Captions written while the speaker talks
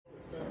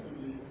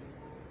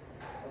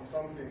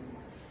something.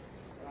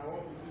 And I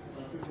want to see if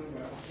my children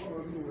were. What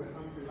was it we were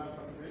having last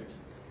Saturday?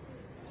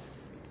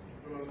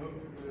 No,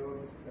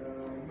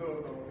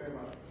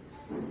 whatever.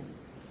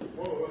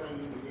 What were we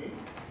having again?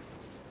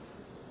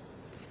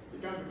 You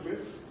can't do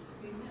this?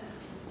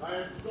 I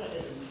go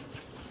ahead.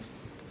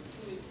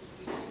 We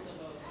talked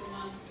about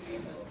Romans 3,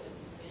 verse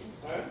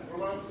 17.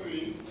 Romans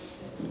 3.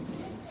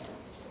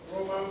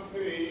 Romans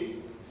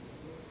 3.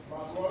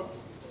 Verse what?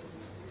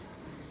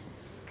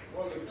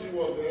 What's the key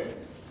word there?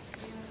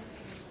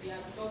 The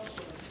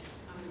adoption.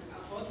 And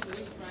about to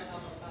cry,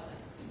 Abba Father.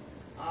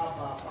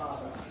 Abba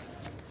Father.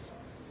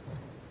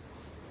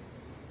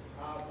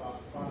 Abba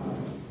Father.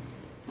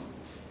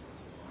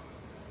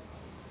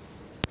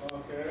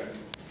 Okay.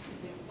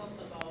 We talked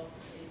about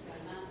the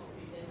Ghana of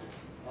Eden.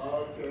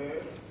 Okay.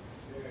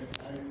 Yes,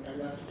 I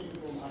am speaking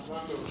from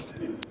Atlanta.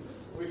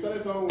 We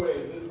studied somewhere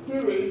the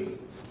spirit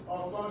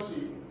of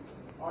sonship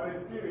or the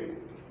spirit,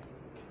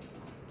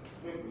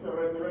 the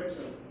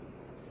resurrection.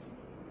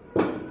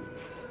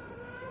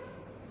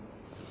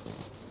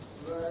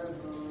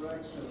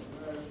 Resurrection.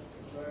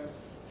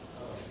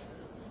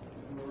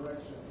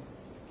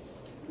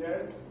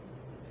 Yes?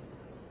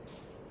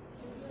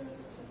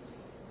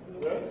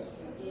 Well,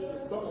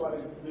 let's talk about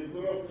the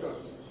glorious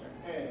church.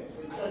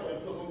 The church is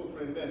supposed to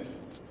present.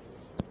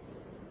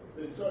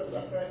 The church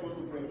that Christ wants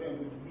to present,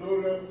 the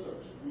glorious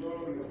church.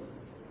 Glorious.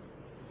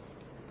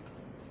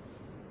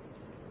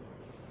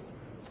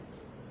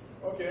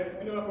 Okay,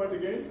 any other point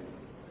again?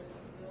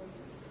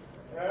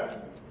 Yeah?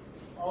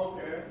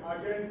 Okay,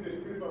 against the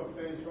spirit of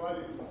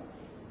sensuality.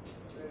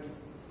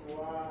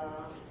 Sensuality.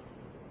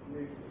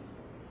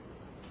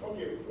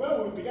 Okay, when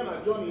we began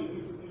our journey,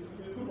 it's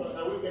good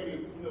that we get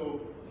it,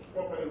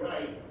 properly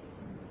right.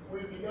 We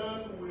began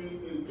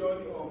with a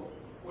journey of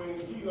when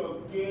Jesus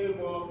gave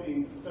us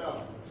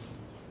himself,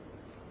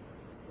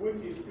 which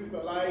is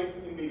crystallized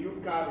in the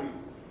Eucharist.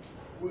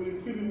 We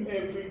receive him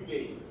every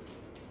day.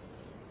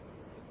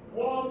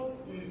 What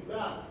is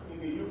that in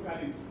the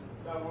Eucharist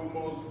that we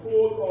must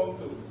hold on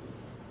to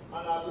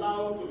and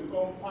allow to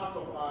become part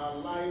of our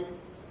life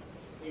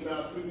in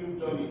our freedom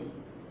journey?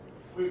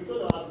 We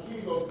thought that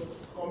Jesus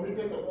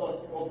committed to us,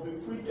 or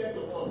bequeathed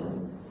to us,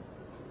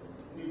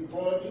 his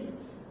body,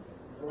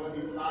 or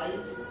his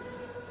life,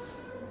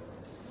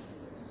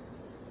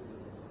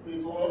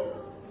 his word,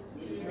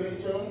 his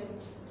nature,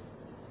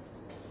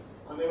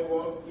 and then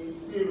what? His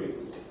spirit.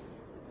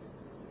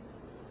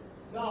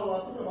 Now we're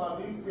talking about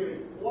this spirit.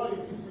 What is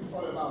this spirit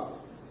all about?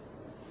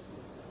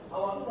 And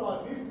we're talking about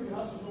this spirit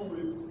has to do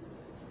with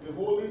the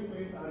Holy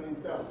Spirit and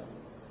himself.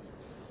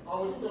 And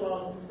we talked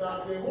about that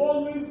the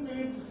Holy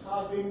Spirit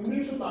has a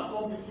mission to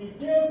accomplish. He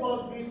gave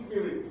us this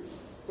spirit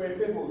for a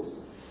purpose.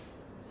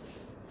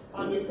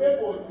 And the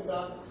purpose is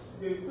that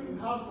the Spirit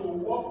has to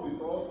work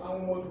with us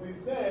and must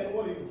discern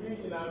what is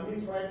being in our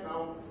midst right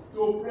now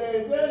to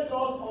present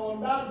us on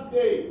that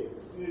day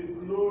a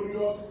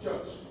glorious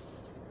church.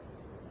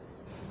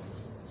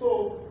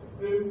 So,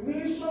 the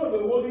mission of the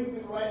Holy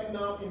Spirit right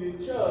now in the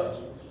church,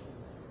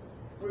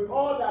 with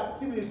all the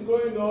activities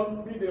going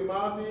on, be the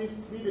masses,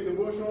 be the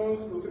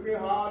devotions, to Sacred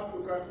Heart, to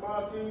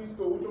charismatics,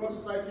 to whichever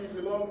society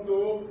you belong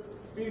to,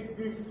 be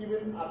this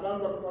even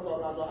advanced because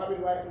as we're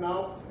having right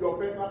now, your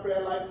personal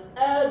prayer life,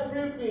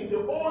 everything,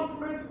 the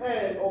ultimate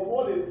end of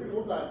what the Spirit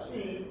wants to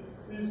achieve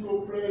is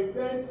to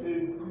present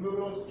a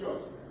glorious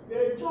church.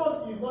 The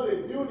church is not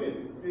a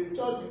building, the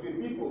church is the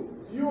people.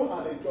 You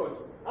are the church.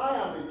 I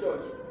am the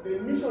church.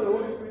 The mission of the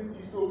Holy Spirit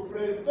is to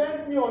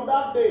present me on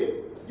that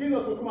day.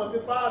 Jesus will come and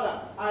say,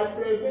 Father, I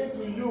present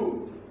to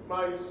you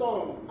my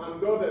sons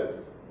and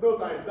daughters,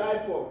 those I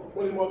died for,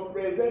 but he must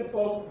present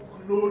us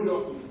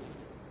gloriously.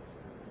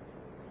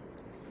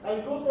 And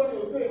it goes on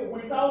to say,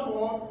 without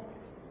what?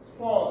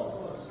 Spots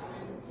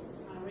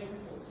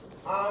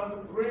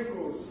and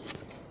wrinkles.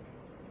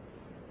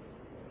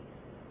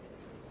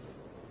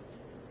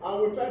 And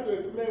we'll try to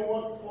explain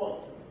what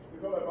spots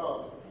is all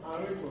about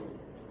and wrinkles.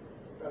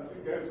 I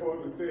think that's what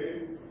we say.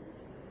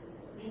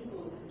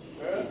 Wrinkles.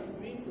 Eh?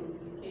 Wrinkles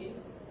decay.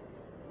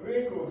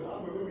 Wrinkles has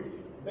to do with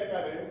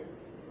decadence.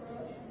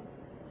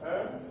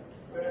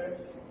 Then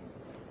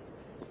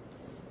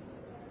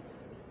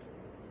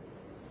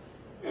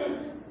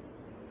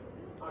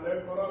and then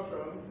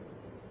corruption.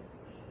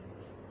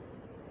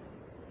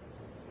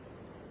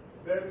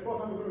 Then spots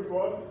have to do with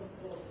what?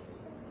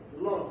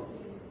 Lust.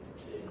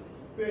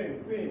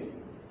 Sin.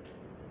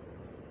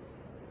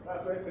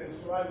 That's where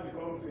sensuality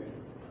comes in.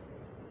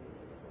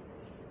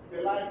 The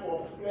life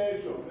of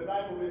pleasure, the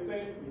life of the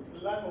senses,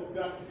 the life of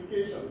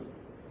gratification.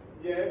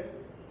 Yes?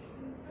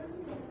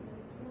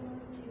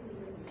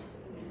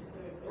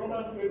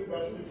 Romans 8,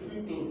 verse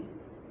 15 to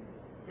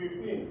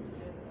 15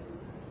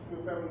 to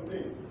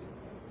 17.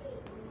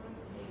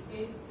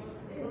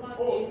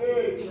 Oh,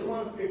 8.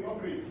 Romans 8, not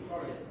 3.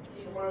 Sorry.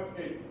 Romans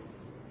 8.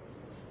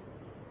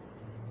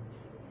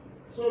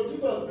 So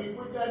Jesus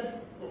bequeathed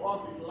to us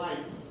his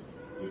life.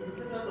 He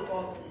bequeathed to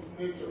us his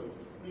nature.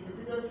 He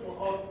bequeathed to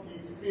us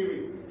his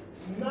spirit.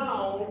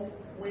 Now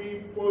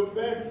we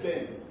possess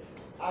them.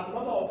 As a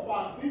matter of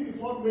fact, this is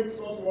what makes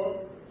us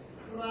what?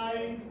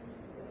 Christ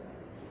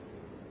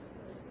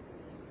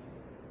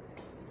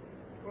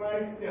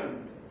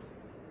Christians.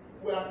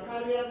 We are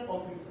carriers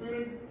of His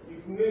Spirit, His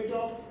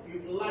nature,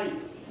 His life.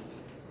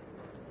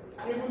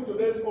 Even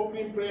today's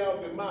opening prayer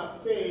of the Mass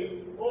says,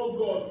 "Oh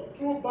God,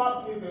 through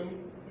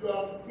baptism, you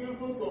have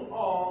given to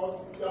us,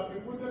 you have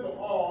imputed to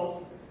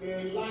us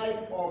the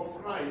life of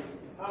Christ.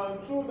 And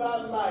through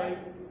that life,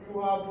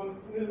 you have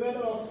rendered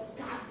us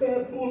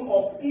capable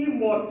of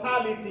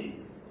immortality."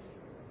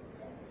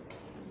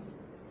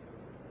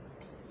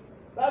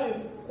 That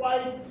is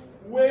quite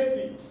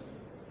weighty.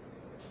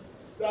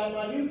 That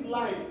by this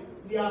life,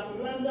 He has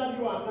rendered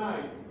you and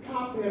I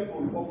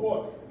capable of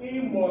what?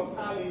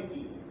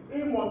 Immortality.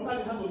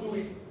 Immortality has to do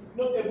with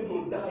not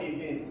able to die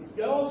again.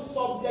 You are not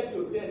subject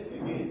to death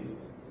again.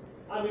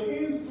 And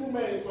the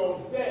instruments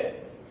of death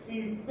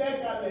is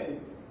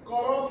decadence,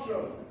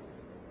 corruption,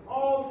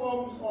 all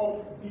forms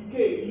of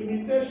decay,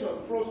 limitation,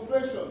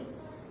 frustration,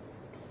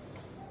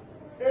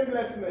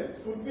 aimlessness,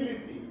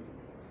 futility.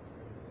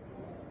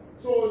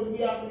 So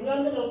they have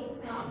rendered us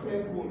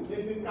capable.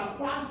 There's the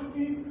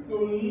capacity to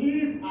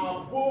live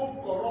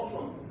above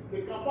corruption,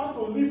 the capacity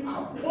to live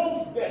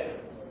above death.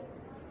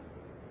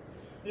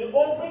 The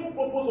ultimate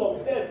purpose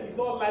of death is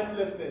not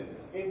lifelessness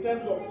in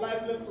terms of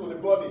lifelessness of the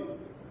body.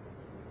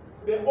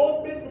 The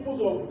ultimate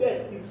purpose of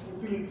death is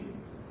futility,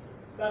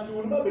 that you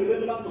will not be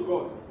relevant to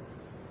God.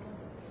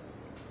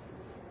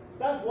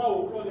 That's why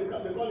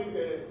they call it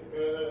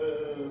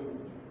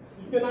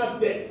eternal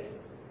death,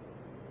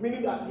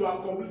 meaning that you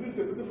are completely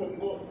separated from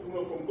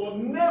God,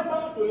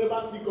 never to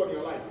ever see God in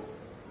your life.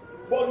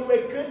 But you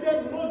were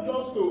created not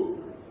just to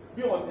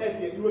be on earth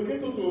yet. You were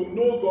created to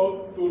know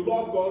God, to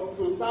love God,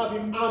 to serve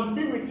Him, and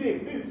be with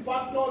Him. This is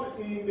factored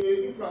in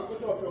the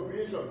infrastructure of your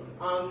creation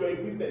and your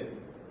existence.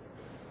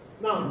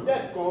 Now,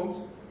 death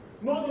comes,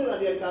 not only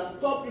that it can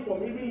stop you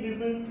from even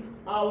living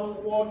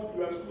out what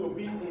you are supposed to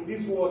be in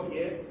this world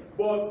here,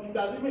 but it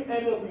has even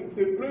ended up in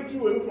separating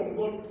you away from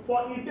God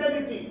for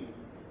eternity.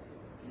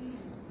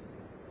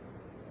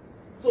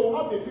 So we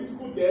have the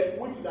physical death,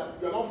 which is that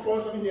you are not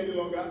functioning here any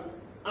longer,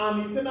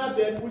 and eternal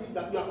death, which is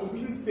that you are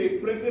completely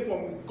separated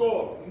from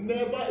God,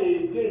 never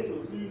again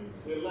to see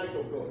the light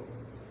of God.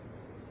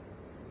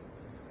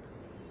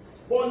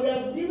 But He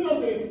has given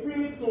us a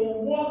spirit to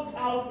work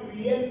out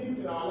realities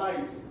in our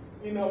lives,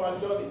 in our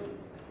journey.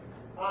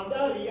 And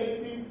that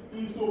reality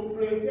is to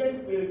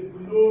present a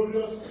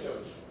glorious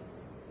church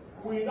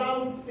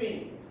without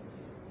sin,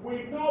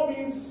 without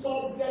being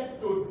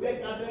subject to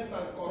decadence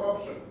and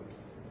corruption.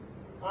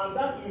 And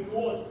that is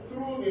what,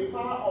 through the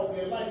power of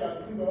the light that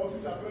is in us,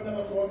 which has rendered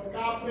us what?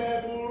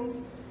 Capable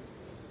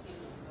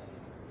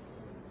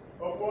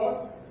of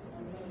what?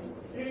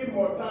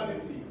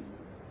 Immortality.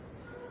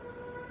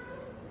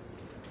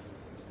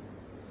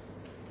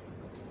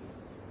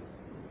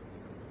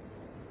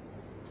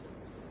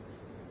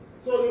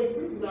 So the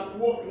Spirit is at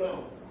work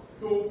now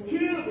to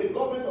kill the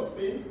government of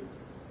sin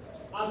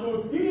and to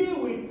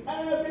deal with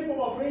every form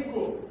of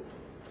wrinkle.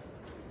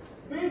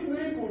 This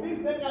wrinkle, this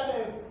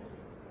decadence,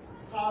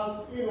 has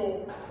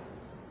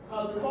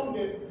become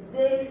the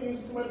very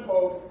instrument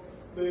of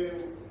the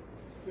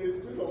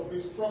spirit of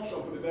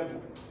destruction for the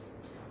devil.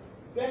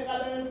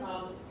 Decadence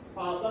has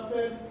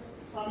perverted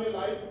family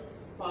life,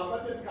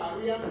 perverted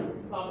career,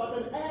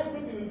 perverted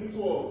everything in this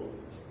world.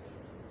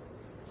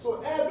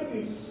 So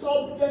everything is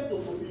subject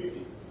to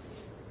futility.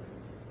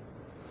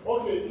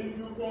 Okay, if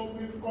you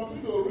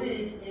continue to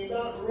read in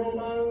that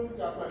Romans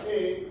chapter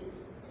 8,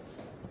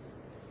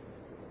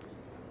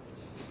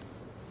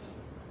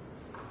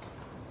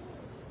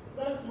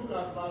 let's look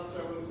at verse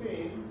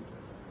 17.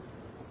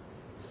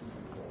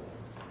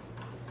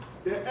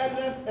 The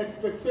earnest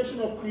expectation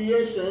of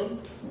creation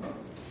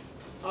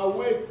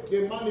awaits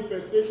the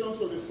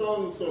manifestations of the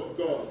sons of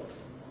God.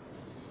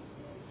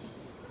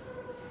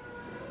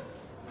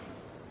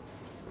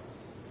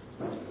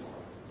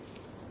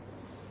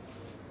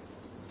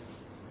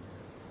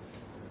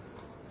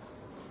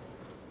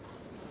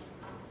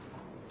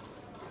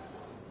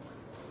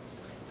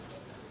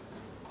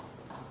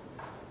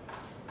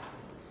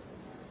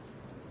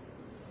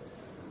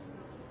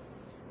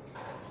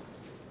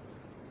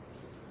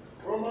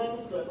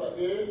 Romans chapter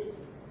 8,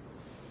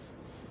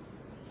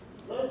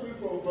 let's read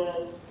from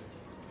verse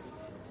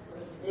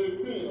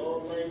 18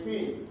 or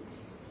 19.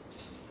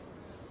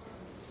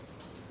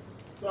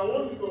 So I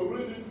want you to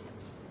read it,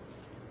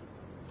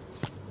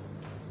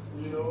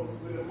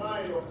 with the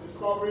mind of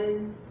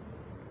discovering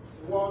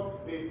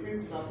what the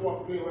Spirit is at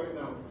work doing right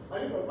now. I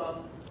think of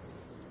verse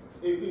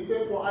 18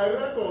 says, "For I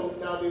reckon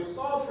that the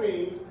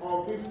sufferings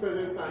of this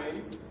present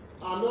time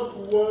are not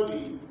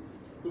worthy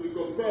to be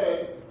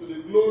compared to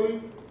the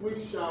glory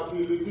which shall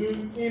be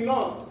revealed in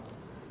us."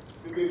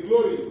 The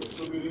glory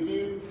to be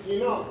revealed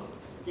in us.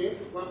 Okay,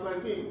 verse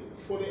 19.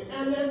 "For the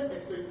earnest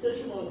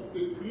expectation of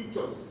the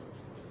creatures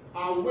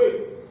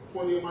await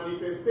for the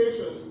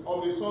manifestations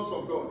of the sons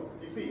of God."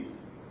 You see,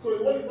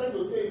 so what he's trying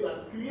to say is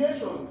that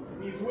creation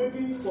is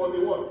waiting for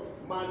the what?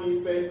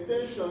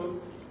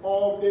 Manifestations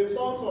of the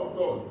sons of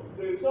God.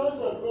 The sons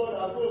of God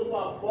are those who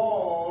are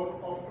born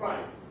of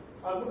Christ.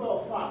 As a matter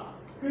of fact,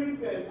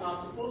 Christians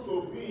are supposed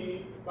to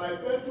be, by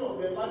virtue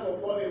of the life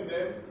of God in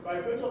them,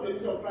 by virtue of the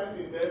nature of Christ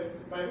in them,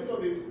 by virtue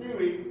of the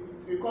Spirit,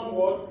 become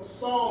what?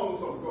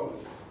 Sons of God.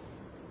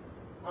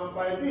 And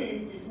by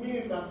this, it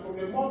means that from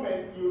the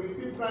moment you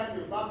receive Christ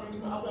in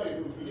baptism, after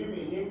you believe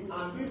in Him,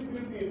 and these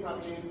three things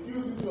have been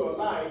infused into your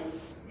life,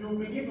 you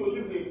begin to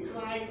live the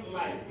Christ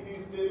life. It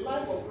is the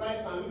life of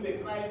Christ and live the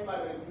Christ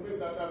life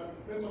that has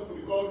made us to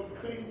be called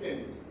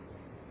Christians.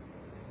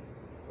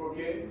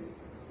 Okay?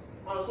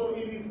 And so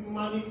it is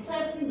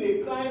manifesting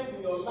the Christ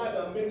in your life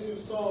that makes you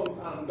sons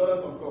and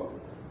daughters of God.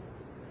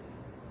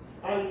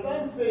 And you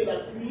can say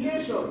that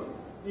creation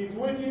is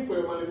waiting for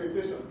your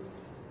manifestation.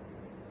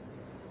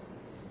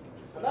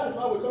 And that is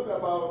why we talk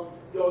about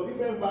your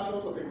different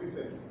versions of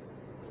existence.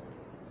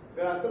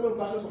 There are 7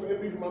 versions of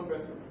every human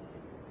person.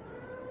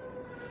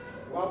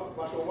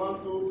 Version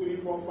 1, 2,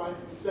 3, 4, 5,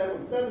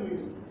 7. 7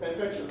 is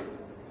perfection.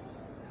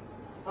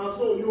 And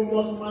so you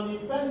must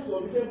manifest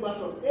your different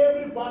versions.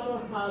 Every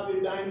version has a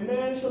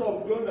dimension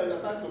of glory that is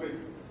attached to it.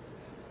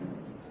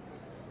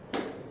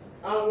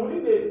 And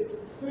within the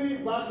 3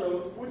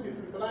 versions, which is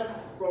crystallized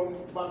from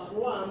verse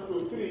 1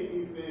 to 3,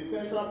 is the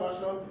sensual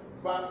version.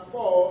 Verse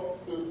 4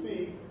 to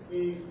 6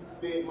 is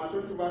the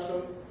maturity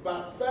version.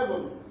 Verse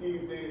 7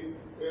 is the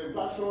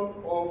version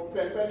of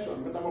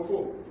perfection,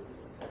 metamorpho.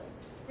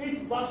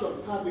 Each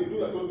version has a glory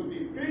that goes with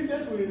it.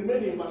 Christians will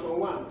remain in version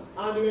 1,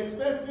 and they're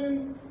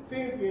expecting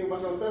things in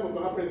version 7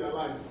 to happen in their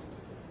lives.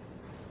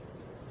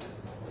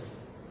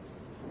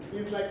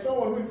 It's like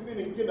someone who is still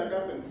in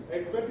kindergarten,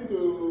 expecting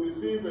to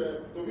receive,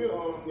 to be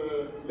on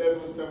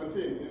level 17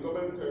 in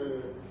government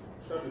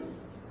service.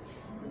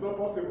 It's not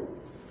possible.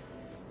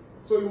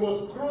 So you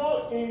must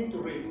grow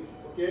into it.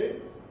 Okay?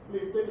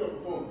 Please take your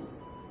phone.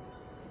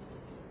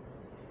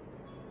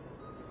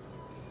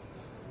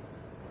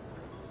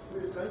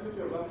 Please, can you take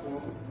your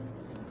phone?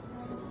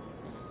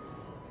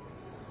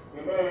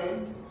 Amen.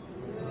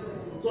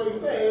 So it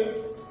says,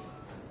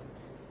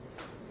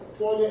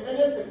 for the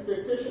earnest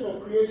expectation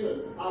of creation,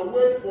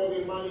 await for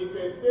the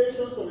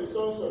manifestations of the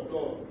sons of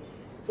God.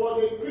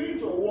 For the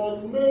creature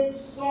was made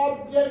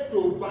subject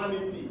to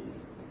vanity.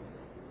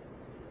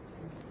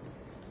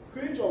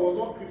 Creature was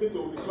not created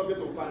to be subject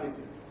to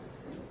vanity.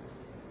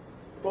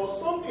 But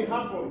something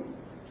happened.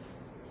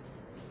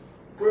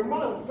 When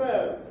man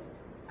fell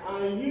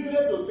and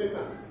yielded to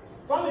Satan,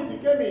 vanity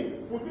came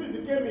in,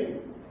 futility came in,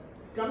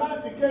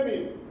 carnality came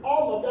in.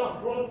 All of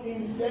that brought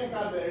in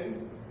decadence,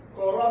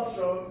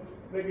 corruption,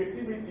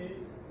 negativity,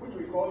 which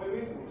we call the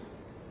wrinkles.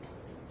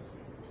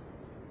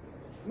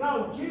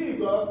 Now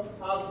Jesus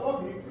has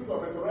brought his spirit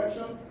of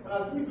resurrection and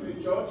has been to the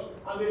church,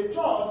 and the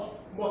church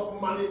must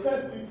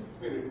manifest this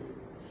spirit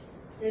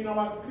in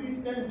our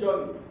Christian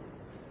journey.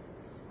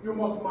 You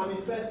must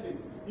manifest it.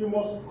 You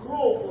must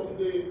grow from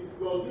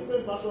your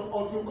different version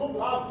until you come to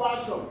have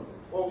version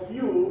of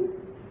you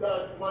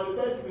that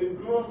manifests the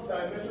gross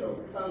dimension of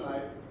Christian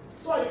life,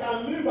 so you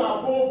can live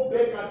above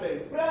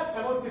decadence. Prayer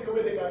cannot take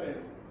away decadence.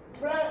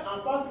 Prayer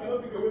and fasting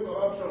cannot take away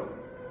corruption.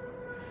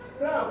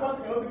 Prayer and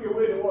fasting cannot take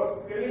away the what?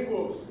 The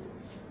wrinkles.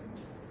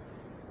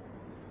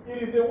 It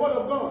is the word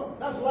of God.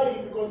 That's why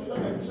if you consider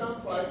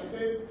Ephesians 5, it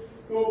says,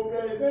 to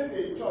present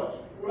a church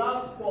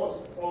without spots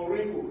or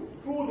wrinkles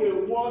through the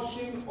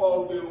washing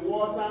of the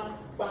water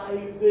by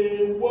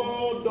the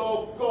word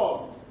of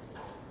God.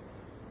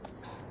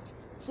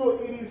 So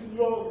it is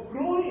your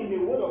growing in the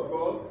word of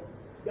God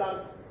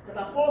that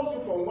catapults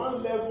you from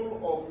one level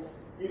of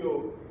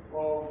your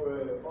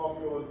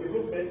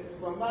development,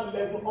 from that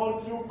level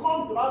until you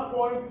come to that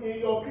point in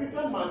your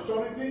Christian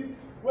maturity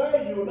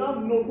where you now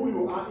know who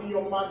you are in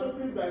your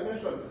maturity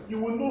dimension. You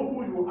will know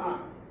who you are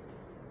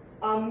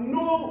and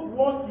know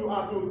what you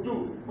are to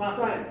do per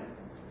time.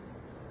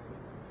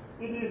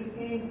 It is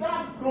in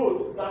that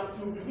growth that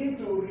you begin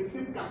to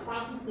receive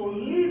capacity to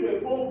live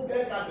above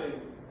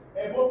decadence,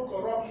 above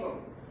corruption,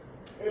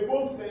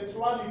 above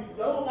sensuality.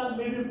 You are not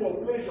living for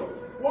pleasure.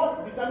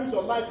 What determines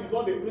your life is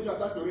not the pleasure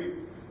attached to it.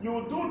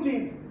 You do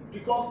things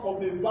because of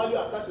the value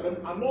attached to them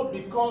and not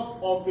because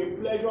of the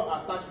pleasure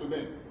attached to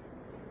them.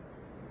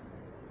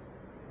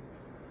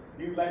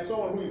 It's like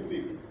someone who is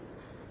sick.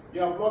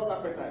 You have lost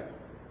appetite.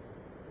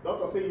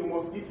 Doctor say you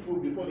must eat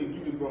food before they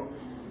give you drug.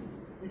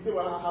 You say,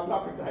 well, I have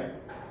appetite.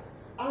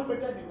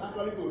 Appetite is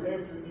actually to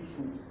help you eat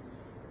food.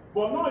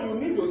 But now you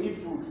need to eat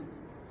food.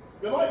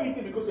 You're not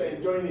eating because you're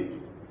enjoying it.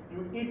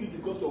 You eat it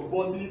because your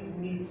body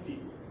needs it.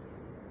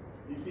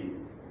 You see?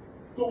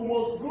 So we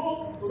must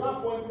grow to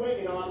that point where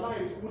in our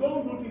lives we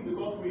don't do things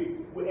because we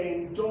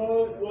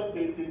enjoy what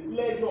the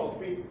pleasure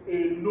of it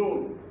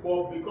alone,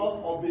 but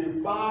because of the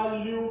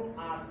value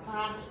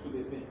attached to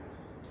the thing.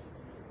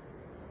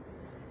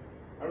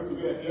 Are we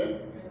together here?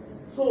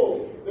 So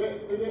the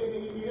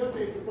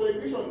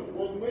creation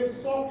was made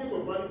subject to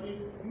vanity,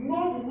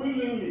 not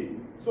willingly.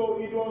 So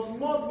it was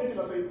not made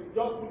that it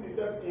just put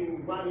itself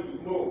in vanity,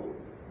 no.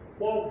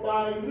 But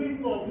by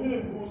reason of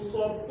him who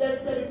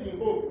subjected it in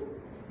hope.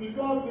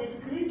 Because the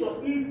creature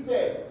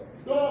itself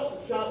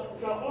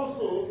shall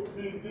also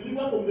be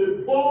delivered from the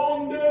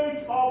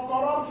bondage of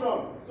corruption.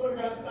 So you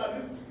can see that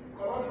this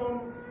corruption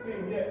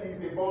thing here is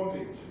a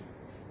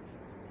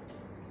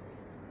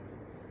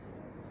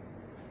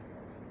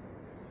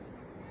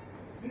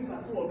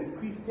are some of the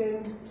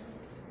Christian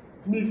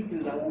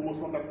mysteries that we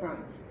must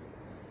understand.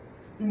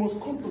 You must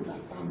come to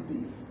understand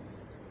this.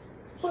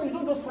 So you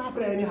don't just start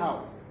praying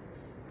anyhow.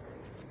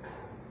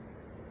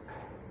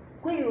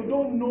 When you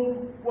don't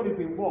know what is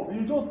involved,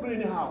 you just pray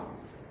anyhow.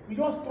 You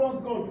just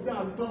trust God. You say,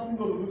 I'm trusting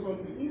God to do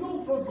something. You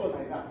don't trust God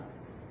like that.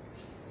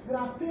 There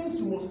are things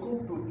you must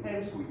come to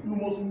terms with. You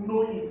must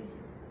know it.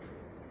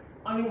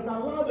 And you must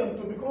allow them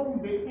to become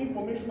the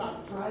information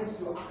that drives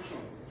your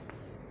actions.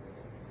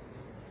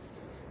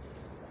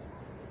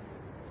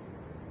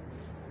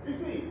 You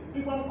see,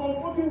 if I'm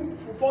confronting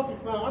forces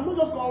now, I'm not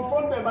just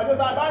confront them by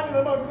just I in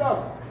the name of Jesus.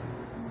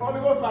 Holy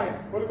Ghost sign,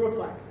 Holy Ghost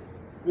sign.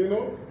 You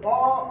know,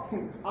 or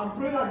I'm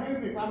praying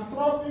against this, I'm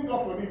trusting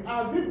God for this,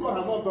 as if God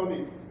has not done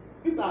it.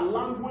 These are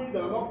language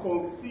that are not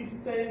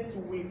consistent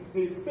with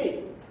the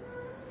faith,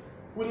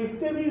 with the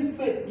saving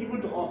faith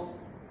given to us.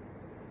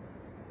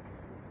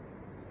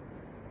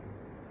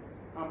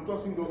 I'm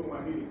trusting God for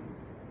my healing.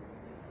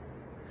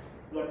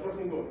 You are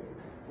trusting God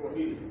for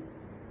healing.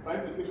 By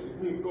implication,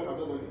 it means God has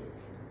not done it.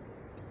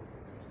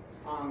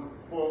 And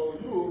for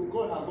you,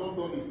 God has not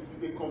done it.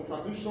 It is a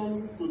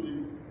contradiction to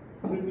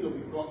the message of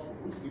the gospel,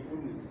 which is the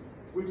good news,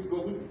 which is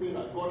saying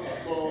that God has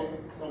done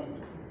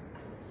something.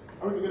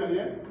 Are we together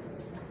here?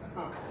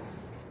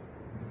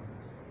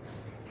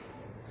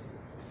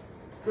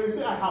 When you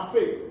say I have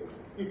faith,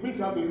 it means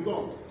you have the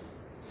result.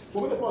 So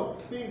many of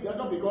us think that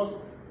not because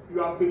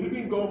you are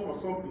believing God for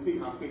something, you say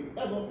you have faith.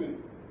 That's not faith.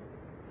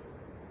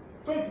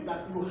 Faith is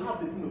that you have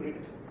the thing already.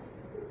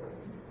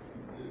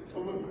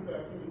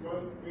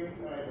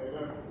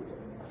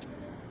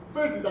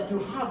 Faith is that you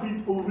have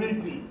it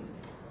already.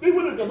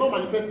 Even if it's not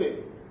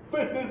manifested,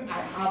 faith says,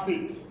 I have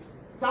it.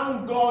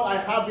 Thank God I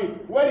have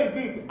it. Where is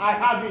it? I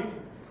have it.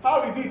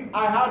 How is it?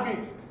 I have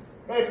it.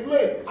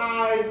 Explain.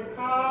 I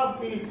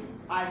have it.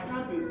 I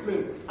can't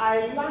explain.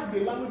 I lack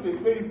the language to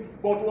explain,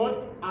 but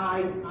what?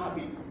 I have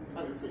it.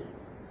 That is faith.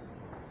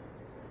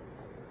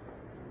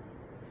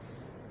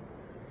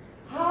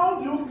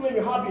 How do you claim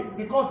you have it?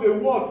 Because the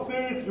word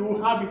says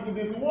you have it.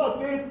 If the word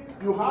says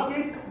you have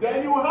it,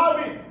 then you have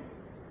it.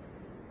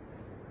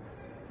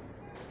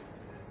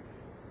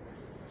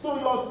 So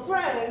your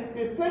strength,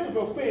 the strength of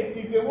your faith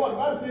is the word. The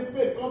Bible says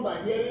faith comes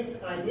by hearing,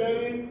 and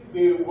hearing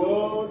the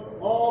word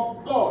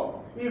of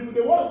God. If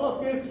the word of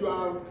God says you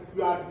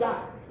are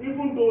dark,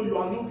 even though you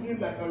are looking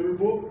like a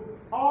rainbow,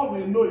 all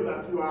we know is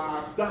that you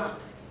are dark,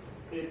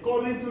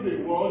 according to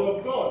the word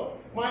of God.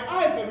 My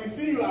eyes can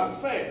see you as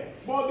fair,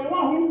 but the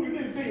one who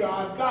didn't say you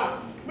are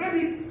dark,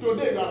 maybe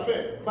today you are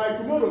fair, by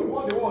tomorrow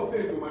what the word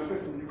says will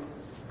manifest to you.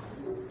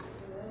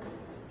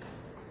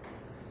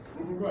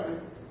 Go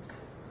ahead.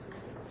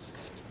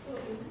 So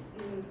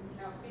in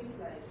our faith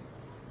life,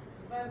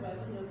 the Bible, I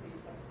don't know the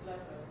particular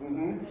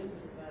verse,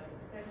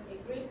 says a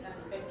great and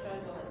effectual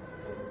door has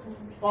been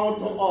opened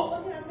Unto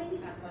us. But there are many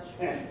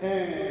adversaries. So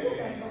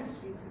those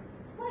adversaries,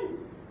 why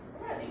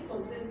are they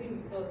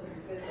contending with us in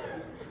the first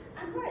place?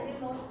 And why are they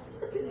not,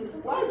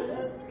 why?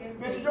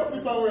 They should just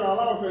sit somewhere and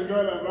allow us to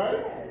enjoy them,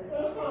 right? Yes.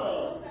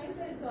 So can you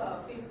say to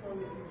our faith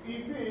promises? You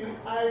see,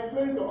 I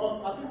explained to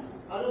us,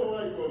 I don't know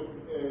why it was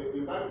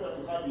the Bible that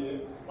we have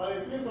here, but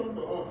I explained something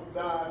to us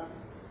that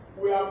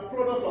we are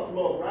products of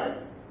love, right?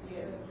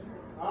 Yes.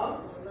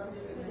 Huh?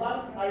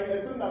 I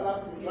explained that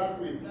last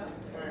week.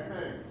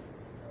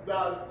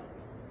 That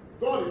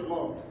God is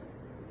love.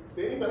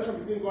 The interaction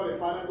between God the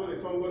Father, God the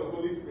Son, God the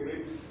Holy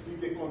Spirit is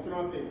a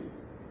continual thing.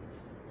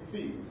 You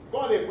see,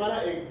 God the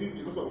Father exists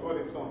because of God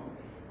the Son.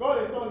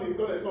 God the Son is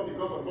God the Son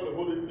because of God the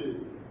Holy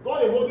Spirit.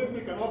 God the Holy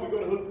Spirit cannot be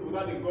God the Holy Spirit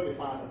without God the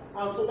Father.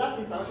 And so that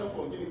interaction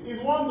continues.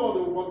 It's one God,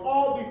 but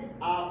all these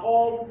are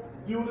all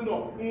building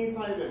up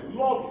inside them.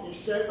 Love is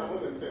shared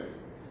among themselves.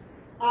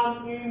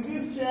 And in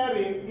this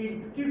sharing,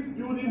 it keeps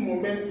building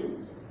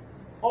momentum.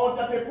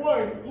 Until at a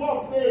point,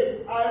 love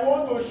says, I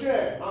want to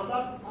share. And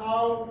that's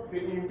how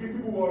the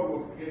invisible world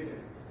was created.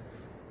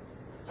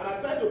 And I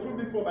tried to prove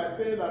this point by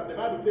saying that the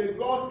Bible says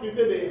God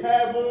created the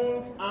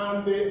heavens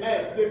and the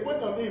earth. The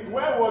question is,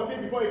 where was it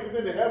before he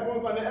created the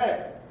heavens and the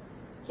earth?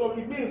 So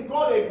it means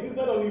God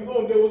existed on his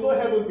own. There was no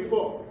heavens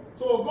before.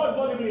 So God is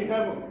not living in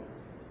heaven.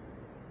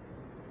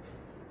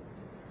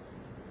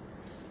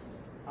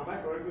 Am I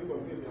correcting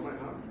some things in your mind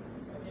now?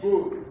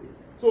 Good.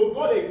 So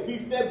God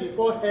existed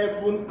before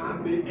heaven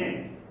and the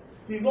earth.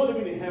 He's not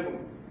living in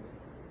heaven.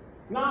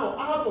 Now,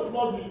 out of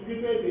love, he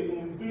created the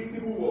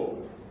invisible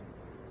world.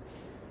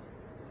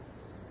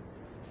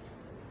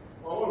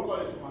 Or what we call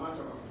it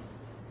supernatural.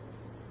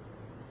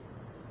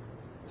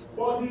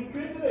 But he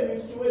created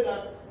an instrument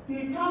that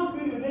he can't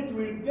see relate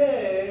with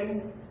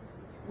them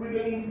with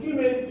the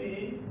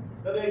intimacy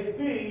that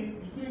exists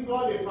between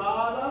God the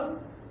Father,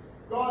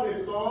 God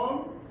the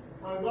Son,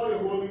 and God the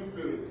Holy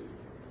Spirit.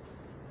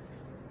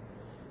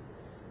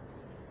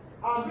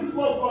 And this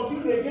was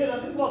continued again,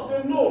 and this was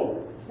saying,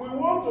 no, we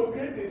want to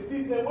create a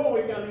system where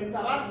we can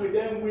interact with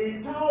them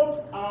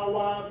without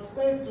our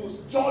status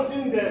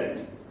judging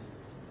them.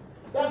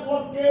 That's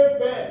what gave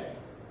birth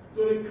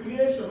to the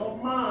creation of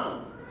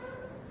man.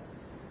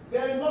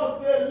 Then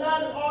God said,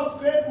 let us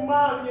create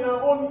man in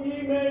our own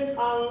image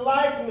and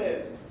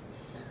likeness.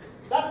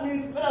 That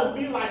means let us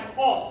be like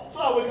us, so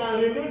that we can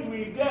relate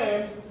with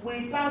them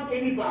without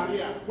any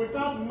barrier,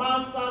 without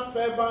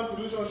master-servant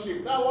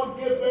relationship. That's what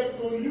gave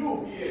birth to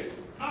you here,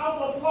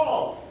 out of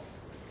love.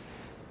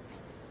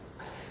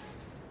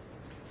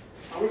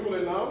 Are we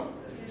following now?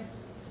 Yes.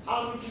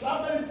 And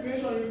after this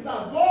creation, you see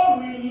that God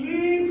will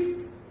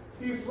leave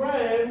his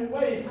realm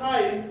where he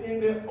hides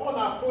in the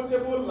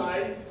unapproachable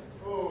light.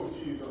 Oh,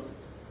 Jesus.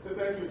 Say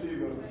thank you,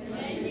 Jesus.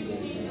 Thank you,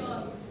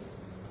 Jesus.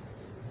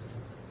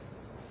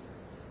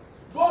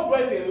 God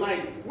dwells in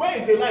light. Where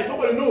is the light?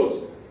 Nobody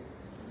knows.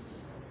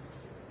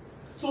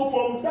 So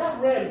from that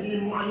realm, he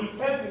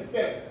manifests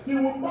himself. He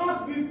will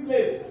pass this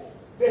place,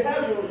 the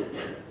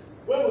heavens,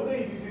 where we say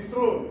it is his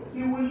throne.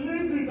 He will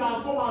leave it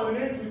and come and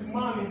relate with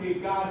man in the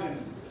garden.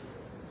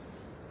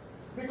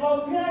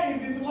 Because here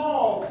is his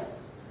love.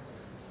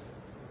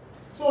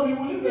 So he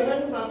will leave the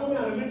heavens and come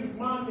and relate with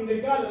man in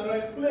the garden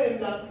and explain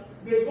that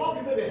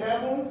God created the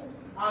heavens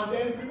and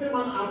then created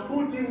man and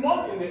put him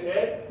not in the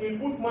earth, he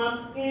put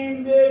man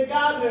in the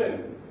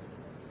garden.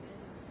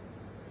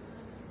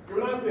 You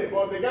will not say,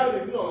 but the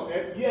garden is not on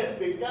earth. Yes,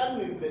 the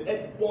garden is the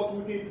earth, but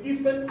with a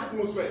different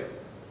atmosphere.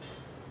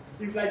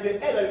 It's like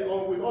the air that is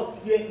on with us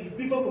here is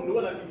different from the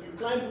one that if you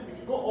climb, if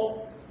you go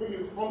up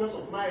maybe hundreds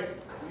of miles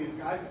in the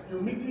sky,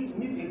 you meet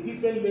a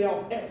different layer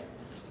of earth.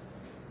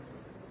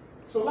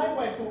 So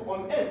likewise, so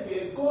on earth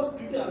here, God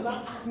created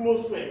another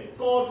atmosphere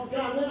called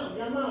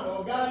Ganan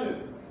or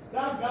garden.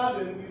 That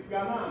garden is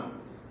Ganan.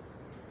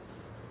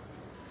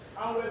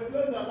 And we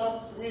explained that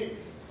last week.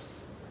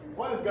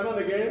 What is Ganan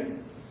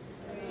again?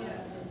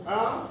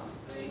 Huh?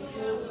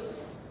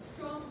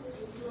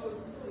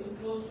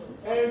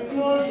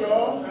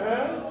 Enclosure,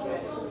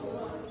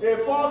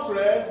 a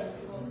fortress,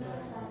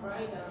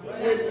 a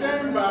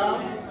chamber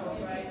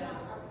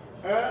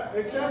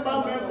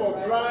meant for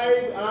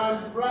bride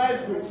and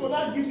bridegroom. So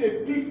that gives you a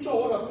picture of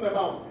what I'm talking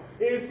about.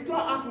 A spiritual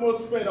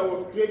atmosphere that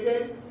was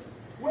created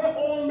where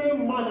only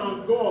man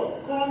and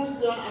God comes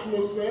to that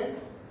atmosphere,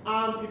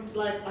 and it's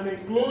like an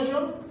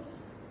enclosure.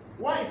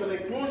 Why it's an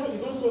enclosure?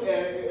 It's also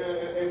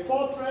a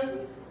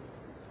fortress,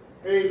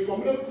 a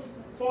communal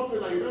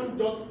fortress that you don't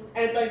just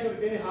enter into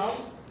it anyhow.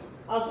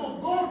 And so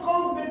God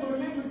comes in to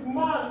relate with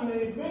man in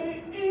a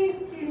very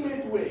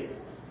intimate way.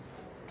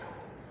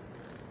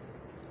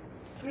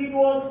 It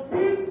was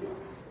this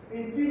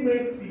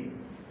intimacy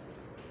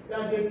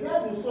that the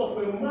devil saw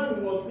when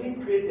man was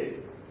being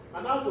created,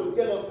 and out of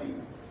jealousy,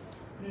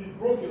 he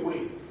broke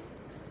away.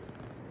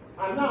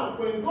 And now,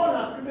 when God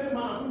has created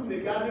man and put in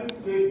the garden,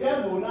 the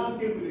devil now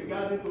came to the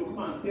garden to come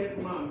and tempt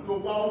man, to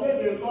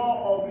violate the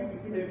law of this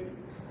intimacy.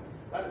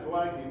 That is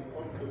why he's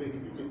on today,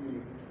 he's chasing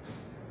you.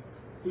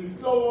 He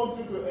still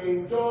wants you to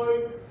enjoy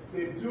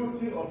the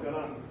beauty of the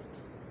land.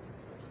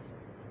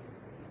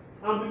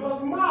 And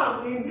because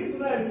man in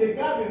this realm, in the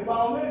garden,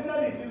 violated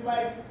it, is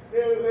like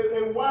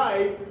a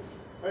wife,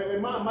 a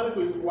man married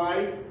to his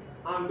wife,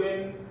 and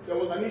then there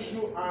was an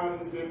issue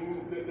and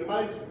the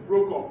marriage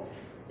broke up.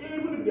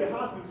 Even if the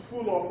house is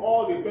full of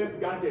all the best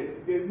gadgets,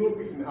 there's no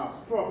peace in the house.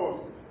 True of us.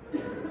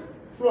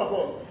 True of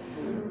us.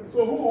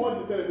 So who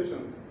watch the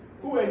televisions?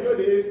 Who enjoy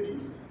the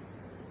ACs?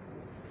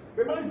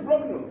 The man is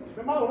broken.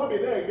 The man will not be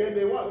there again.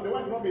 The wife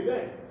will not be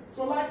there.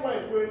 So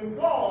likewise, when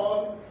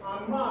God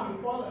and man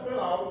fell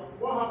out,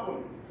 what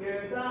happened?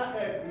 The entire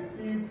earth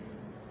received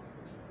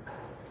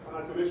an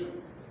isolation.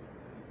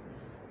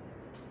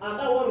 And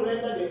that will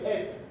render the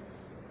earth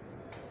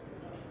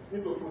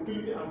into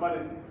futility and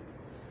vanity.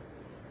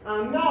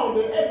 And now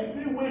the earth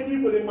is still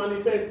waiting for the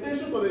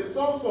manifestation of the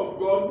sons of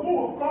God who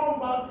will come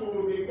back to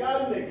the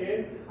garden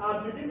again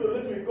and begin to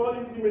relate with God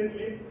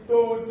intimately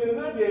to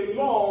generate a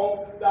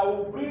law that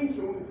will bring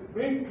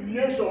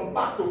creation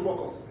back to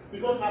focus.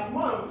 Because as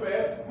man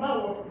fell, man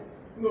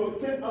was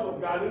chased out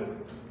of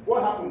garden.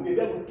 What happened? The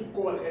devil took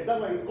over, and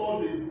that's why he's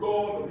called the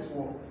God of this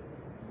world.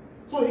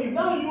 So he's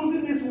now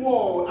using this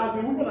world as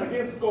a weapon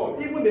against God.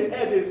 Even the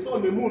air, the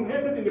sun, the moon,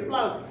 everything, the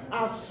plants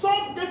are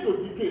subject to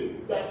decay.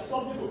 They are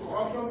subject to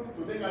corruption,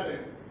 to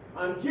decadence.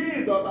 And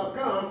Jesus has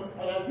come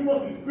and has given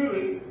us his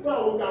spirit so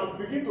that we can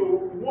begin to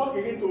work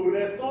again to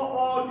restore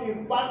all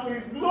things back to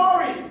his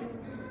glory.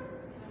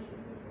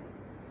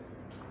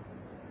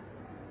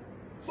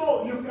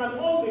 So you can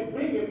only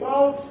bring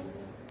about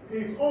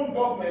his own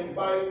government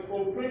by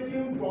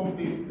operating from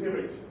the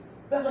spirit.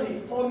 That's why he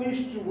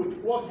punished you with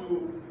what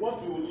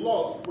you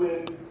lost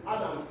when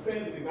Adam fell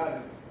in the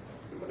garden.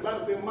 Because the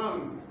Bible says,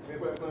 man,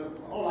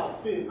 all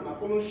have sinned and have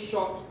fallen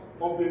short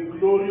of the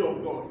glory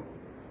of God.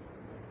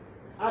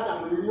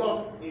 Adam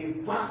lost a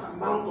vast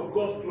amount of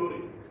God's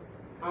glory.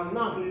 And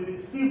now he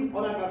received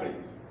other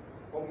garments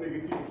of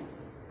negativity.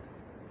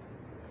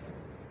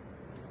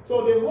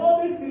 So the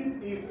Holy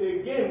Spirit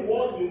is again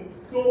working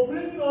to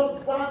bring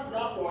us back to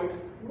that point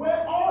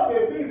where all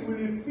the things we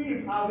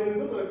receive as a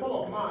result of the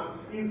fall of man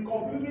is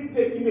completely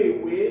taken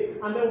away,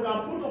 and then we can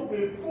put up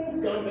a full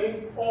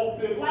garment of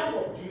the life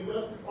of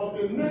Jesus, of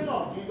the nature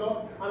of Jesus,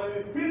 and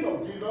the spirit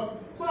of Jesus,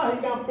 so that he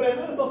can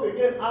present us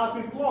again as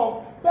his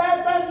love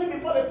perfectly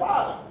before the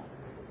Father.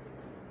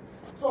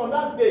 So on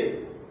that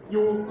day, you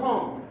will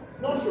come,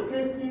 not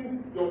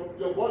showcasing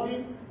your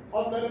body,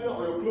 ordinarily,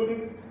 or your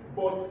clothing,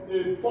 but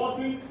a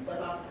body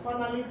that has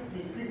finally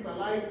been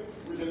crystallized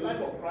with the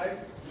life of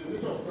Christ, the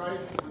nature of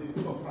Christ, and the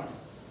spirit of Christ.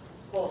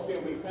 Paul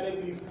said we carry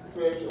this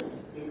treasure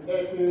in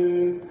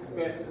earthen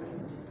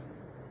vessels.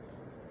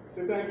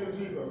 Say thank you,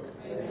 Jesus.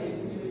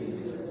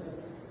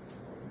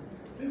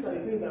 These are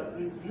the things that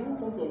if you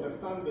come to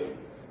understand them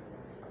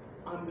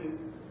and they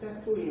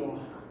settle in your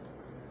heart,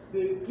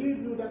 they give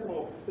you that kind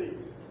of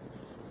faith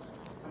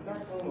and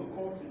that kind of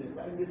confidence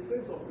that in the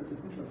face of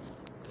persecution,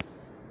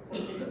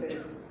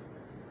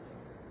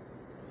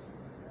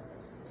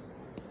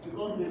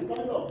 because the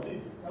value of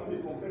this cannot be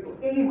compared to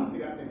any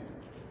material thing.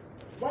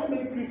 Why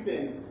many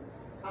Christians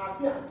are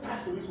still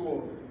attached to this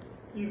world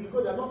is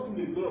because they are not seeing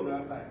the glory of the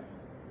other side.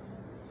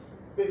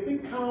 They still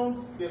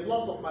count the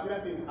loss of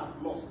material things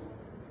as loss.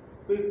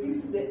 They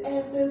still see the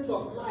essence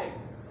of life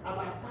as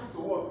attached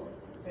to what?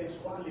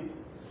 Sensuality.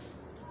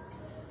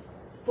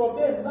 For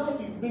them,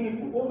 life is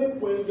meaningful only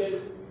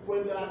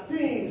when there are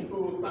things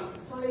to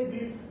satisfy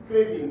these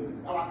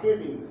cravings, our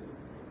cravings.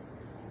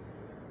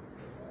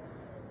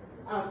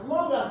 As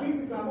long as this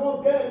is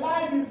not there,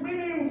 life is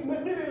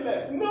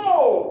meaningless.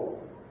 No!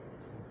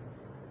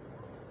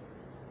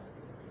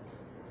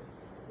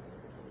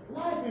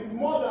 Life is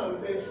more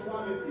than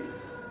sensuality.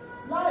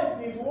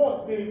 Life is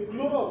what? The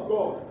glory of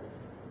God.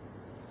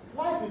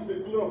 Life is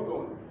the glory of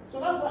God. So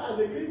that's why as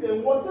a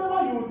Christian,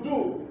 whatever you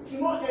do should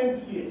not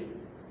end here.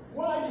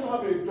 Why do you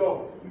have a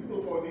job? Is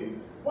it for this?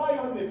 Why you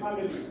have a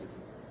family?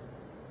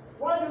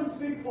 Why do you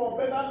seek for a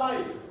better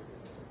life?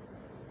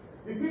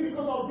 Is it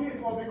because of this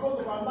or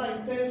because of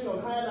another intention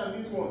higher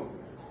than this one?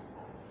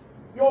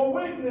 Your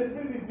weight in the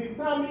spirit is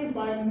determined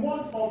by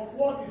much of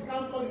what is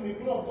captured in the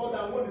glory of God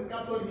and what is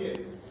captured here.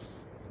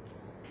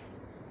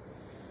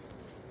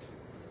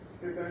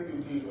 Say thank you,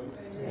 Jesus.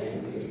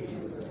 Thank you,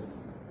 Jesus.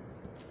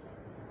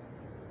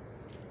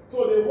 So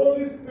the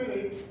Holy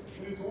Spirit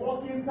is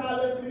working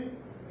tirelessly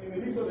in the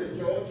midst of the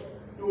church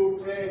to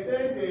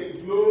present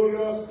a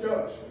glorious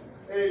church.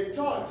 A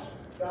church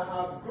that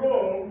has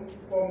grown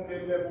from the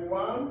level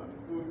 1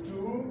 to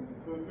 2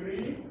 to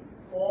 3,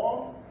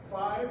 4,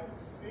 5,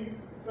 6,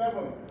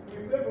 7. We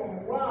say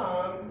from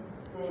 1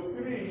 to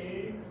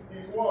 3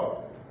 is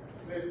what?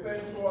 The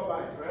sensual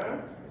life.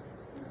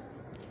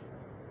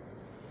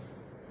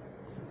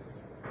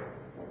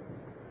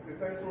 The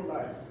sensual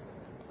life.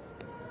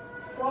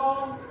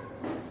 4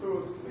 to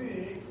 6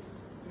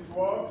 is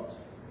what?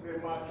 The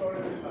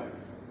maturity life.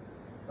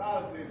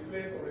 That's the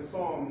place of the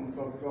sons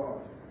of God.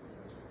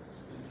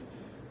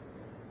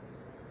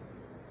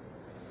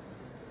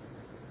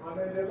 And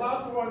then the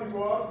last one is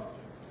what?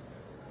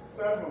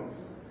 7.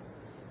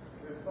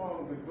 The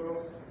song, the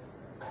girls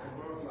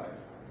life.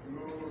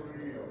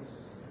 Glorious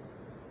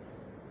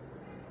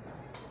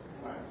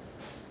life.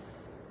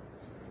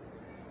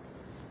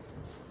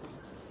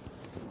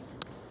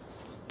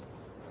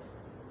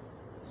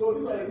 So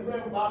these are the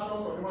different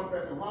versions of human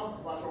person.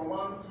 Version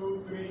 1,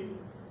 2, 3.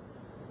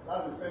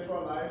 That's the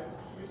sensual life.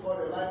 This is called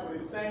the life of the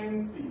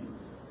senses.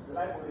 The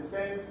life of the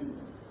senses.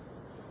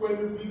 When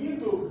you begin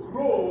to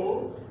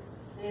grow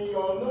in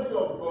your knowledge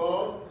of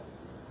God,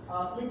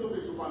 as linked to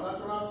the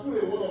supernatural through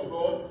the word of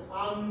God,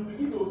 and you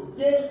begin to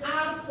gain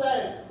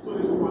access to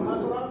the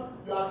supernatural,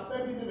 you are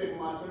stepping into the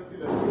maturity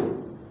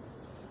level.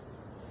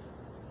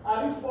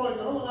 At this point,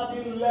 you're no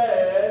longer being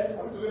led.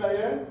 Are we together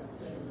here?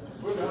 Yes.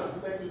 Good hand.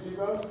 Thank you,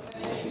 Jesus.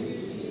 Thank you,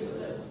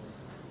 Jesus.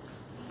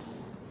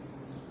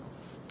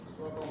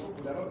 So some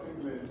people, they're not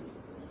being led.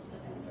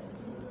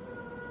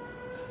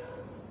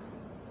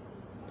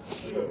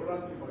 See your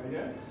brother's keeper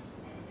here?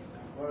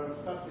 Or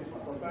start keeper.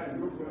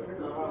 Sometimes look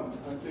around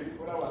and check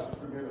whether we're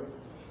together.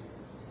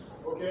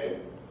 Okay?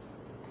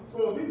 So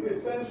this is the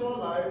sensual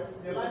life,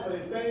 the life of the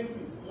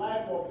senses,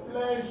 life of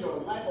pleasure,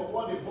 life of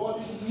what the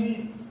body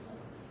needs,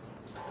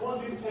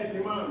 what this head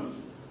demands.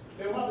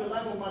 Then we have the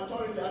life of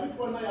maturity. At this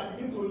point now you are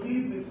beginning to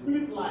live the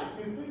spirit life.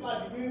 The spirit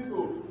life begins to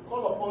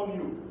call upon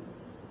you.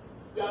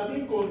 You are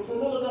being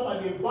controlled not only by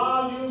the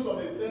values of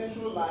the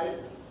sensual life,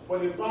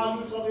 but the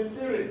values of the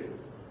spirit.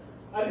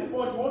 At this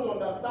point you want to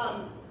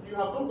understand, you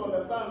have come to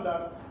understand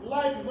that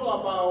life is not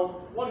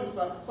about what you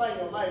satisfy in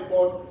your life,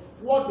 but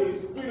what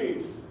the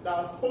spirit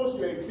that holds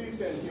your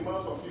existence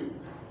demands of you.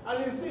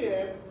 And you see,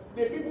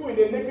 the people in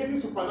the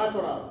negative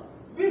supernatural,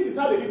 this is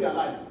how they live their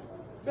life.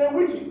 The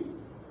witches.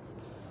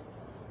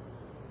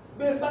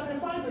 They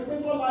sacrifice the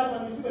sensual life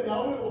and you see that they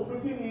are only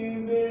operating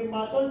in the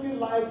maturity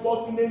life,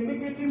 but in the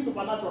negative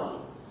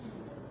supernatural.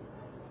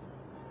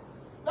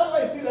 That's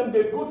why you see them,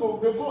 they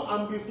go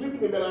and be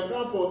sleeping in the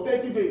ground for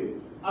 30 days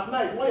at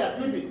night while you are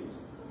sleeping.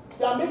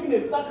 They are making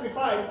a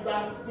sacrifice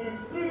that the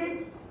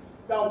spirit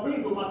that will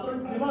bring to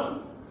maturity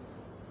demands.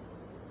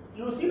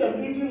 You see them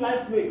eating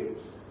live snake.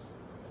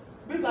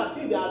 These are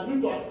things that are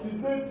due to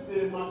activate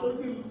the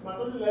maturity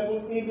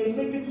level in the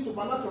negative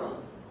supernatural.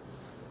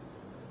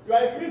 You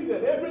are a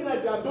Christian. Every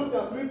night you are those you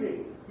are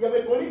sleeping. You have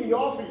a colleague in your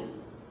office,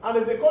 and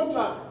there's a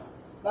contract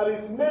that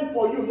is meant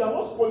for you. You are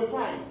not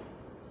qualified.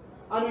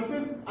 And he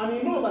says, and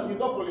he knows that he's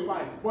not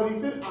qualified, but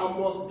he says, I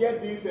must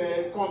get this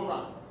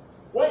contract.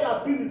 When you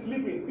are busy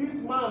sleeping, this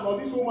man or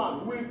this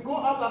woman will go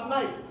out at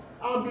night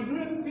and be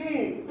doing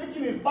things,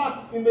 taking his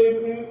bath in the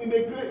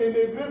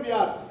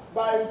graveyard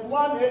by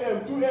 1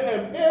 a.m., 2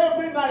 a.m.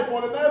 every night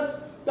for the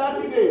next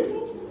 30 days.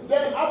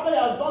 Then after he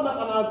has done that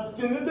and has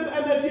generated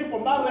energy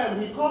from that realm,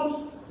 he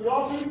comes to the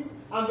office,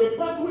 and the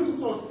person who is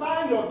supposed to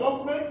sign your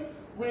document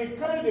will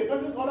carry the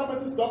other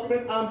person's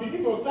document and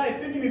begin to sign,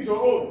 thinking it's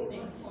your own.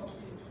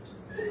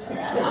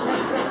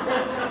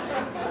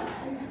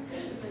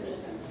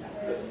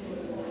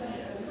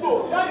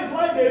 So that is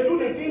why they do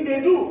the thing they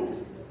do.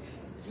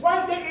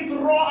 Why they eat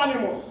raw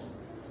animals?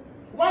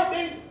 Why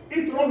they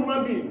eat raw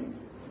human beings?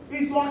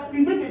 It's to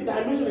activate a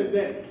dimension in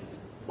them.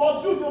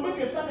 But you to make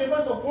a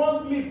sacrifice of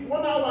one sleep,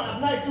 1 hour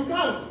at night, you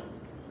can't.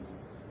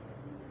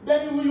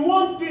 Then you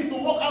want things to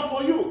work out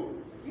for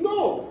you.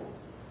 No.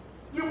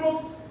 You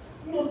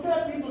must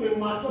step into the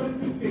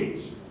maturity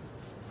stage.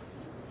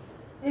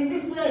 In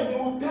this way, they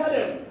will tell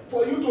them,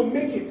 for you to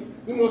make it,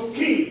 you must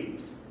kill.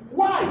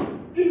 Why?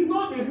 It's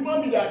not the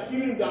human being that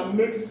killing that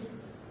makes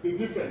the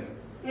difference.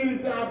 It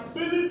is the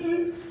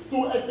ability to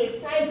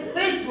exercise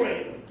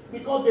hatred,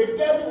 because the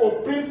devil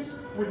operates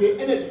with the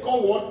energy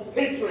called what?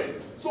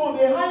 Hatred. So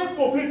the highest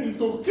of it is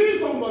to kill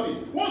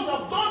somebody. Once you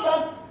have done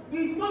that,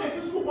 it's not a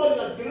physical body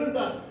that generates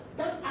that.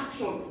 That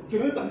action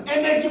generates an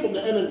energy from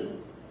the enemy.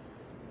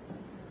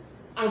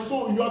 And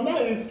so you are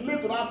not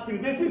enslaved to that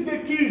spirit. They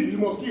say kill, you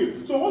must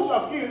kill. So once you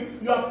have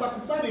killed, you have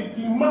satisfied the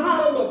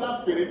demand of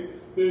that spirit.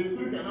 The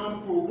spirit can now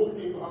provoke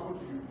things to happen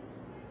to you.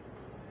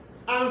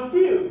 And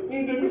still,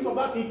 in the midst of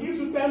that, he gives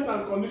you terms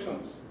and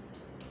conditions.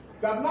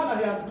 That now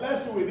that he has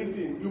blessed you with this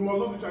thing, you must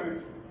not do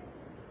charity.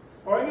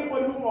 Or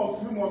anybody who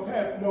must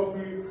help must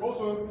be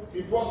also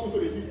be forced into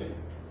the system.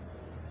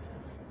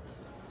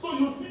 So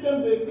you see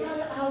them, they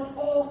carry out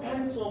all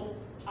kinds of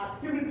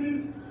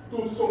activities to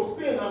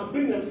sustain and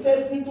bring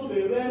themselves into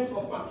the realms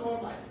of mature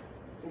life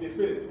in the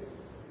spirit.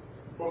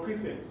 For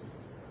Christians,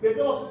 they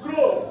just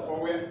grow from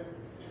where?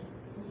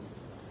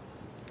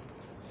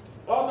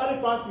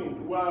 Ordinary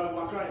fasting, we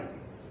are crying.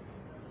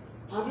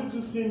 Haven't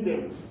you seen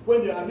them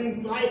when they are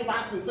doing dry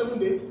fast in 7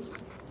 days?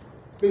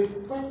 The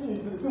person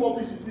is in the same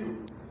office with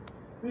you.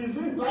 He is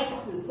doing dry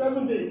fast in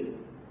 7 days.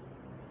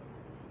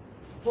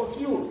 For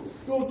you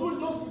to do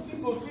just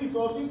 6 to 6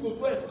 or 6 to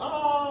 12.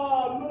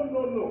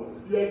 No.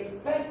 You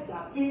expect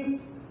that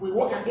things will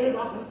work against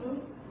that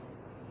person?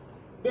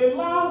 The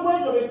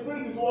language of the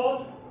spirit is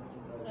what?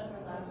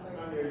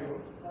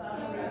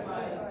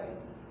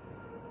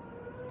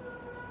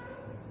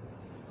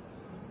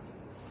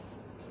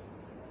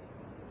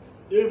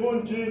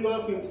 Even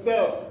Jesus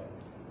himself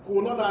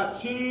could not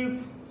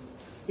achieve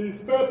his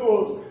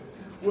purpose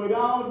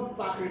without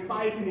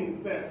sacrificing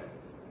himself.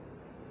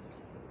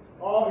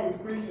 All his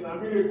preaching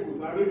and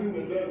miracles and raising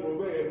the dead was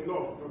not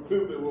enough to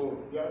save the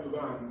world. He had to go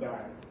and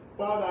die.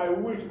 Father, I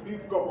wish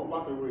this cup will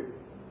pass away,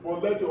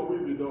 but let your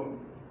will be done.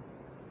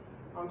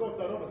 And God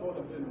said, I don't know what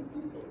I'm saying.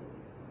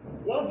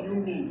 What do you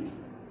mean?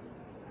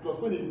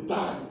 Because when he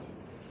died,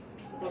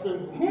 God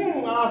said,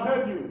 I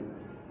heard you.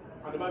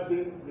 And the Bible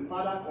says, the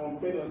Father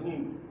conferred on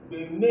him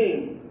the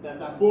name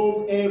that's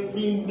above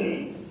every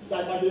name.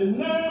 That at the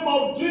name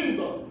of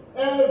Jesus,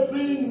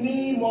 every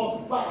knee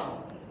must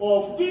bow,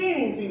 of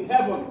things in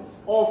heaven,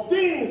 of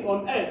things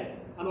on earth,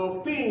 and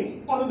of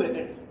things under the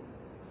earth.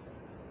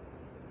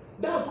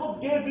 That's what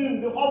gave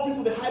him the office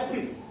of the high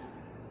priest.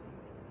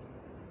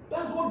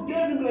 That's what gave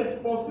him the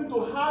responsibility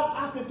to have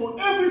access to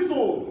every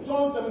soul.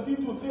 John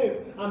 17:2 says,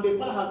 and the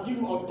Father has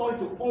given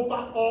authority over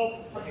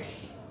all flesh.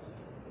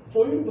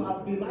 For you to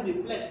have denied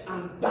the flesh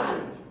and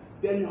died,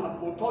 then you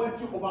have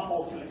authority over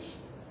all flesh.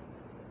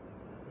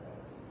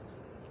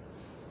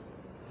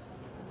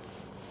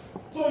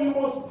 So you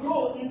must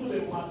grow into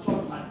the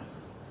mature life.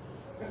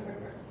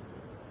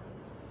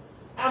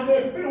 And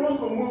the Spirit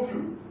wants to move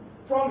you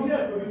from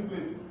here to this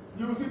place.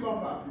 You will see come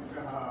back.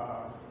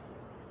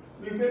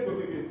 He said to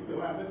the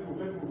wife, let's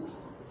move.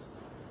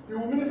 He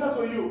will minister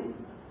to you.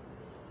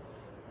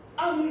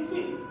 And you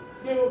see,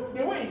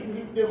 the way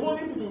the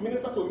Holy Spirit will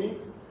minister to me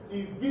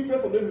is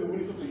different from the way he will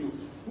minister to you.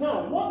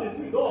 Now, what the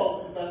Spirit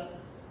does is that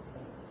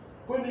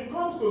when it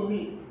comes to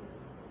me,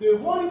 the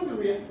Holy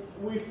Spirit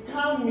will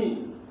scan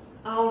me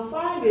and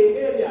find the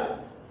areas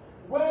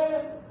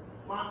where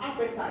my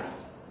appetite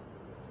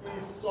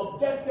is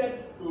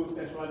subjected to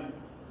sexuality.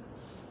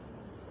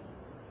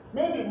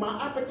 Maybe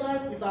my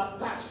appetite is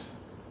attached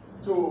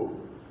to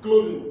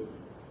clothing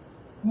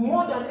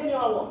more than any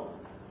other one.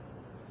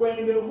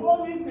 When the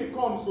Holy Spirit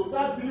comes to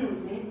start dealing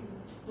with me,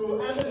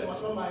 to enter the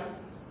mature life,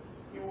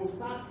 he will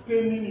start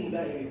taming me in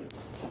that area.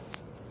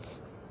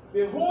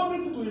 The Holy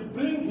Spirit will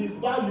bring his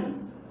value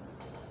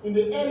in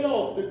the area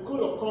of the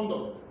code of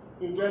conduct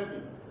in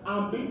dressing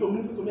and bring to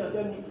minister to me and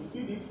tell me, you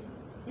see this,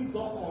 It's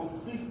not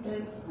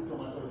consistent with your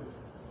maturity.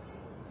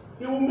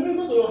 He will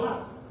minister to your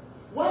heart.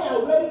 Why are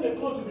you wearing the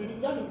clothes you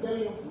be telling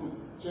him,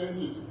 change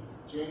it,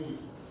 change it,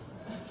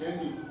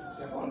 change it.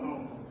 Say, oh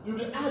no. You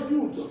will argue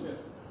with yourself.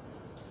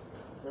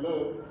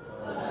 Hello?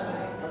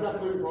 Have that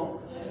told you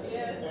before?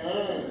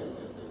 Yes.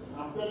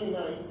 I'm telling you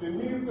now, the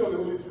ministry of the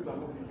Holy Spirit are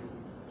not with you.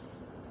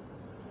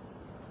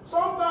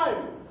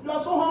 Sometimes you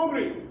are so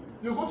hungry.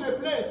 You go to a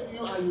place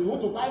and you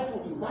want to buy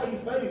food, you buy this,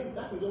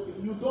 that will just say,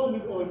 you don't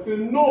need oil. Say,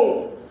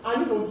 no, I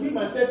need to give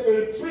myself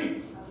a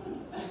treat.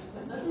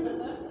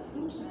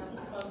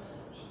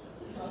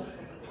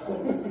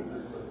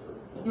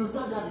 You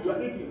start that you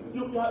are eating.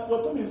 Your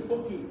tummy is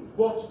okay,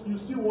 but you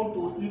still want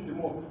to eat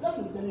more. That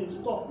will tell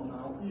him, stop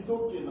now. It's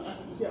okay now.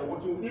 You say, I'm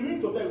watching. Even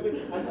sometimes you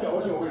say, I think I'm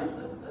watching away.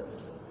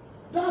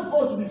 That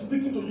voice will be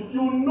speaking to you.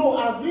 You know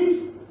as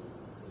if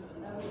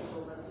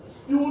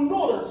you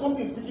know that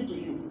something is speaking to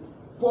you.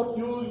 But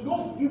you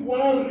just give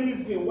one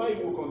reason why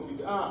you will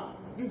continue.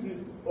 This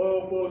is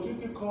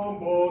opportunity come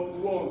but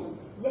once.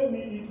 Let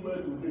me eat well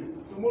today.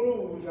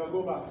 Tomorrow we shall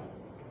go back.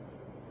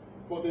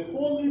 But the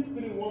Holy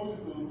Spirit wants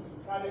you to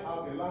carry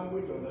out the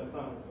language you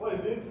understand. What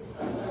is it?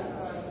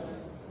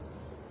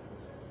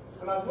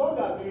 And as long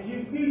as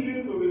you still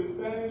live to the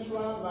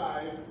spiritual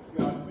life,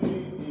 you are still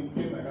in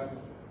game like that.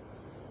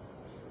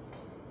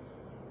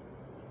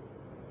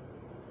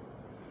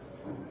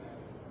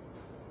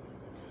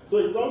 So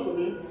it comes to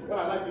me, what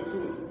I like is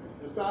food.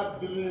 You start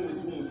dealing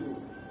with me in food.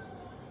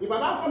 If I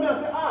now come here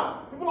and say,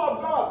 people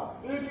of God,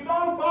 if you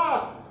don't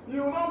fast,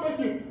 you will not make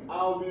it.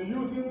 I'll be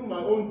using my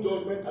own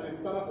judgment as a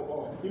standard for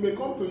all. It may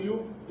come to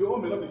you, your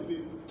own may not be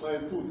sleep,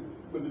 food,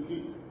 it may be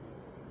sleep.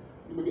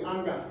 It may be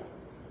anger.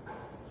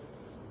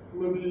 It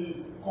may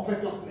be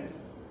covetousness.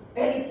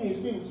 Anything you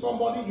see in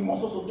somebody, you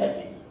must also get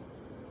it.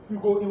 You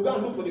go and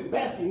look for the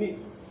best in it.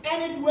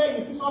 Anywhere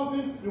you see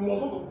something, you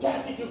must also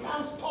get it. You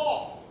can't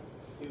stop.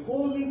 The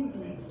Holy Spirit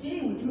will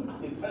deal with you as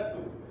a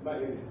person by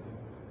area.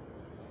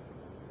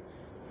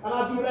 And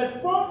as you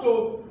respond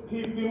to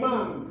his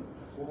demand,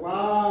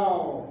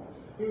 wow,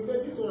 he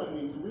said, this one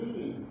is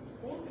willing.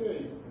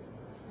 Okay,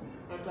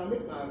 I can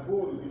make my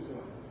goal with this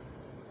one.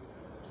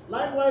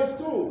 Likewise,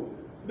 too,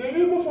 the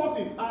evil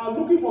forces are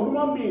looking for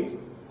human beings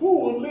who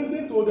will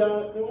listen to their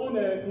own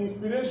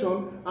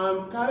inspiration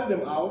and carry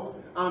them out,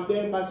 and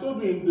then by so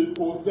doing, they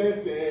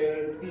possess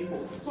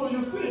people. So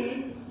you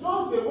see,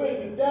 just the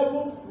way the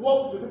devil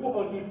works with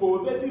people until he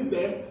possesses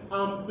them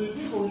and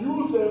begins to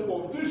use them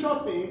for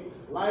vicious things,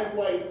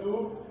 likewise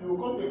too, you will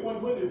come to a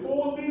point where the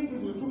Holy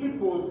Spirit will truly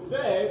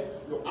possess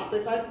your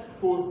appetite,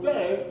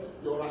 possess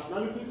your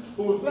rationality,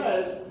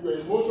 possess your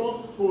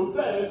emotions,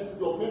 possess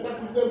your mental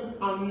system,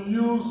 and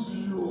use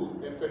you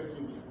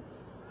effectively.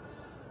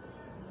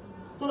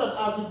 So that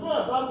as you go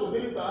about to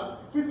daily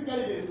tasks,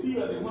 physically they see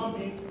you as a human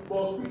being,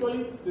 but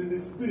spiritually there's the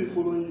Spirit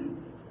following you.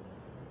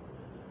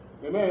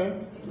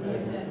 Amen?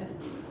 Amen.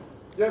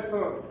 Yes,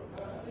 sir.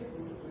 I think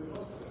we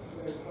must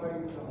clarify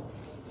it now.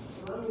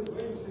 So that means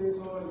when you say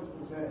someone is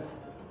possessed,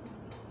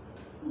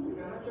 you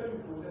can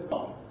actually possess.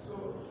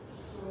 So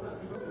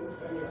that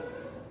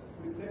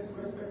with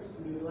respect to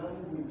the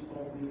language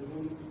of the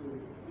Holy Spirit,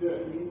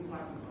 in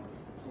sacrifice.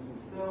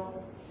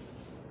 Now,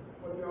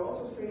 but we are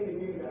also saying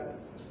again that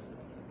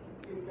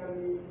it can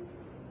be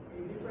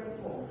in different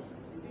forms.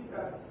 Is it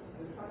that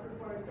the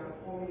sacrifice can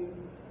come in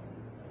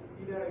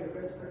either in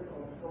respect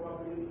of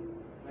probably,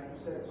 like you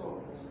said,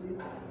 some for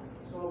sleep,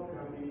 some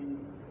can be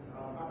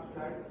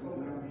appetite, some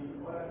can be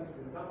other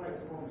things. That's how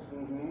it comes.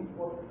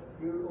 But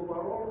the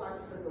overall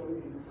aspect of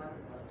it is the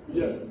sacrifice.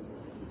 Yes.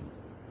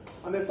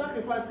 And the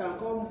sacrifice can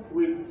come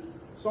with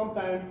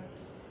sometimes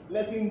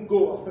letting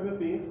go of certain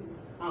things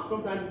and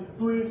sometimes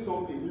doing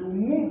something. You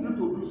move you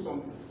to do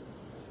something.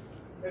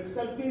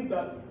 Accepting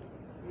that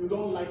you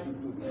don't like to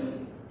do.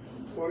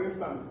 For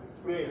instance,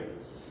 prayer.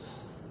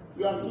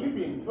 You are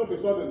sleeping, all of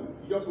a sudden,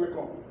 you just wake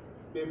up.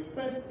 The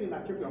first thing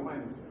that came to your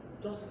mind is,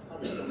 just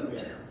have a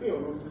prayer. Say your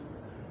rosary.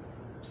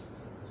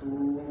 So,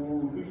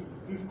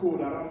 this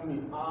cold around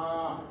me.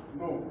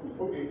 No.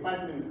 Okay,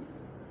 5 minutes.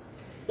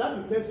 That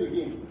will tell you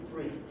again,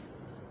 pray.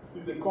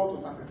 It's a call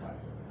to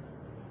sacrifice.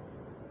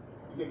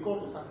 It's a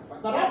call to sacrifice.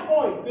 At that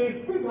point,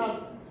 the Spirit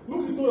has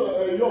looked into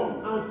a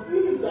young and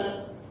sees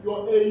that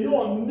your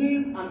Aeon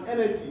needs an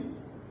energy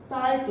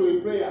tied to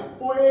a prayer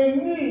for a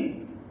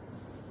need.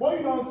 But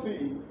you don't see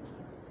it.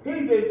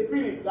 He's the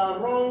Spirit that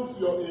runs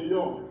your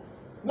Aeon.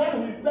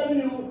 Now he's telling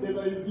you there's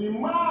a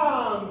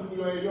demand in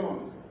your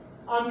Aeon.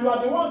 And you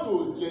are the one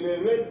to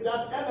generate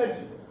that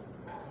energy.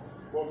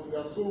 But you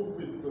are so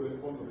weak to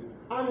respond to it.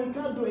 And he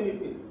can't do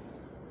anything.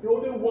 He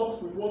only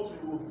works with what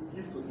you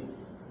give to him.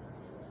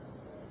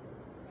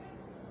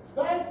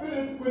 That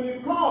Spirit, when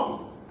it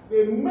comes,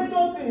 the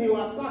major thing he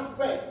will attack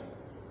first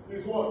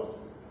is what?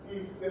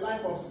 Is the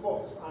life of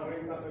sports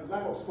and the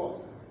life of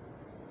sports.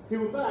 He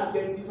will start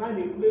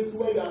identifying a place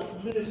where you are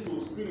linked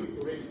to spirit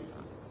already.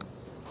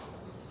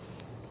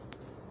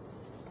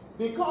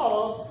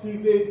 Because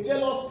he's a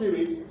jealous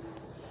spirit,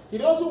 he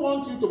doesn't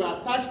want you to be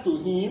attached to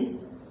him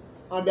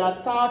and be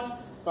attached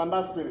to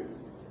that spirit.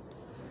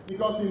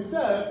 Because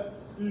himself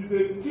is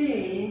the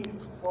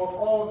king of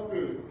all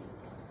spirits.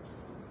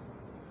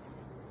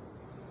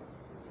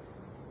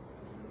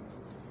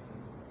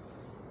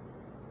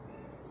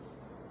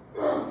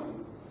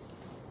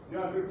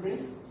 You agree with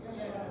me?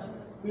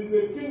 He's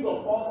the king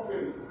of all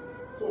spirits.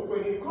 So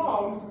when he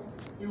comes,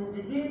 he will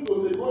begin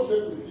to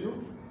negotiate with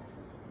you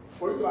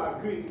for you to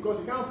agree, because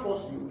he can't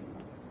force you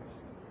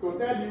to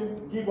tell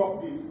you, give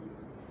up this.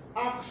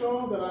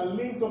 Actions that are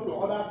linked up to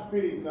other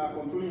spirits that are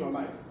controlling your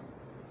life.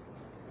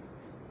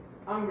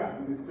 Anger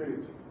is a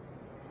spirit.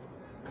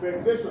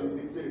 Vexation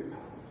is a spirit.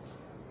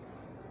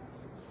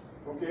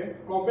 Okay?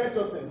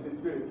 Covetousness is a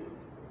spirit.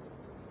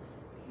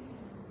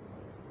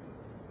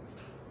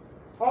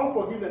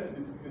 Unforgiveness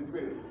is a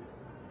spirit.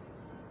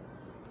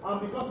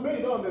 And because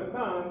many don't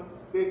understand,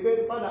 they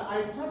say, Father,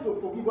 I try to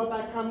forgive, but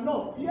I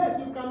cannot. Yes,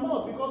 you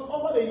cannot, because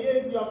over the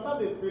years you have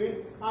served the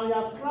Spirit, and He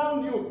has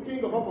crowned you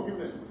king of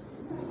unforgiveness.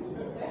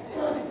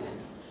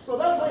 So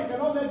that's why you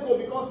cannot let go,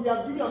 because He has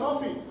given you an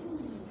office.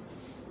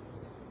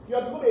 You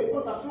have got a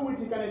portal through which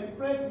He can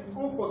express His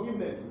own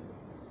forgiveness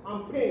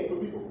and pain to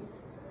people.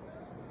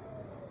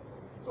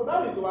 So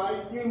that is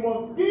why you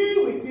must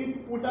deal with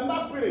it with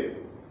another spirit.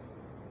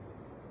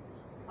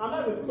 And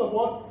that is the spirit of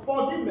what?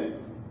 Forgiveness.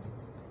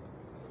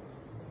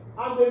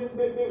 And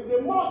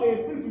the more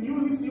the Spirit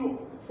uses you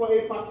for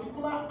a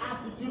particular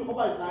attitude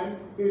over time,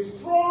 the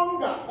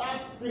stronger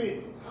that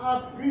Spirit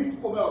has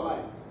grip over your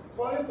life.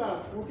 For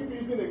instance, we'll keep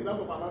using the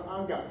example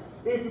of anger.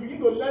 If you begin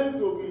to learn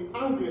to be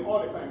angry all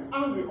the time,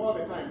 angry all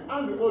the time,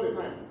 angry all the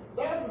time,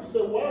 that's to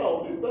say,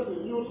 wow, this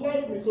person, you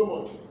like me so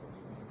much.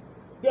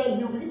 Then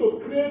you begin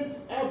to create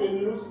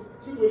avenues,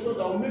 situations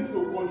that will make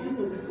you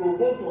continue to be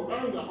provoked to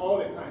anger all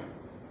the time.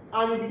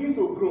 And it begins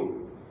to grow.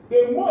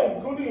 The more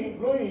it's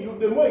growing in you,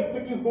 the more it's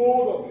taking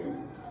hold of you.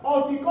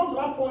 Until you come to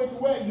that point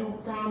where you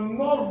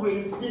cannot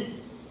resist.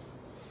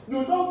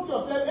 You don't see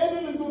yourself,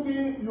 any little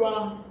thing, you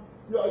are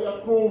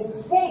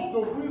provoked to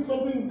do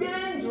something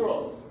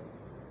dangerous.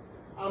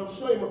 I'm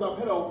sure you must have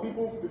heard of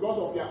people, because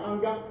of their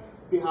anger,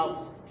 they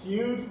have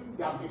killed,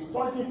 they have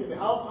destroyed things in the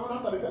house, and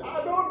after they say,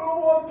 I don't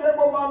know what came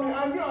over me,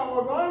 I knew I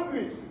was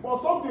angry,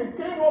 but something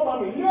came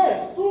over me.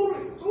 Yes,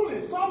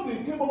 truly,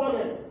 something came over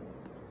them.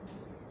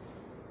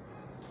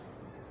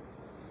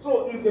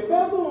 So if the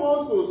person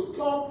wants to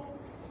stop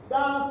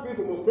that spirit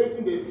from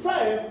operating, the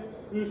first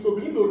is to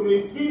begin to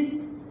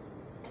resist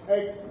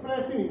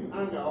expressing his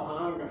anger or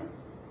her anger,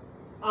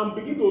 and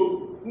begin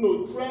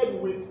to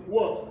tread with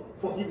what?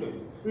 Forgiveness.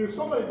 If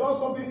somebody does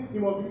something, he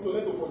must begin to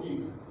learn to forgive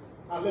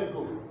and let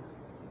go.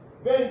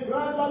 Then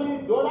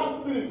gradually the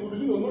other spirits will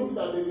begin to notice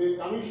that there is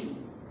an issue,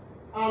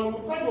 and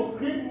will try to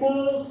create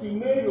more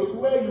scenarios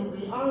where you'll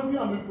be angry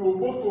and be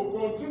provoked to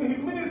continue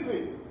his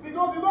ministry,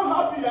 because you're not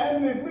happy you're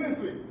ending his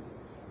ministry.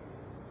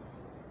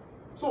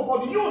 So,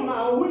 but you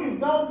now, who is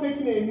now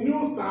taking a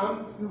new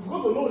stand, you've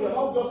got to know you're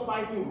not just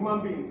fighting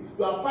human beings.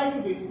 You are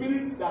fighting the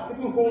spirit that are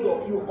taking hold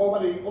of you over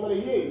the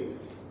years.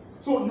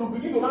 So you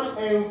begin to now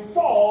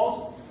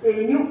enforce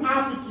a new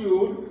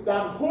attitude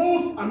that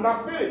holds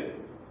another spirit.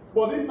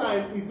 But this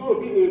time, it's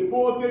going to be a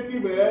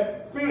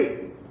positive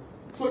spirit.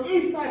 So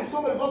each time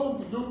somebody does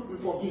something to you, you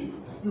forgive.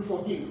 You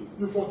forgive.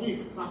 You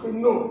forgive. I say,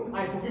 no,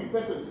 I forgive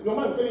the person. Your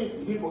man is telling you,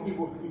 he didn't forgive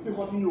you. He's still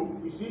hurting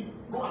you. You see,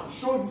 go and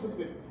show this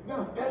person. Go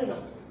and tell him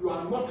that you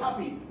are not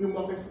happy. You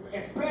must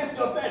express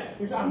yourself.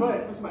 He said, I'm not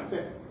expressing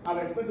myself. I'm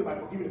expressing by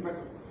forgiving the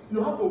person.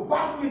 You have to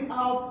battle it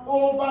out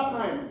over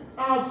time.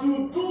 As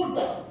you do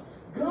that,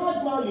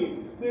 gradually,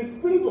 the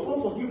spirit of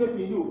unforgiveness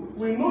in you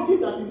will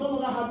notice that it's no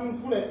longer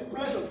having full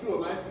expression through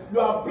your life. You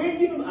are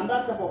bringing in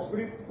another type of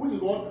spirit, which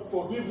is what?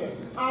 Forgiveness.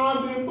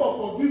 And the thought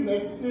of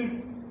forgiveness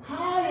is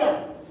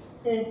higher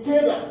in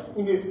cadre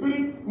in the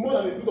spirit more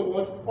than the spirit of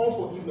what?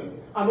 Unforgiveness.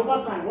 And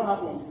over time, what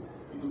happens?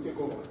 It will take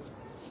over.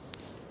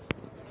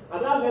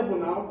 At that level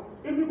now,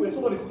 even when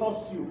somebody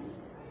hurts you,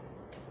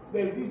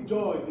 there is this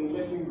joy in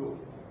letting go.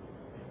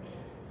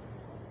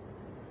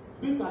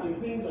 These are the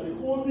things that the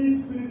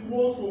Holy Spirit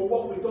wants to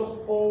work with us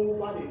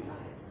over the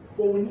time.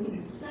 But we need to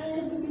be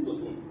sensitive to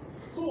Him.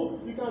 So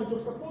you can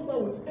juxtapose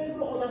that with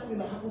every other thing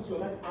that happens to your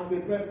life as a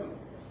person.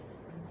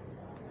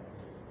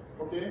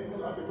 Okay?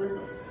 Let's ask a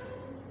question.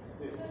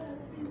 Yes.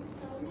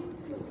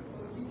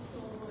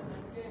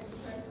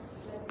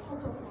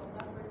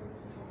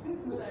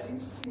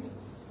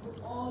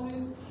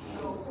 Always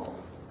occur,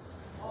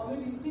 or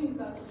maybe things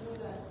that you know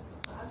that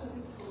are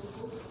actually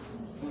provoke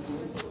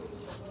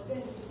but then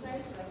you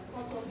decide to like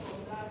cut off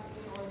from that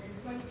or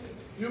reflect it.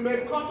 You may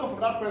cut off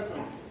that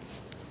person.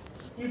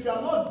 If you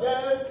are not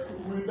dealt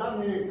with that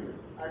ministry,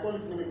 I call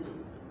it ministry,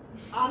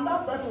 and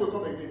that person will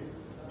come again.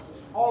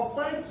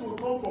 Offense will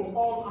come from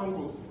all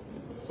angles.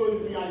 So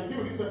if you are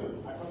deal with this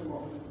person, I cut him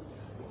off.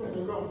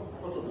 You come,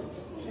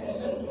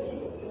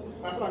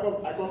 I cut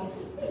him. I come.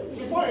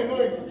 Before you know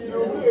it, you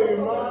will be a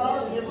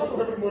man, you cut off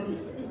everybody.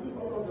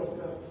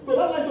 So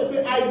that's why I say,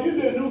 I give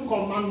a new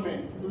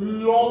commandment.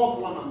 Love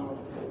one another.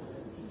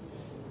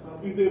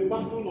 It's a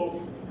battle of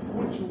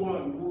which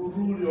one will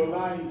rule your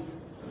life.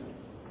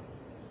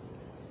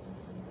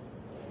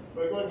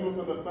 But God gives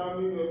us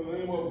understanding in the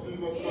name of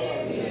Jesus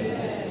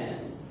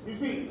Christ. You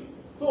see,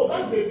 so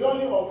that's the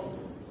journey of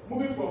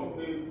moving from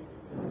the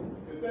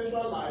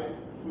sensual life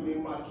to the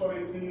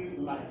maturity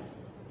life.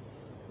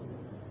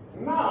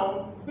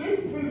 Now, this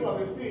spirit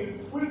was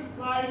received, which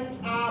Christ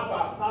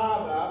Abba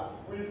Father,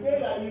 we say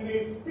that in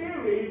the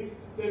spirit,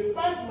 the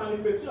first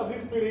manifestation of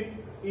this spirit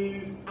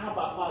is Abba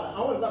Father.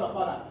 And what is Abba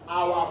Father?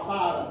 Our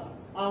Father.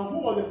 And who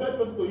was the first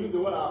person to use the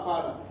word our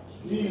Father?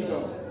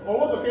 Jesus. On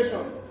what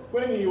occasion?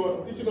 When he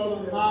was teaching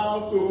us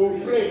how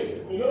to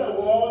pray. In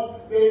other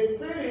words, the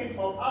spirit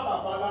of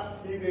Abba Father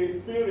is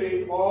the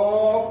spirit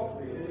of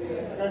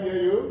prayer. Can I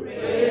hear you?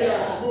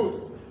 Prayer. Good.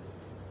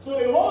 So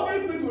the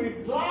Holy Spirit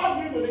will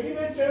drive you to the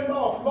inner chamber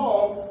of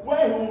love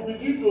where he will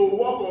begin to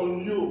work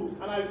on you.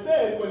 And I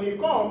said, when he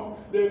comes,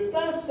 the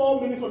first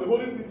 4 minutes of the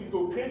Holy Spirit is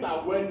to create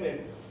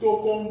awareness, to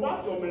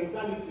convert your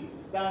mentality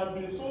that has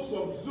been so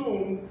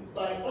subsumed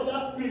by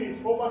other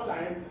spirits over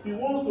time. He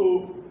wants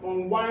to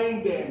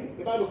unwind them.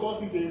 The Bible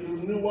calls it the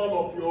renewal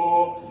of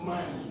your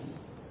mind.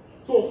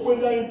 So when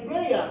you're in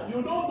prayer,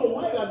 you don't know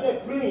why you're there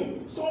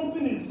praying.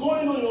 Something is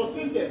going on in your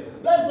system.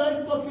 That's why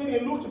Jesus said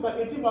in Luke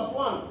chapter 18 verse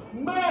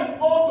 1,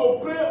 men ought to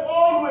pray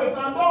always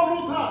and don't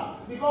lose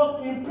heart.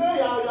 Because in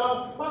prayer, you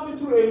are passing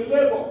through a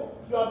labor.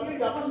 You are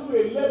passing through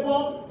a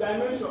labor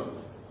dimension.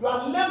 You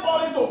are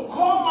laboring to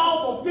come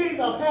out of things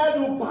that held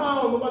you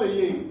bound over the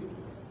years.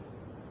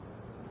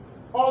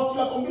 Or you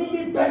are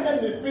completely better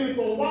in the spirit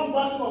from one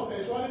version of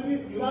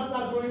sensuality, you now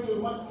start going to a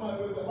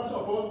version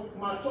of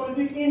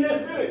maturity in the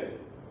spirit.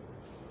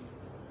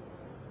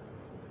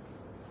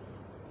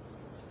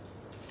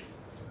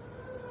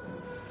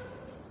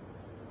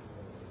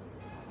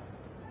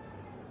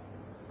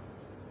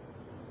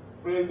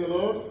 Praise the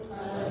Lord.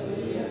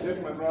 Hallelujah. Yes,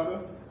 my brother.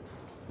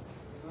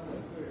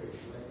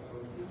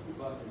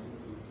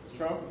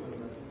 Sure.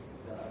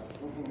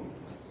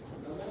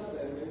 Another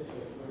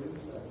dimension, for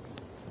instance,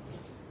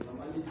 you're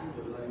managing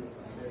your life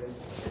and then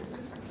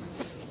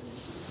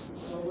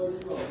somebody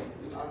comes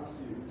to ask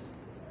you,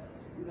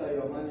 these are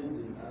your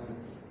managing, and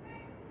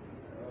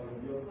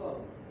your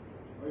thoughts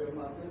or your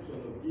perception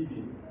of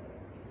giving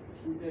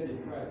rooted in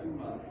Christ, whom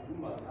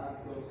has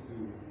asked us to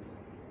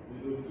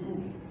do.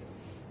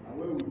 And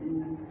when we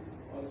do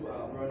unto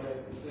our brothers,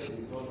 he said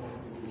he's done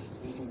unto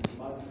you,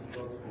 Matthew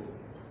Gospel,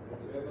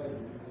 whatever you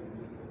do to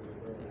this of your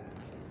brother.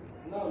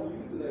 Now, you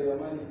feel that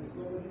you're managing,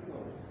 somebody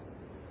comes.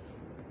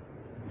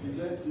 You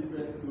judge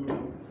different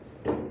stories.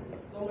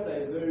 Someone that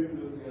is very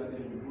close to you and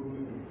then you go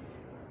with him.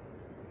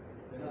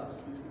 Perhaps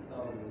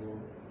 50,000 or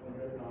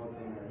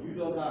 100,000, and you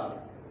don't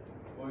have.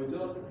 Or you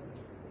just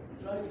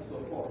try to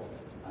support.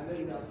 And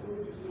then he has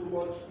told you so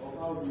much of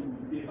how he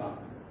will pay back.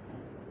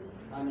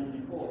 And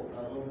he defaults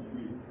along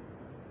the way.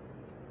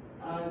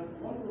 And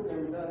one problem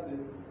with that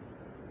is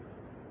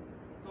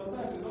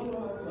sometimes you don't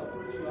know how to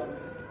approach you and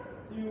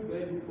still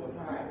begging for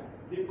time.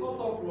 They cut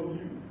off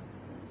from you.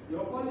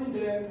 You're calling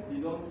them,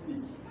 they don't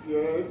speak.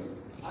 Yes.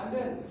 And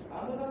then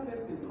another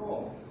person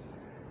comes.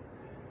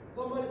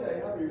 Somebody that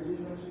I have a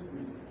relationship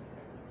with.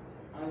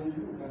 And you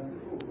look and say,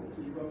 oh,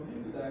 okay, from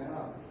this that I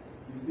have,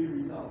 you still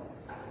reach out.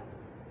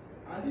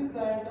 And this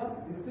time,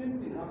 the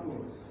same thing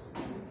happens.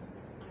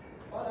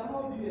 Father,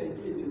 how do you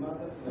engage in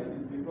matters like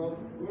this? Because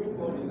going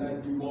forward in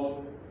life, you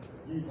must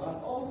give. And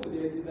also,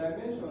 there is a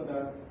dimension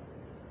that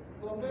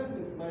some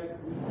persons might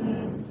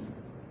receive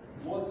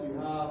what you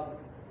have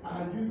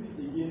and use it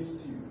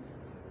against you.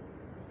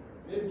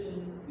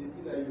 Maybe they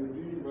see that you're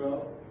doing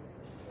well,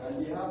 and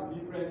they have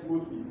different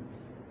motives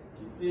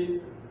to take,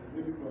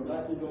 maybe from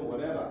that kingdom,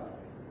 whatever.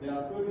 There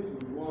are stories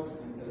we watch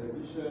in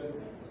television,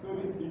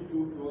 stories being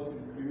told to us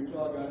in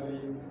spiritual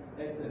gatherings,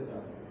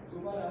 etc.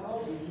 So, Father,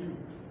 how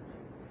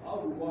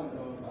do one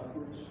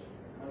approach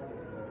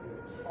matters like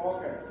this?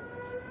 Okay.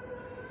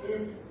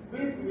 If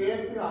this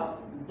reality has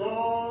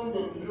dawned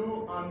on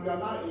you and you are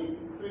now a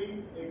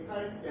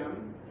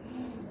Christian,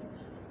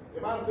 the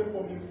Bible says,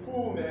 from his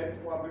fullness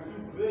we have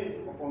received grace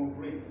upon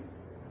grace.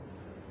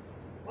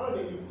 One of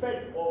the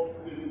effects of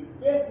the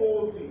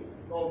deposit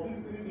of this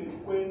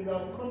thing when you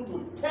have come to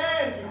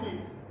terms with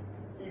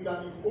it is that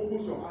it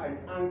opens your eyes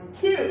and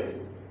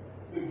kills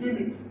the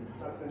gimmicks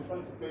that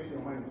sensuality places in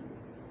your mind.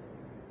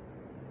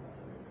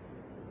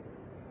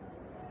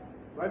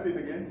 Do I say it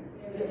again?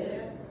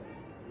 Yes.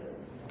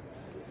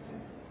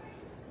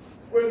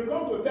 When you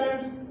come to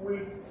terms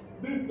with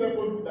this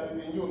deposit that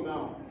is in you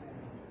now,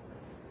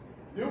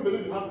 do you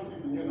believe you have this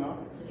in you now?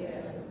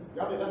 Yes.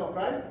 You have the life of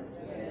Christ?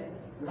 Yes.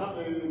 You have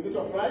the nature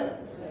of Christ?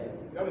 Yes.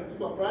 You have the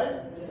spirit of Christ?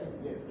 Yes.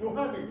 Yes. You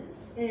have it.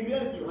 In the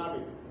end, you have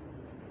it.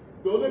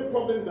 The only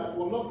problem is that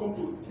we will not come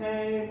to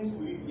terms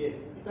with it yet.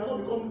 It cannot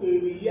become a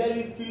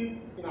reality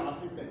in our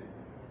system.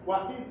 We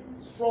are still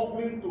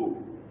struggling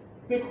to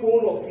take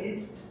hold of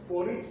it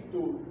for it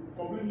to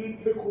completely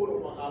take hold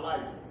of our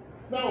lives.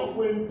 Now,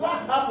 when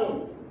that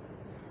happens,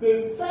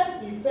 the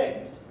first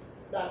effect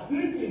that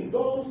this thing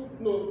does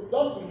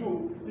to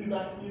you is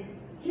that it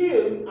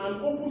heals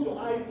and opens your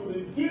eyes to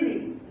the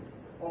giving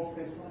of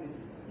sexuality.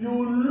 You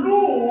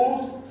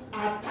lose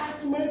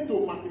attachment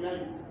to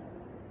materiality.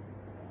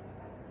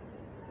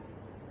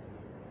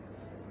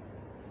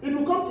 It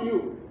will come to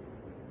you.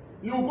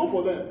 You go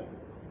for them.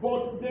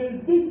 But there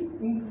is this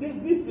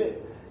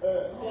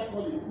how I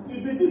call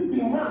it, there's this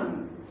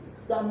demand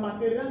that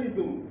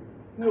materialism,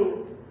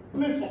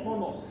 place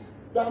upon us,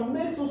 that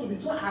makes us to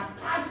be so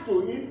attached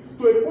to it,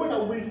 to a point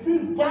that we see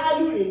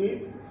value in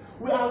it,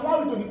 we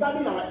allow it to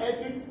determine our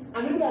ethics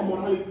and even our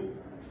morality.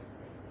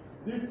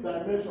 This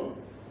dimension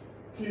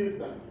kills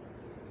that.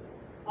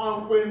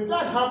 And when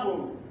that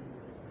happens,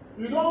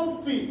 you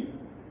don't see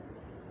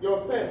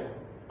yourself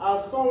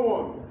as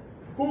someone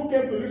who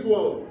came to this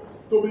world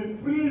to be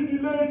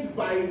privileged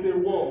by the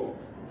world.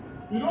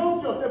 You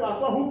don't see yourself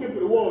as someone who came to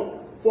the world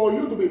for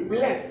you to be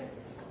blessed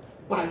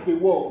by the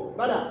world.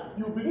 Rather,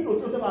 you begin to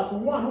see yourself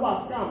as one who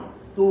has come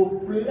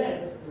to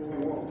bless the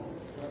world.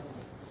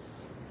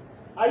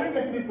 Are you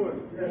getting this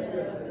point?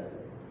 Yes.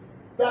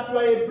 That you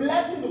are a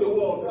blessing to the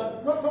world.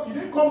 That you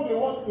didn't come to the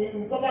world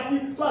in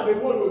poverty so that the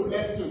world will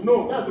bless you.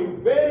 No, that's a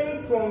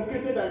very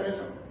truncated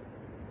dimension.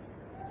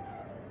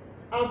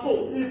 And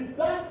so, if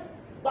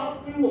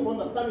that thing of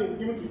understanding is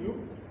given to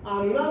you,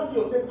 and you now see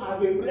yourself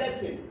as a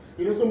blessing,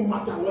 it doesn't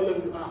matter what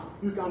level you are.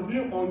 You can be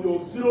on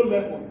your 0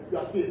 level, you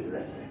are still a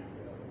blessing.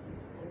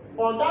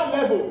 On that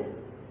level,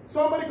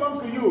 somebody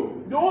comes to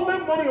you, the only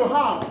money you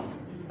have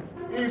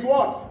is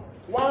what?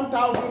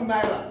 1,000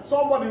 naira.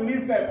 Somebody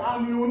needs help,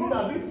 and you know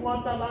that this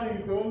 1,000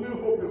 is the only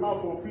hope you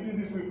have for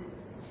feeding this week.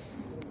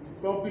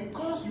 But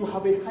because you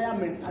have a higher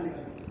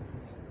mentality,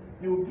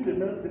 you will give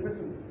the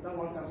person that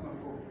 1,000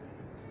 go.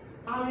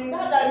 And in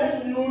that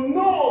dimension, you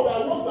know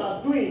that what you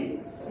are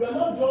doing, you are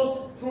not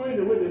just throwing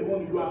away the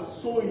money, you are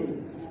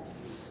sowing.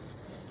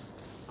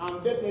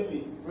 And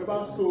definitely,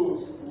 whoever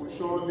sows will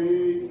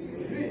surely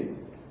reap.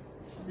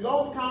 You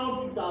don't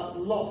count it as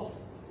loss,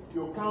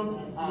 you count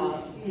it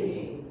as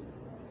gain.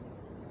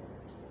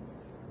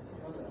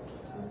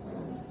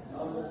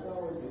 I understand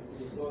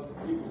what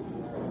you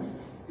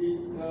say,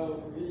 because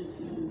the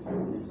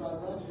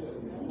transaction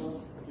is not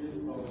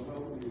based on how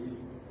we read.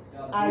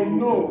 I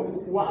know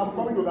what I'm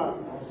coming to that.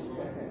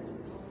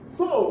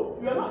 So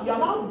you are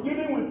not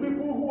dealing with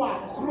people who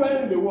are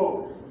cruel in the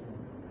world,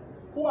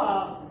 who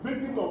are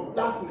victims of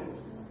darkness,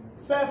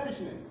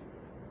 selfishness.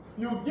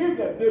 You give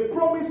them, they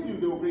promise you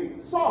they will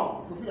bring.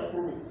 Some fulfill their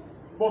promise,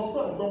 but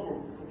some don't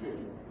fulfill.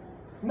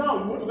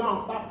 Now you want to go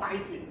and start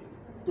fighting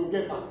to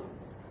get back.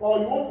 Or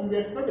you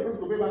expect the person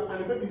to pay back and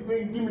the person is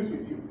playing games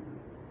with you.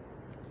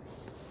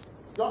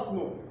 Just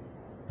know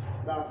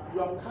that you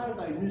have carried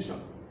a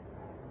mission.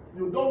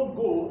 You don't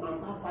go and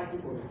start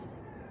fighting for it.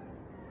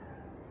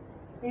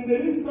 In the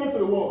distance of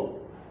the world,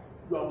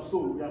 you have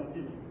sold, you have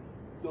given.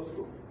 Just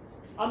go.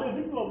 I'm a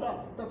victim of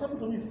that. That's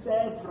happened to me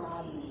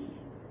severally.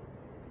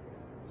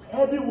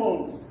 Heavy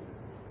ones.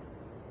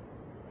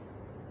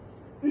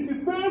 It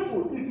is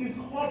painful, it is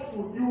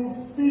hurtful,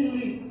 you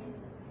feel it.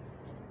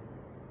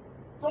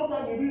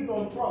 Sometimes it is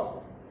on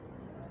trust.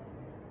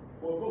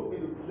 But God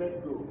said,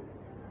 let go.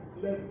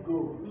 Let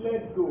go.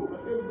 Let go.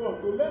 I said,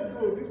 God, to let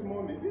go this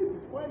morning, this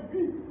is quite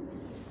big.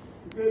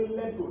 He said,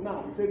 let go.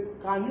 Now, he said,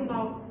 can you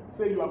now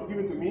say you have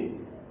given to me?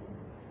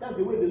 That's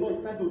the way the Lord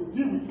is trying to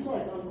deal with you so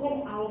I can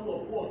come out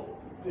of what?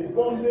 The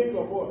bondage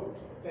of what?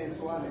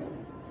 Sensuality.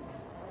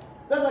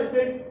 That's why I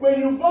say, when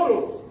you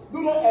borrow,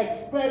 do not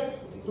expect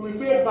to be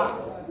paid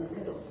back.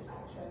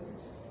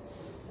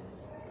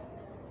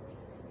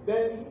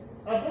 Then,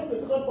 I guess the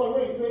second point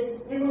where he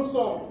said, even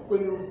some,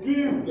 when you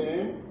give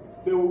them,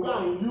 they will go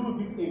and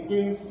use it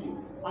against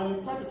you. And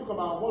you try to talk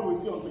about what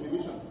we see on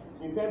television,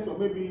 in terms of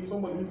maybe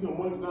somebody using your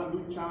money to go and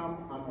do charm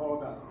and all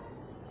that.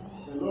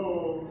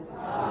 Hello?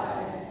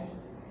 Hi.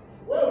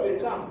 Where will the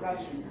charm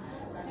catch you?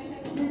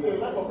 Is it the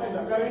lack of friends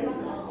are carrying?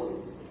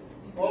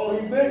 Or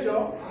his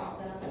nature?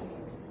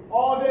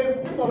 Or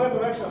the spirit of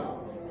resurrection?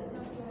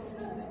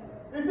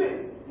 You see,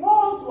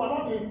 once you are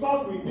not in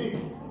touch with this,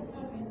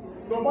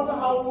 no matter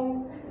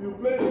how you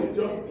play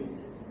religiously,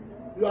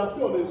 you are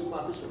still on the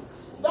superficial.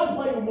 That's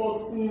why you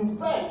must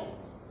invest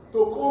to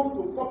come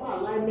to proper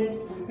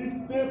alignment with this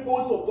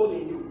purpose of God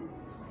in you.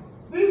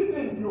 This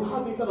thing you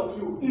have inside of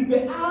you is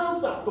the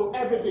answer to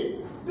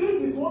everything.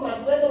 This is what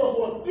has rendered us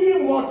what?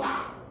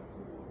 Immortal.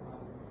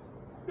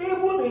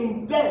 Even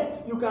in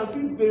death, you can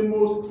still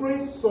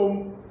demonstrate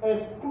some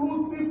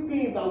exclusive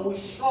things that will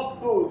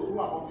shock those who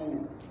are watching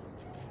you.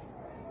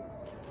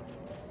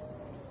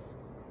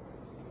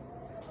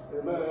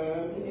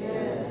 Amen.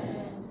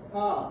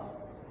 Yeah.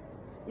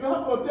 You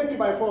have to take it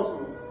by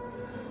force.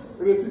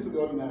 Refuse to the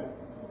ordinary.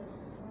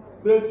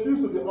 Refuse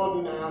to the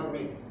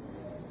ordinary.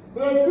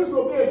 Refuse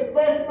to be a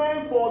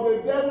specimen for the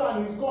devil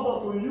and his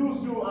cohort to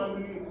use you and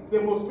be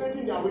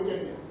demonstrating their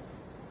wickedness.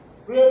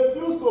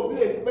 Refuse to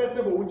be a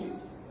specimen for witches.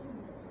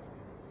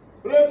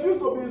 Refuse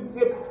to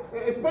be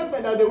a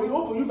specimen that they will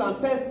want to use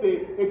and test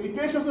the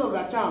efficacy of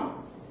their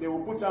charm. They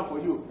will put charm for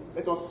you.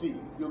 Let us see.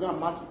 You're going to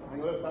match it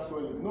and you'll start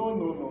swelling.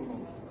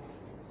 No.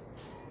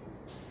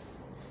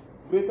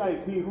 Greater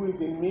is he who is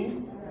in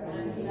me.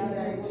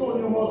 So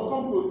you must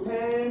come to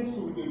terms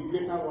with a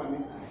greater one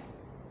inside.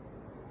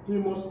 He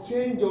must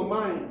change your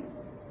mind.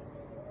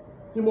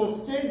 He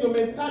must change your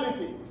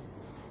mentality.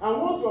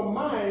 And once your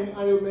mind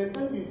and your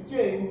mentality is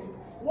changed,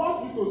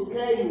 what used to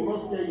scare you will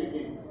not scare you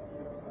again.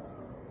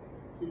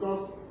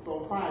 Because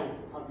some files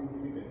have been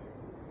deleted.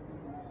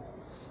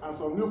 And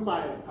some new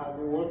files have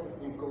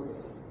been encoded.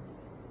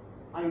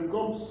 And you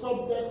become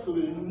subject to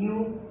the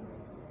new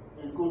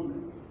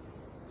encodement.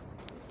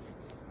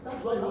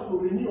 That's why you have to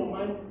renew your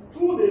mind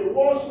through the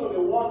washing of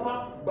the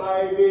water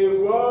by the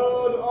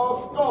word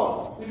of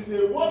God. It is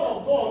the word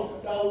of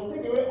God that will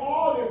take away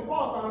all the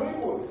spots and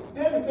wrinkles.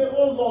 Then you say,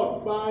 oh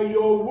Lord, by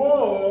your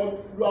word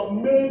you have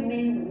made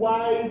me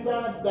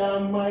wiser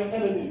than my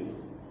enemies.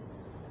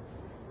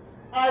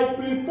 I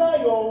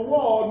prefer your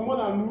word more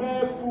than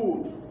mere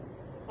food.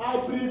 I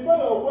prefer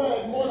your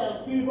word more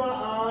than silver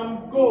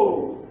and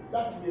gold.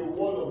 That's the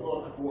word of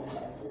God at work.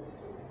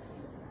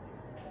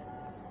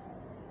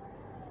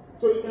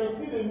 So you can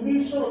see the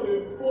mission of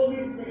the Holy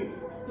Spirit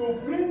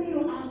to bring you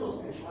out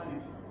of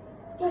sexuality.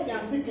 So you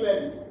can see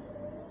clearly.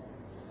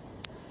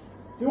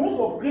 He wants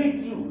to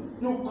upgrade you.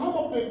 You come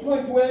up to a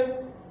point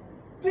where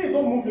things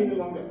don't move you any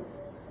longer.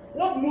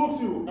 What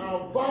moves you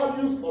are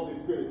values of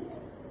the Spirit.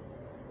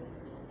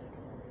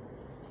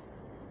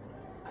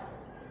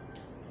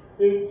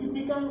 A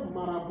typical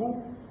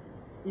marabout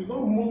is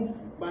not moved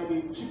by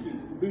the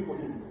chicken you bring for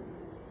him.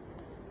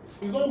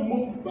 He's not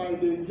moved by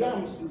the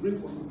yams you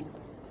bring for him.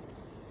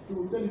 He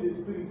will tell you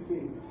the Spirit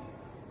saying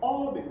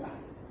all the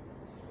time.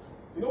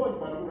 You know what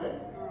marabout,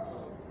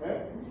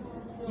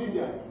 right?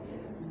 Gideon.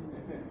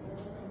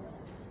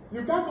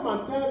 You can't come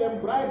and tell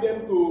them, bribe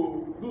them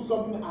to do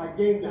something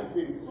against their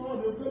faith. So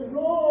they'll tell you,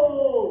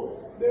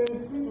 no, the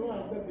Spirit will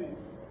not accept this.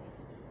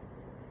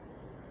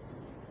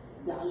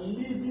 They are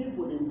living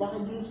for the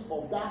values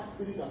of that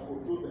Spirit that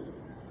controls them.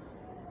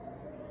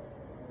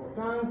 But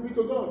thanks be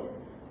to God,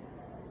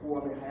 who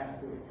have a higher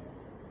spirit.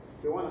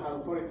 The one that has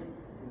authority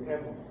in the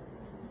heavens.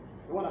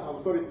 The one that has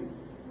authorities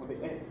on the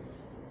earth.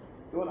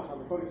 The one that has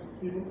authority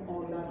even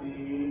under the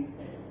earth.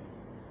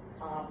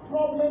 Our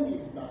problem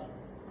is that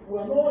we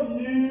are not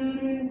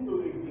yielding to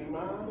the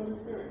demand of the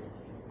Spirit.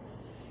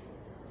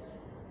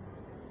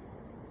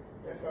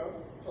 Yes, sir?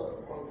 So,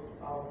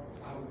 are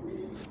we,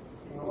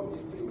 in all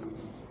these things,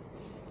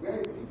 where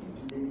is the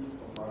place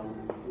of our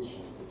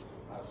meditation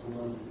as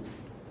human beings?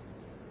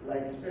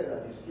 Like you said,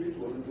 that the Spirit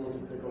will only want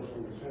to take us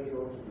from the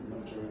sensual to the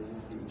maturity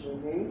stage.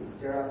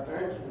 There are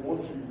times we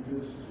want to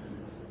use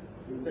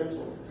it in terms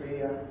of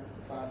prayer,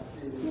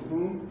 fasting,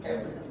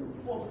 everything.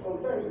 But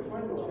sometimes you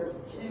find yourself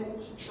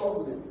still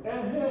struggling.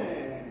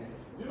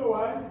 You know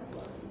why?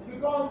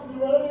 Because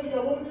you are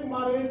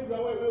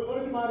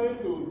already married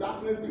to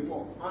darkness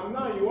before, and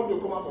now you want to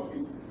come out of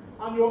it.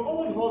 And your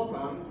old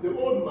husband, the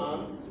old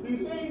man,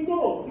 is saying,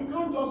 no, you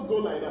can't just go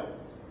like that.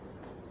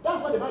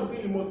 That's why the Bible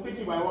says you must take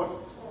it by what?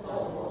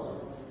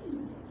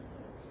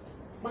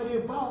 By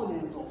the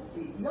violence of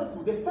faith.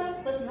 The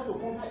first person you have to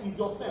conquer is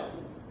yourself.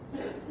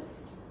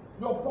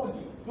 Your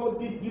body,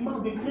 the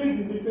demand, the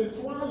craving, the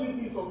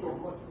sensualities of your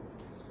body.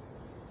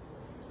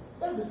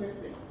 That's the first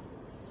thing.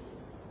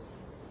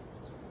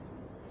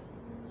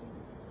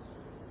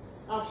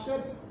 I've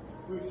shared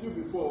with you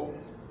before,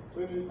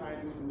 many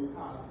times in the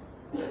past.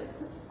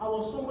 I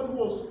was somebody who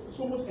was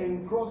so much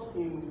engrossed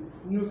in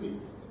music.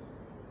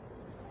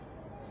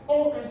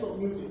 All kinds of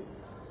music.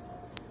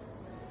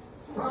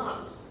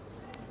 Brahms.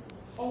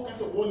 All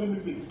kinds of worldly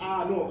music.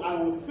 No, I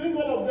will sing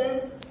all of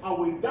them. I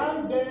will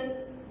dance them.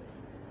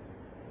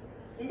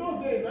 In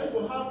those days, I used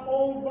to have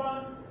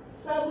over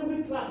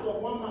 70 tracks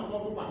of one man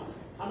gospel band.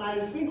 And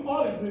I sing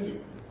all his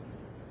music.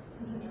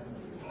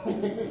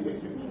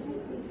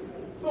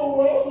 So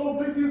we're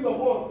also victims of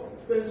what?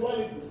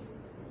 Sensuality.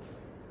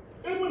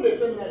 Even the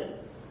same life.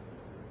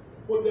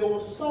 But there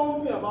was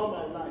something about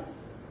my life.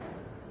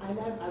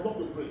 I love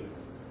to pray.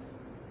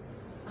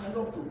 I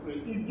love to pray.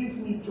 It gives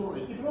me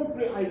joy. If I don't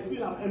pray, I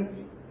feel I'm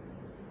empty.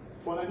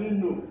 But I didn't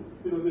know.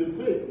 It was a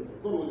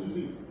bait God was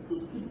using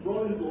to keep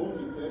drawing to us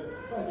himself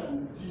so I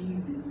can deal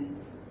with me.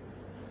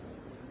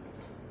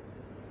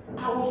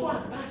 I was so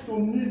attached to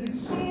music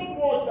so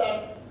much that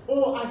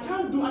I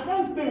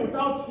can't stay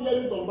without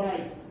hearing some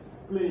vibes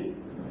playing.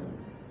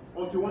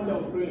 Until one day I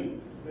was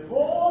praying. The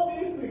whole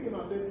thing came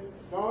and said,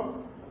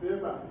 son, I said,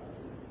 yes, sir.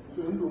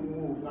 So you need to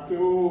move. I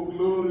said, oh,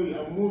 glory,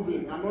 I'm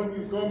moving. I'm not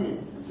this coming.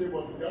 He said,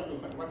 but you have to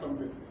sacrifice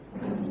something.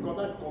 Because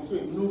that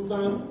constraint, no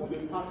dance on the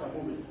path I'm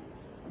moving.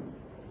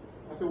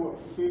 I said, what?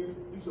 He said,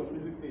 this is your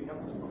music thing. You have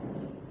to stop.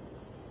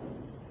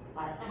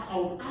 I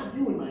was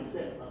arguing with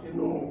myself. I said,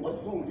 no, what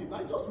is wrong with it?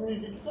 I just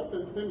music, it's just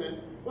entertainment.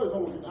 What is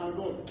wrong with it? And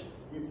God,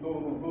 he said,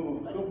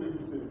 no, I don't believe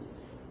this thing.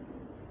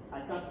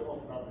 I cast it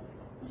off that.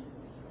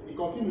 He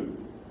continued.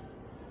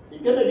 He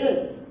came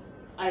again.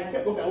 I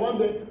kept, okay, one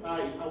day,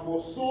 I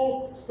was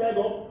so stirred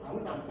up, I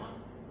went and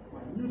packed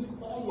my music,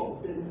 all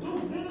of them.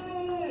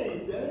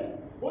 Hey,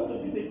 what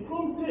to do? The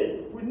chrome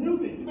tape with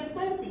music, it's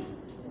expensive.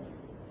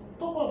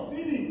 Top of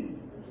CDs.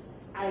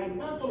 I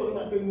packed all of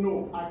them and said,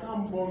 no, I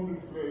can't burn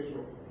this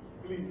pleasure.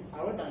 Please,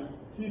 I went and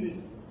hid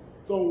it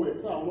somewhere,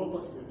 so I will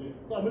not touch it again.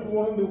 So I maybe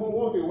once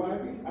a while,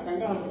 I can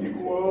go and pick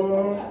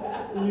one,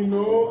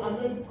 and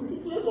then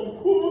play some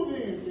cool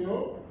things,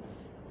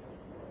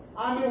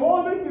 And the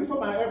whole thing is for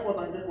my effort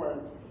and get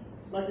quiet.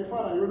 like a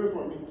father, you waited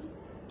for me.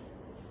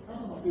 I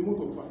don't have the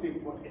motive to say,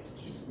 but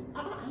excuse me.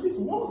 At least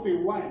once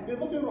a while, there's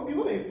nothing wrong. It's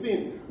not a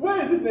sin. Where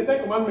is it in the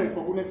Ten Commandments,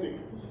 for goodness sake?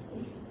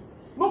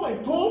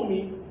 Nobody told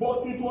me,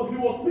 but he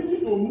was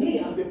speaking to me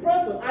as a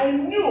person. I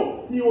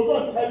knew he was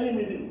not telling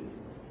me this.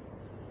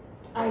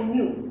 I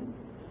knew.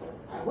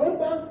 I went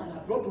back and I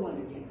brought one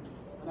again.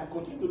 And I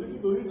continued to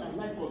listen to it and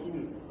life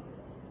continued.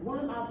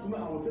 One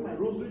afternoon, I was saying my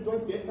rosary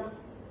during siesta.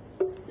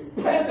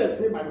 The presence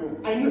came in my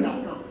room. I knew he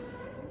had come.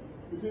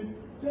 He said,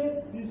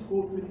 take this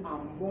whole thing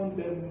and burn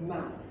them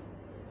now.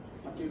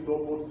 I said, no,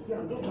 but see,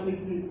 I'm just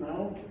managing it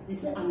now. He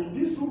said, I'm in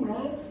this room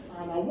now,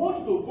 and I want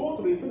you to go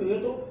to the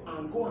incinerator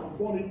and go and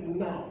burn it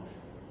now.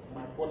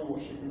 My body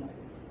was shaking like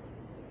this.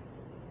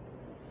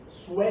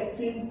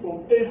 Sweating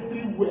from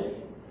everywhere.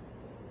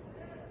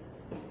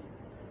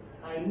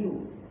 I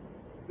knew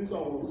this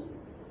one was,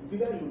 it's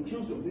either you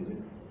choose your music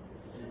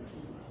or you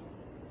choose life.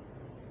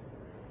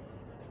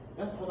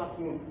 That's how that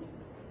afternoon,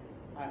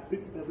 I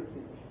picked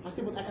everything. I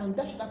said, but I can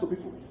dash that to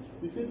people.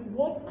 He said,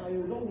 what I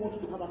don't want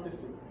you to have access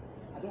to,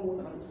 I don't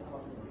want them to have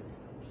access to it.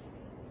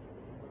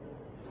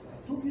 I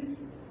took it,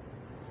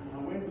 and I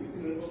went to the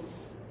incinerator,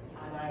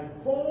 and I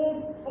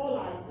burned all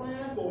I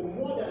fired for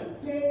more than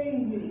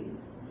 10 years.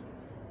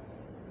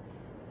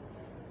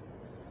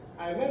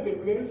 I left the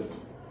place.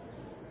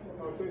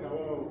 I was saying,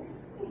 oh,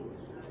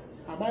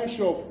 am I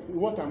sure of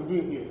what I'm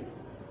doing here?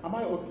 Am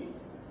I okay?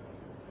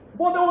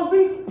 But there was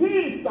this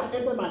peace that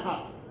entered my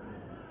heart.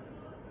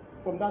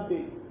 From that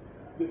day,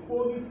 the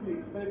Holy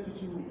Spirit started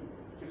teaching me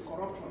the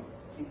corruption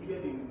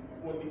embedded in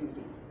worldly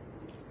music.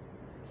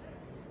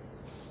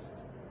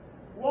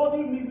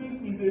 Worldly music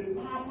is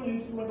a powerful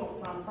instrument of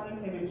transferring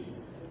energies.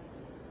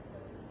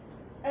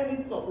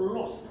 Energies of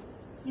lust,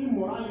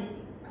 immorality,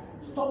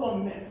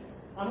 stubbornness,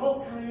 and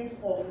all kinds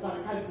of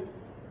radicality.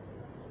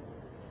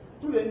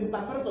 To the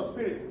interference of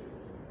spirits.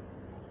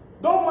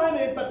 Don't mind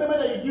the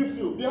entertainment that it gives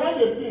you. Behind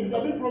the scenes, you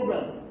are being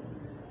programmed.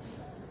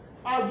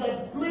 As you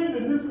are playing the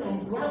music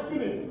and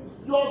blasting it,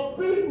 your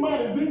spirit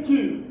man is being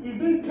killed, is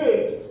being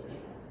caged.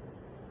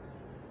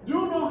 Do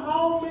you know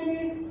how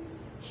many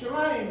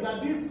shrines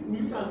that these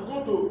musicians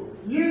go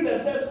to yield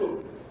themselves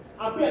to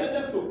and pay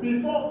attention to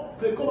before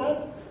they come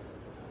out?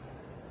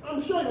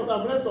 I'm sure you must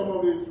have read some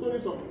of the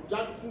stories of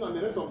Jackson and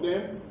the rest of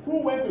them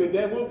who went to the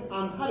devil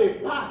and had a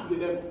pact with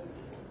the devil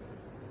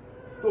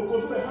to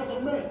control the hearts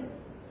of men.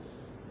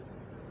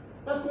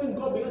 That's when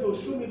God began to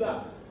show me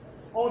that.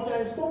 Until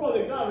I spoke on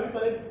the ground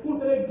who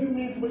started giving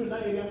me information in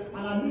that area,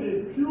 and I made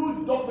a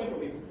huge document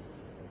of it.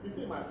 It's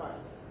in my file.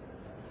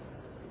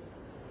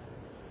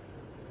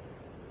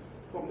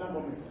 From that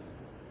moment,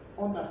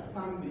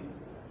 understanding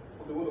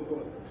of the word of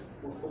God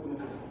was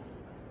opened up to me.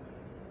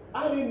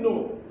 I didn't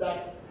know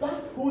that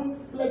whole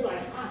pleasure I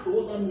had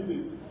towards that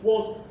music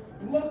was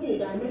blocking a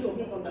dimension of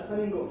me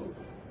understanding God.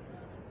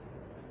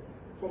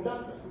 From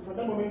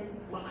that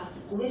moment, my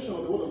articulation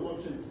of the word of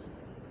God changed.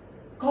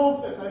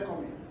 Concepts started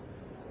coming.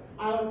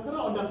 I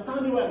started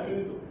understanding where I'm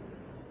getting to.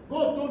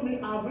 God told me,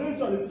 I've raised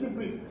you as a chief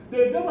priest.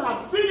 The devil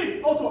has seen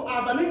it also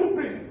as an evil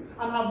priest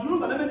and have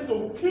used an energy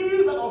to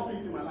kill that office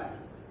in my life.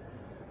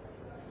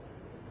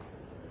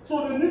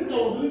 So the music I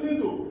was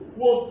listening to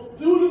was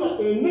building up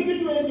a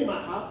negative energy in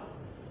my heart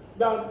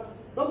that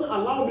doesn't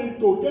allow me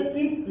to get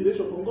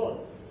inspiration from God.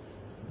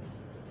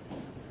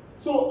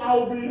 So I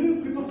will be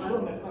reading scriptures I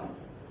don't understand.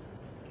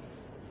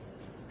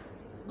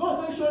 God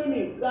started showing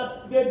me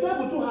that the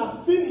devil too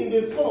has seen in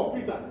the skull of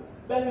Peter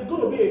that he's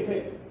going to be a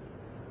head.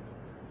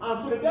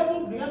 And so the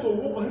devil began to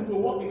work on him to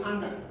walk in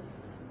anger.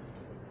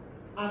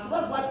 And so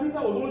that's why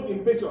Peter was always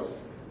impatient.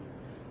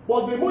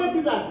 But the moment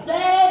Peter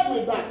dealt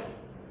with that,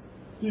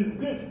 his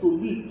grace to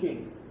leave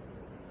came.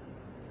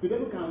 The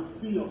devil can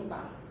see your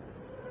star.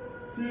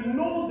 He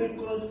knows the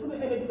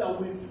corresponding energy that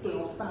will sit on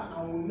your star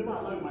and will never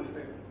allow you to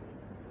manifest.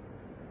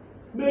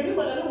 Mary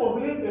Magdalene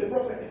was raised a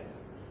prophetess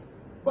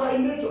by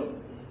nature.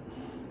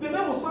 The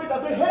devil saw it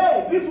and said,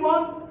 hey, this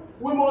one,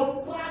 we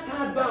must track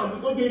her down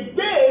because the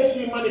day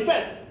she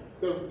manifests,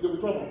 there will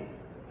be trouble.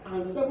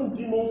 And 7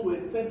 demons were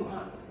sent to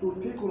her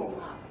to take hold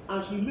of her.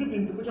 And she lived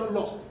in perpetual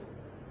lust.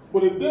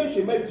 But the day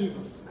she met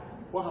Jesus,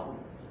 what happened?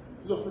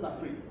 Jesus set her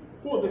free.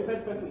 Who was the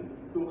first person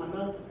to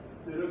announce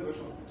the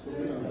resurrection?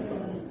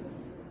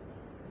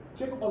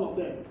 Check all of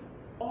them.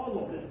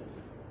 All of them.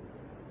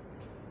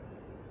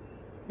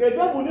 The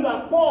devil knew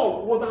that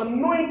Paul was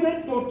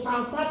anointed to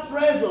transfer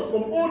treasures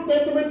from Old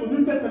Testament to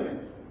New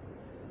Testament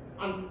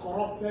and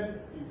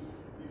corrupted his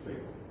faith.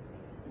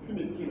 He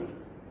became a killer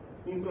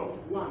instead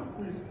of one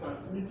who is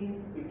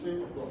transmitting the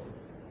truth of God.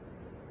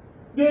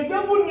 The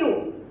devil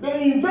knew the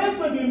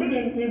investment he made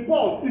in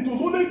Paul, it was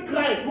only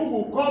Christ who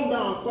would come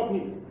down and stop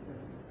him.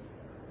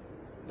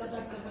 That's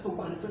why Christ had to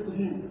manifest to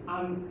him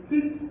and he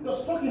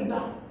just struck him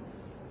down.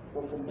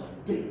 But from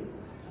that day,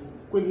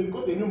 when he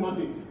got a new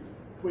mandate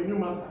for a new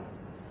master,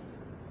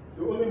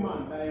 the only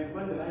man that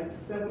evangelized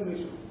 7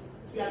 nations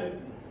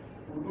fearlessly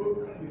would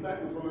know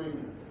disciples following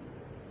him.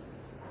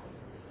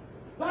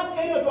 That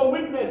area of your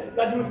weakness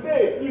that you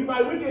say is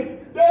my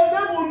weakness, the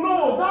devil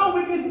knows that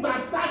weakness is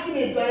attacking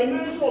a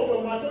dimension of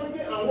your maturity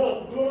and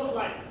what? Glorious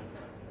life.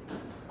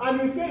 And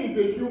you say it's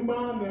a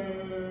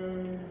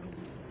human,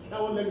 that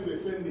won't let you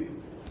explain this.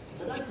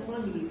 But that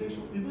human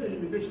limitation is not a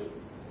limitation.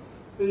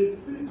 A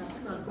spirit has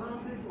taken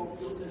advantage of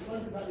your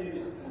sexuality in that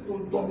area to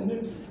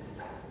dominate you,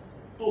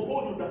 to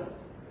hold you down.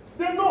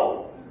 They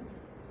know.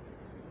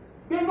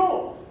 They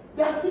know.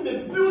 They have seen the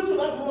beauty of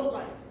that glorious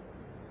life.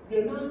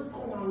 They now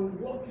come and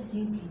walk it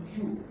into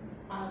you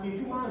as a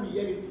human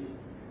reality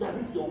that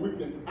is your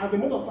weakness. As a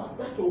matter of fact,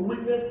 that your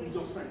weakness is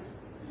your strength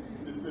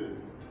in the spirit.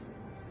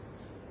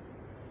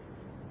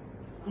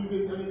 He's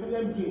an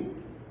intelligent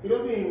being. He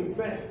doesn't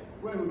invest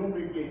when we don't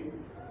make gain.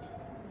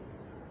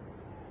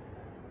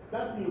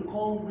 That thing you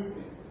call weakness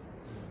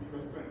is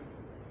your strength.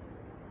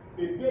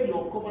 The day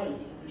your cover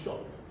is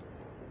short.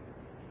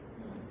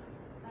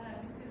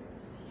 This is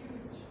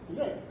huge.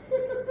 Yes.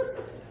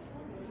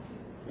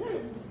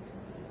 Yes.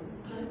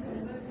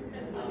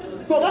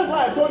 So that's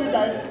why I told you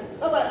guys,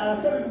 that's why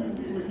I shared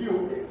this with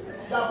you,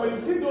 that when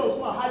you see those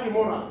who are highly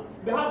immoral,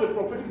 they have the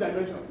prophetic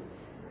dimension.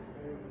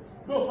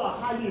 Those who are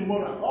highly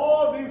immoral,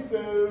 all these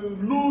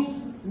loose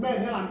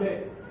men here and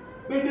there,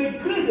 they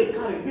create the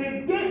carry.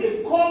 The day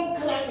they come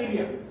clear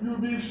area,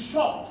 you'll be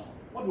shocked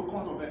what will come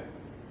out of them.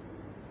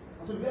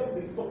 And so the devil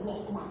they stop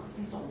loss come and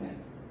seize on them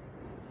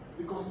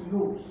because he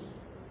knows.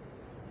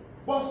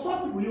 But some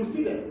people you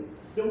see them,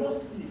 they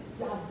must see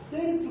they are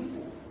very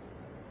truthful.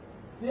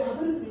 They are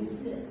very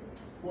sincere.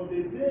 But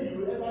the day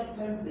you ever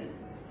tempt them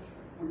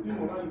with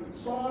immorality,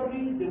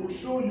 sorry, they will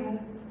show you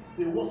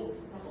the worst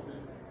part of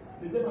them.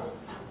 They never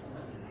start.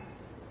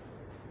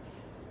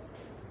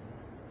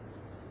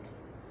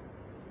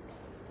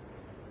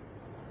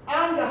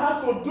 Anger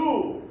has to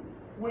do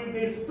with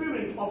the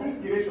spirit of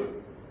inspiration.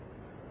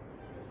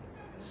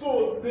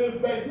 So the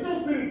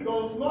vexation spirit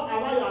does not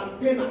allow your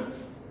antenna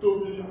to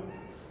be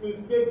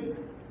steady.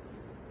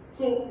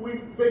 So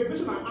with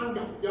vexation and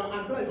anger, your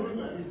antenna is always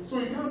like this. So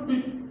you can't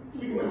pick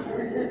signal.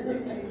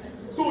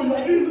 So you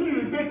are easily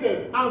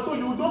irritated, and so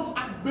you just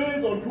act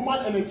based on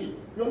human energy.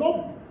 You're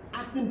not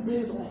acting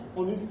based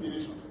on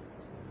inspiration.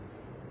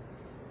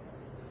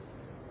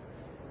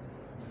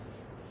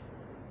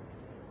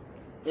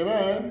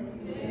 Amen?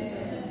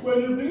 Yeah. When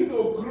you begin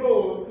to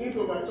grow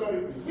into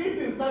maturity, this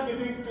is not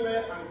getting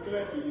clear and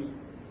clear to you.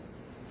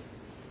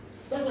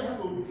 That's why you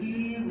have to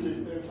deal with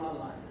a sexual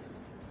life.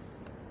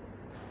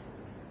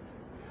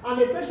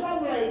 And a sexual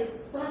life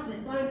starts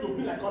with trying to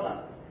be like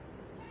others.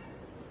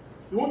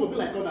 You want to be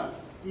like others.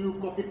 You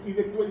copy.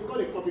 It's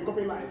called a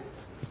copy life.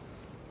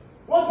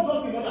 What you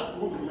don't see others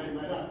want to be like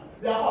that.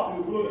 They are up,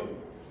 you follow them.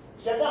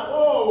 Check out,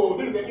 oh,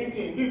 this is the in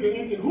thing, this is the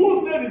in thing.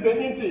 Who said it's the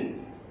in thing?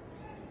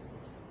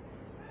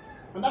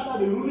 And that's how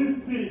the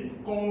ruling spirit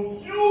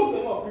confuse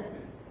the lot of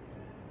Christians.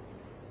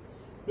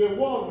 The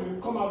world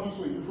will come out this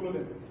way, you follow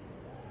them.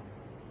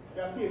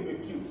 They are still in the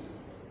pews.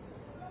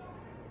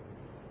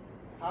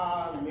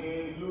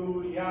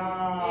 Hallelujah.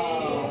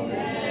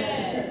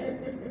 Amen.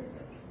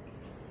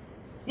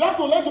 You have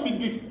to learn to be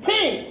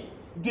distinct.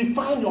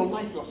 Define your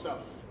life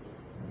yourself.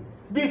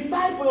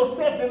 Decide for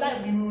yourself the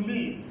life you will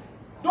live.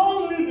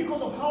 Don't live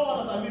because of how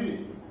others are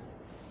living.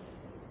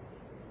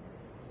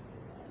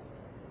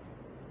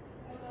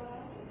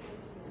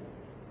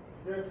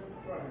 Yes,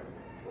 go ahead.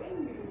 When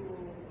you,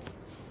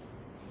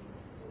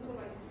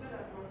 like you said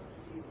at first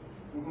today,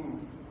 the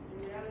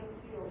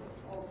reality of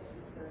us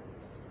is that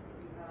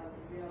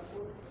we are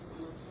both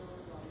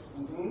dimensional lives.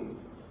 You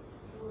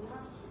will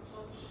have to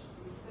touch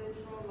the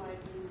central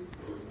life in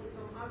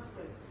some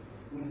aspects.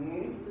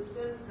 In the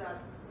sense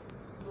that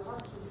you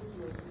have to lose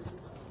your sleep.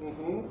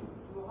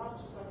 You have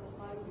to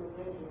sacrifice your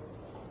leisure.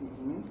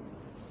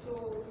 So,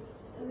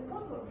 in the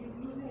course of you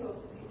losing your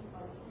sleep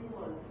as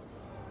human,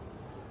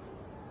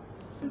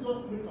 you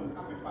just make some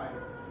sacrifice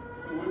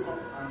to wake up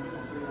and do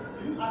some prayers.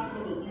 You didn't ask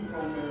people to sleep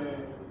from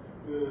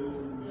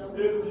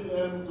 8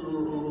 p.m. to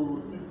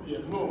 6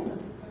 p.m. No.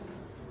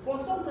 But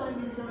sometimes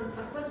you can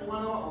sacrifice 1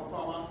 hour or 2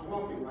 hours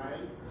once in a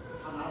while,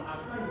 and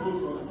as time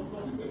goes on,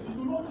 it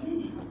do not kill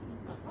you.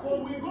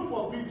 But we go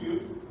for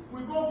videos, we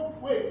go,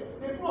 wait,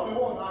 the people of the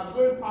world are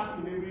going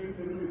partying every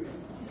weekend.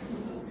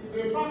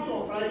 They party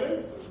on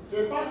Friday,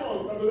 they party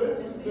on Saturday,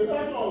 they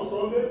party on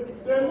Sunday,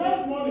 they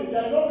make money, they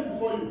are not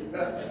before you.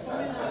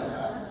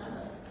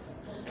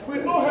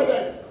 With no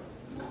headaches.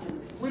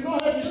 With no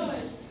headaches.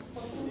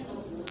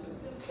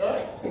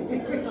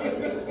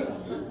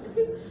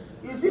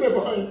 You see the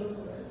point?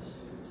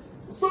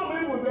 Some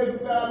people they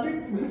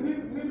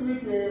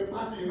midweek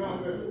party now,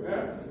 and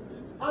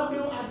they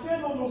will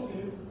attend all those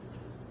things,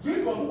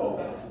 drink on top of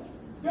that,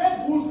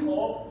 get boost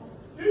up,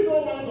 do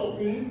all kinds of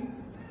things.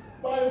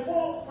 By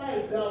 4,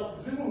 5, they are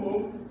driven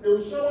home, they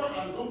will shower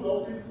and come to the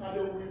office, and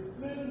they will be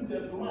playing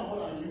their drama more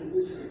than you.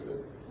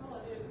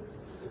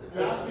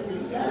 You're asking me.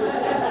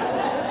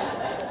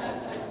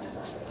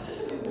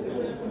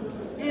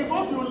 It's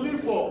what you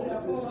live for.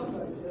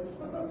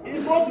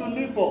 It's what you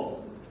live for.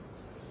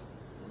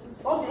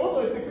 Okay, also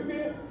the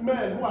security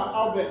men who are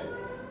out there,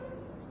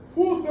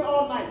 who stay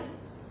all night,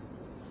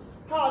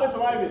 How are they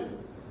surviving?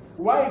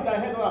 Why is their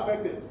health not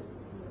affected?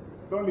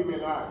 Don't live a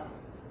lie.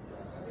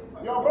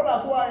 Your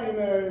brothers who are in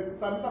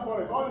Sambisa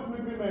Forest, all these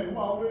military men who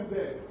are always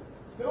there,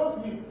 they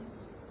don't sleep.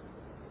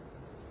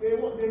 They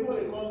do what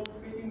they call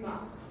sleeping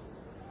nap.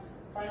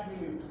 5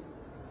 minutes.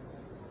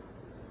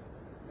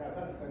 Yeah,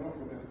 that's enough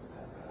for them.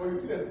 But you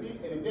see them still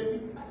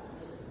energetic,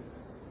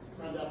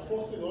 and they are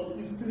forcing us.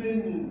 It's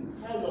training.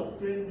 How you are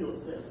training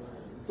yourself.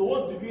 To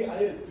what degree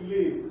are you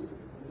slave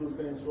to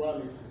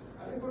sensuality?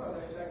 I think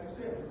like you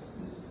said,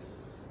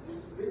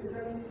 it's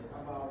basically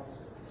about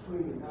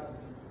training.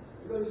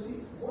 Because you see,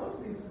 once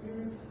the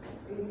spirit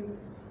in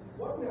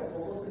what we have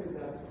forgotten is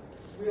that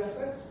we are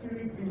first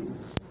spirit beings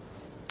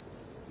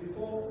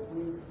before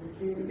we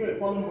became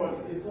before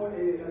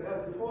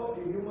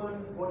the human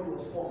body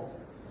was formed.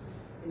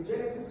 In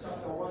Genesis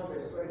chapter 1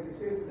 verse 20 it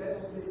says,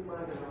 "Let us make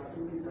man in our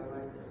image and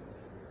likeness."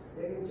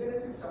 Then in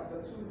Genesis chapter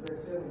 2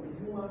 verse 7,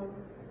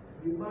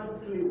 the man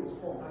clay was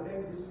formed, and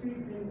then the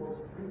spirit being was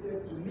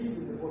created to live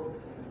in the body.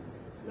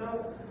 Now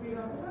we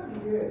have over the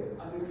years,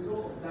 as a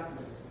result of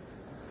darkness,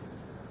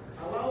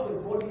 allow the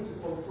body to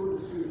control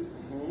the spirit.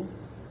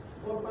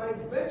 But by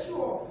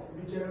virtue of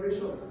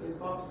regeneration in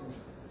baptism,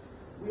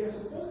 we are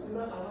supposed to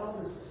not allow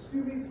the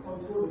spirit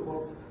control the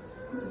body.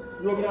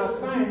 You'll be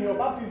assigned, in your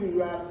baptism,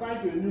 you are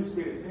assigned to a new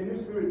spirit. A new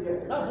spirit,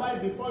 yes. That's why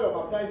before you're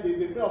baptized,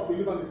 there's a prayer of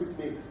deliverance in 6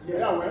 days.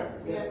 Yes. Are you aware?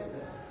 Yes.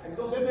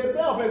 There's a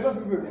prayer of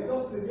exorcism.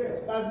 Exorcism,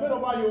 yes. That's made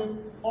over you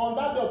on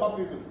that day of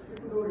baptism.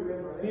 People don't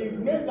remember. He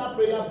makes that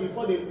prayer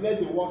before they bless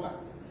the water.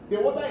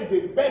 The water is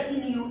a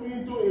beckoning you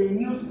into a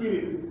new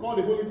spirit called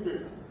the Holy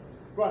Spirit.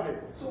 Go ahead.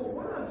 So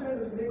what I'm trying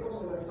to make us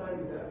understand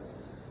is that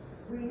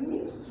we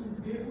need to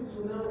be able to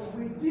now,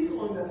 with this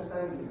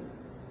understanding,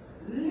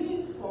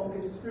 live from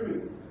the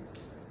spirit.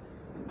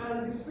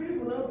 And the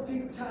spirit will now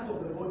take charge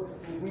of the body.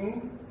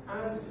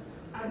 And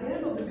at the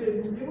end of the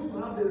day, you'll be able to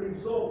have the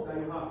results that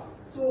you have.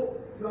 So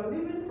you are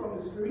living from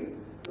the spirit,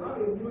 you have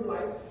a new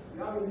life,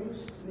 you have a new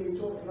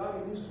nature, you have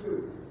a new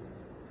spirit.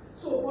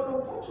 So, but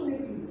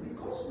unfortunately,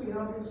 because we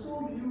have been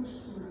so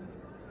used to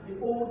the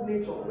old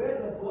nature, where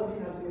the body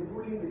has been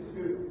ruling the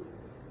spirit,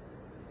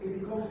 it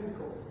becomes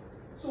difficult.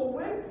 So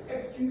when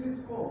excuses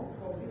come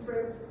from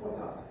different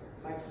quarters,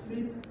 like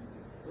sleep,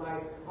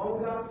 like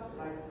hunger,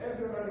 like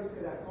every other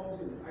thing that comes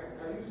in,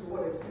 I use the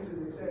word excuses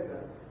in the sense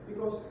that,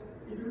 because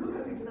if you look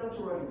at it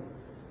naturally,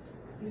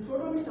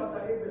 Deuteronomy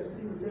chapter 8 verse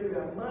 3 will tell you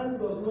that man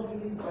does not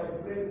live by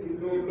bread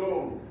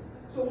alone.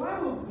 So why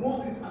would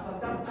Moses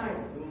at that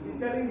time be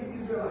telling the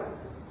Israelites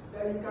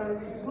that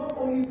it's not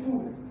only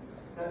food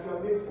that you are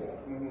made for,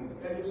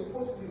 that you're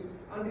supposed to use?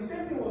 And the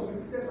same thing was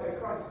repeated by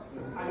Christ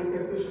at the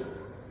temptation,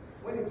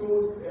 when he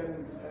told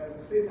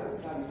Satan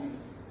that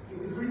it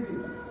is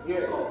written.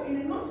 Yes. So in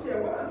a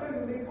nutshell, what I'm trying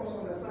to make us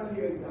understand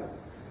here is that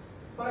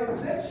by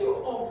virtue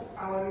of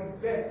our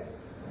rebirth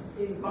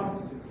in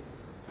baptism,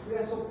 we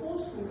are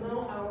supposed to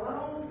now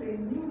allow the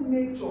new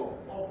nature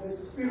of the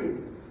spirit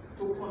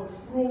to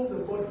control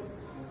the body,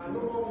 and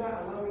no longer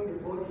allowing the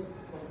body to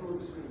control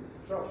the spirit.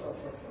 Sure.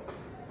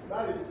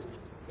 That is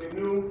the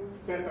New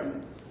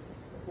Testament.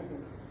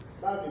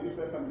 That's the New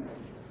Testament.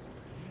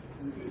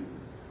 You see?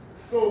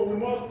 So we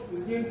must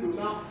begin to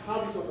now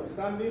have this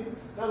understanding.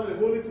 That's what the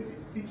Holy Spirit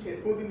is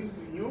exposing this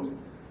to you.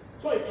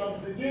 So you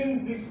can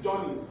begin this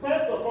journey.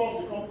 First of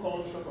all, become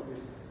conscious of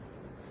this.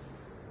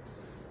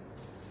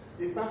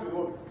 It starts with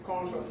what?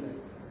 Consciousness.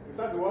 It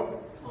starts with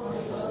what?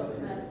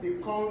 Consciousness.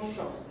 Be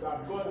conscious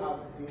that God has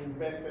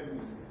invested in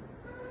you.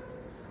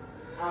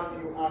 And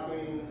you are to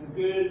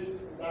engage in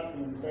that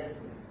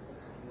investment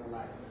in your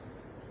life.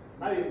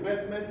 That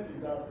investment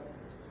is that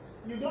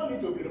you don't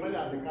need to be reminded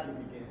as a Catholic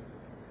again.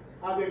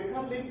 As a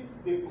Catholic,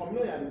 the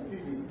communion you are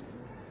receiving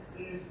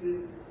is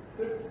the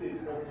first day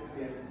of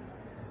Christianity.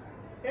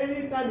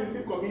 Anytime you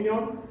receive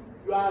communion,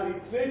 you are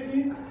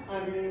reiterating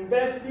and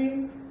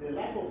investing the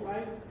life of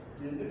Christ,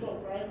 the nature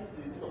of Christ,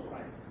 the nature of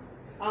Christ.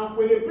 And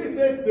when the priest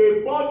says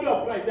the body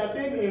of Christ, they are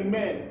saying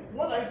amen.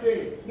 What are you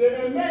saying?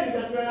 The amen is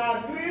that we are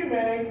in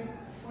agreement,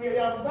 we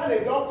have signed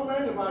a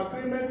document of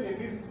agreement in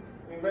this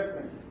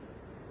investment.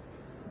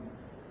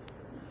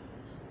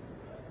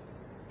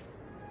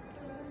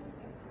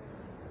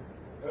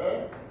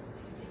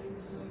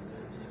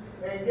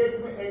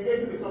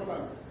 Engaging the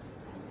substance.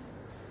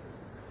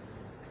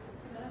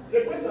 The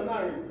question now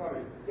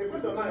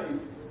is,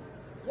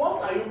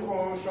 what are you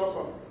conscious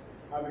of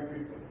as a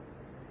Christian?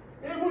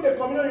 Even the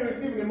communion you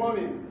receive in the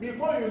morning,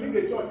 before you leave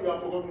the church, you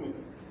have forgotten it.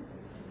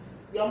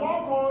 You are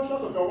more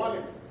conscious of your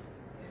wallet,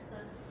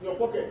 your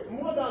pocket,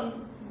 more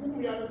than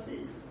whom you are to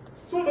see.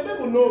 So the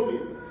devil knows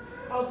it.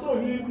 And so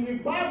he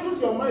battles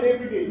your mind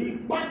every day. He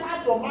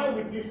batters your mind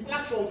with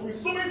distractions,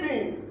 with so many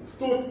things,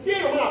 to tear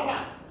your mind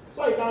apart.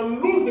 So you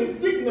can lose the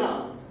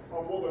signal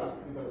of what God has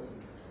given us.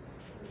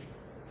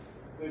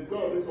 The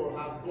God of this world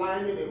has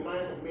blinded the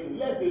minds of many.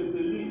 Let them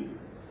believe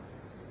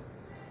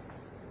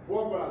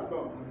what God has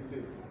done and be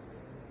saved.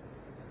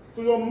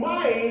 So your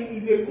mind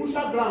is a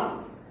crucial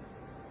ground.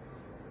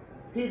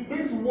 He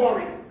brings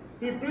worry.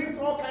 He brings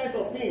all kinds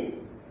of things.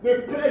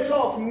 The pressure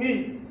of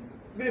need,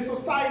 the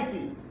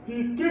society,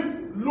 He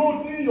keeps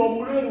loading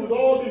your mind with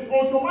all this.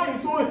 Because your mind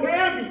is so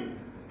heavy,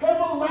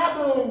 heavy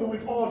laden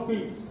with all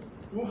this.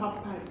 You don't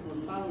have time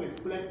to start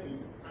reflecting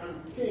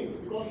and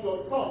think, because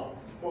your thoughts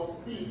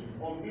must be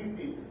on this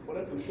thing for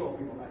them to show up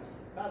in your life.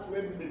 That's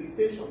where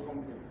meditation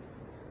comes in.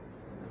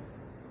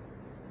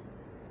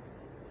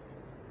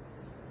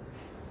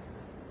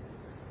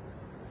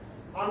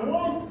 And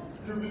once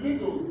you begin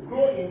to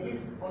grow in this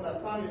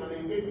understanding and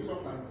engage with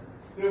substance,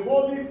 the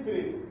Holy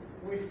Spirit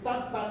will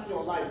start searching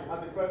your life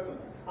as a person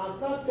and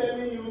start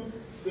telling you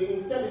the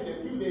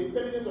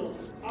intelligence of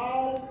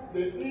how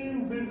the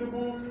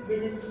invisible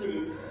living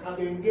spirit has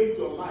engaged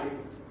your life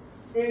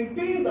in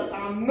things that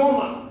are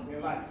normal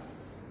in life.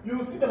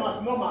 You see them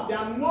as normal. They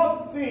are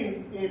not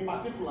things in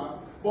particular,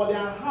 but they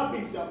are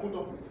habits you are put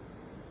up with.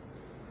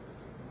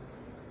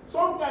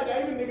 Sometimes they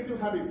are even negative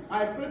habits.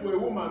 I prayed for a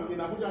woman in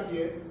Abuja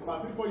here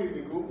about 3-4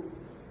 years ago.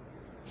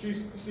 She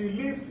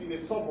lives in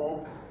a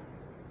suburb.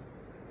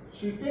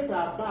 She takes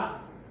her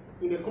bath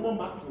in a common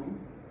bathroom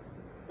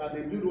that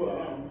they build all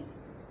around,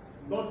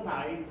 not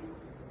tight.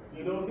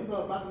 You know, this is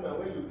a bathroom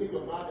where you take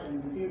your bath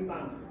and you see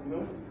sand.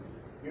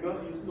 You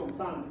see some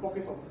sand,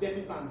 pockets of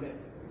dirty sand there.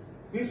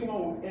 This woman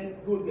will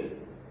go there,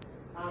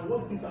 and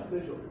what gives her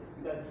pleasure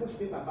is that before she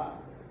takes her bath,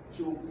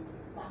 she will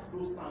pack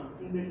those sands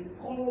in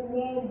a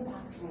common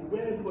bathroom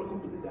where everybody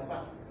comes to take their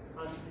bath,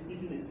 and she'll be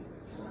eating it.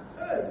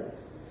 Hey!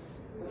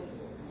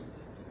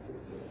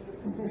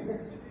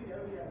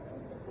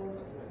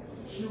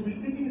 She'll be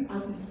eating it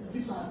and it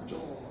gives her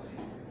joy.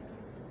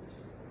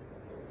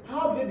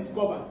 How did they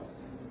discover?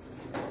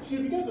 She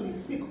began to be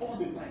sick all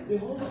the time. The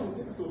husband will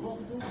take her to the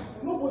hospital.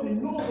 Nobody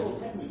knows what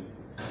was happening.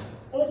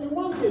 Until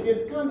one day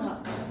they scanned her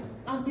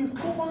and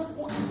discovered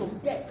pockets of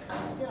death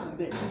here and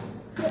there.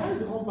 They asked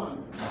the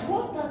husband,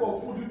 what type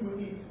of food did you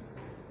eat?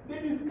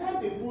 They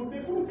described the food,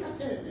 they couldn't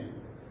catch anything.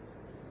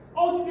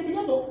 Until they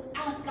began to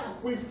ask her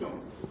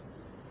questions.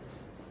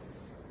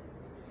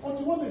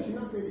 Until one day she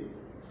now said it.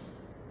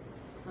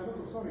 I was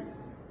so sorry.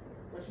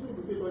 But she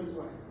didn't say God is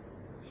why.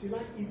 She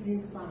likes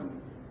eating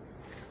sand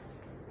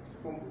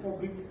from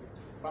public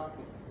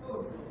bathroom.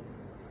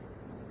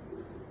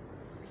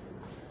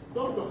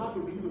 Doctor had to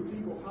begin to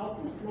think of how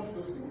to flush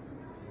those things.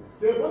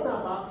 They brought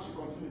her back, she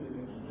continued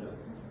again.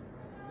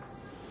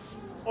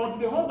 Until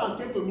the husband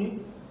came to me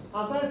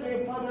and started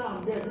saying, Father,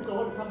 I'm dead, look at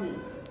what is happening.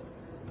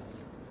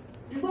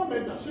 It's not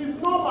mental, she's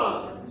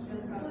normal.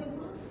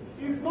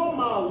 It's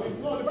normal, it's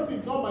not, the person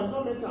is normal, it's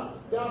not mental.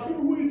 There are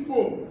people who eat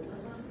foam.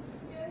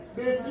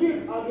 They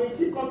sleep and they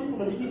keep coming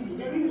from the heat.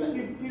 They eat like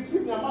it's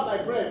sweet in their mouth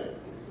like bread.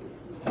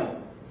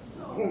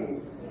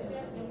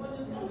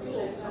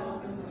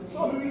 So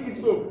do we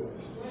eat soap?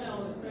 When I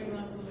was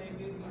pregnant with my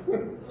baby,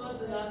 towards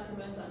the last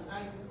semester,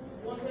 I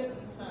wanted to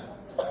start.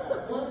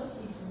 Once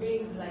it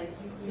rains like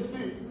this, you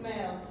see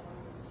smell.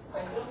 I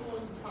just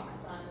want to pass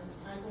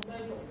and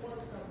sometimes your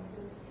voice can be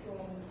so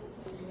strong.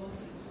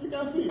 You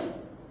can see.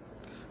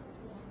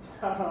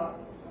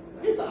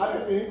 These are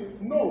other things?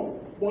 No.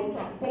 But these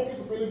are pockets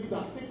of energy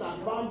that takes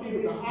advantage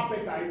of the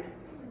appetite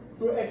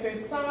to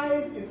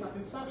exercise a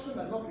satisfaction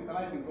that not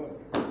crystallized in God.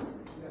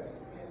 Yes.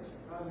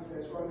 And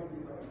sexuality.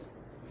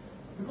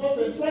 Because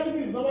sexuality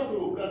is not to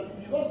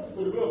gratitude, it's not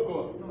to the will of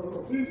God.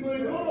 No. It's to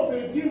the God of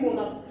a demon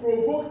that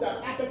provokes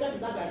that appetite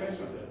in that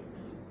dimension.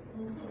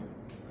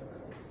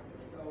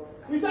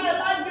 He said, I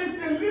like this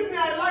thing, leave me,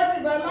 I like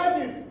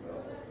it.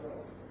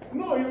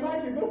 No, you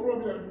like it, no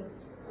problem.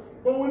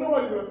 But we know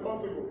what is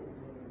responsible.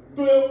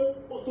 To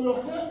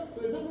your head,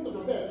 to the distance of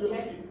your head, you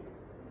like it.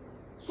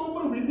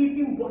 Somebody will be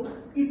eating butter.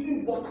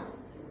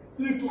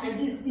 Eat like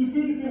this, he's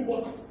still eating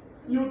butter.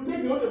 You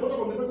take the other butter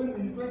from the person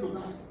and he's trying to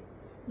die.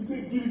 He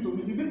said, give it to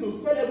me. He's going to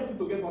sell everything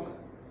to get butter.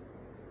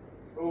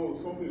 Oh,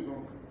 something is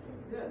wrong.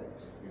 Yes.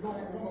 It's not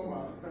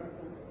normal.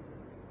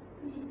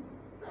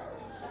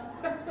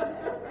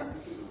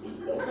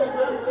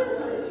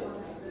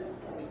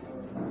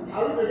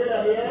 Are we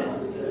together here?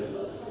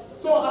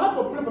 So I have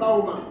to pray for that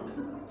woman.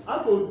 I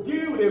have to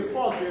deal with the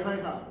force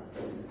behind her.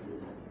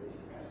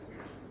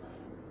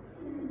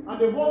 And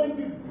the Holy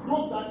Spirit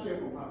broke that chair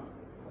from her.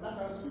 And that's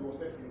how she was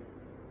set free.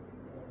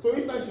 So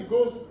each time she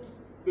goes,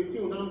 the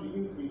thing will now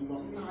begin to be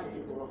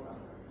nostalgic towards her.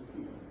 You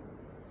see?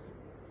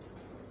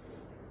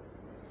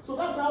 So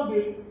that's how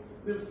the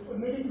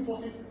negative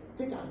forces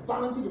take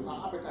advantage of her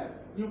appetite.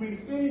 You'll be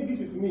saying, this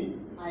is me.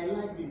 I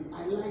like this.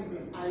 And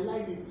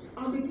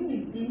the thing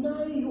is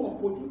denying you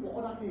opportunity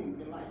for other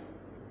things in life.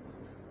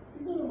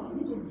 It's not normal.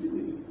 You need to deal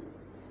with it.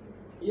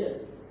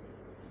 Yes.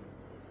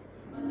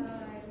 I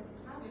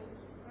have a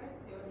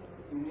question.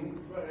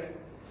 Go ahead.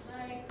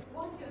 Like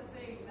what you're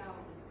saying now,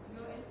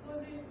 you're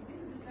exposing.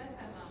 This is the first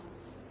time I'm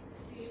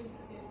seeing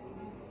this in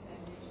this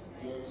dimension.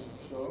 Right? Yes,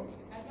 sure.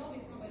 I've not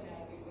been somebody that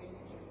I've been going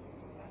to church.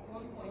 At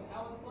one point,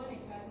 I was born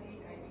in Catholic.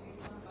 I did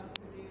one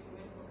baptism,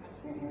 went for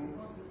Catholic.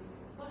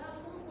 But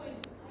at one point,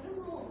 I don't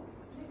know,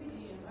 maybe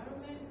the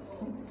environment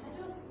or I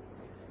just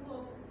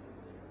stopped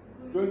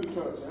Going to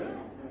church, eh?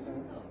 Yeah, I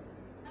just stopped.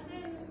 And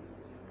then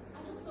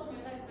I just saw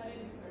my life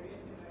started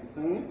deteriorating. Right?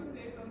 Mhm. People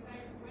say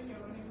sometimes when you're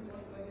running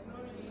towards God, it's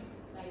not really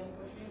like you're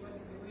pushing God,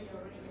 it's the way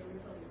you're running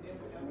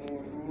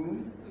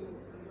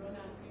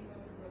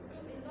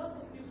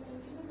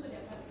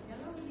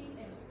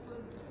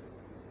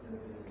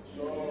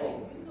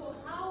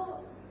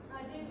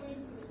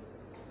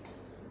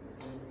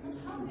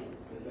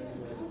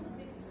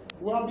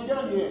We have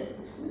begun here.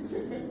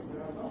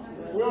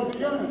 We have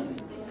begun.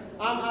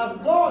 And as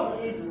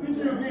God is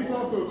teaching you this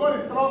also, God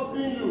is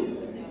trusting you.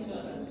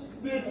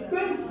 The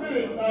same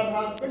spirit that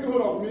has taken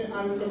hold of me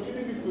and is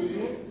communicating this to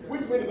you,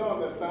 which many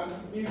don't understand,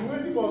 is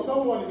waiting for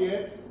someone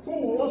here who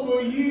will also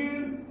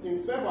yield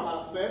himself or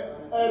herself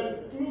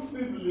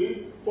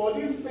exclusively for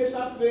this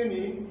special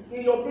training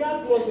in your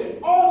prayer closet.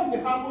 All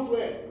this happens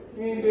where?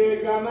 In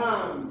the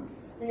Ganan,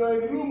 in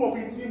your room of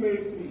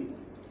intimacy.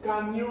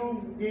 Can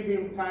you give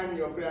him time in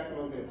your prayer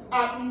closet?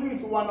 At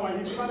least 1 hour.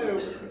 He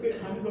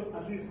said, can you just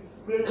at least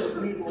pray with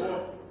me for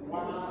what?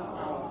 1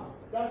 hour.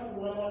 That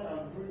 1 hour can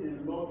do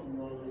a lot in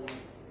your life.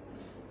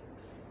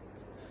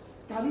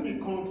 Can you be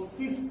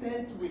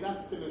consistent with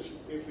that fellowship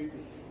every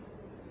day?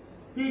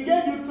 He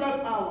gave you 12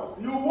 hours.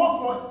 You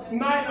work for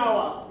 9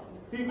 hours.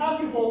 He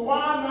asked you for 1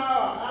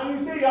 hour. And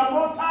you say you have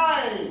no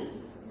time.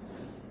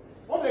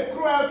 What a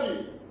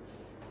cruelty.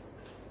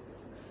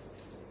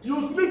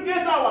 You sleep 8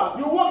 hours.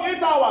 You work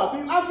 8 hours.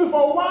 He asked you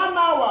for 1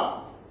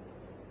 hour.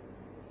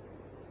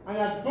 And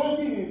you are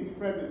dozing in his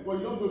presence. But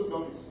you don't doze in the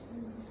office.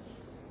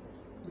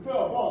 Before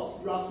your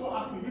boss, you are so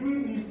active. Even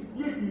if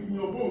sleep is in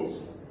your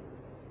bones.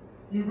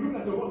 You look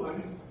at your boss like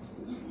this.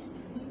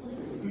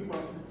 This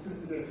man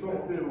sitting there,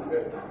 from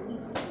there.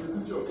 You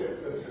teach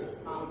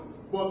yourself.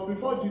 But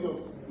before Jesus,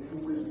 you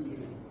will sleep.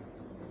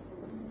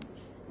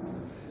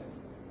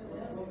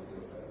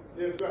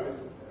 Yes, go ahead.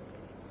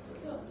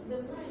 So the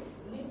life,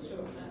 nature,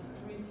 and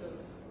spirit of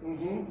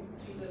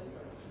Jesus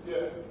Christ.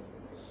 Yes.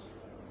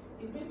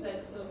 It brings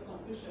like sort of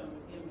confusion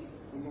in me.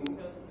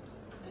 Because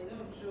I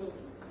know Job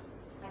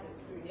had a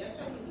spirit. He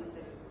actually even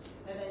said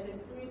that there is a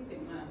spirit in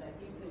man that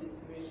gives him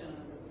inspiration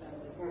and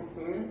understanding.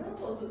 And that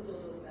also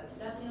told us that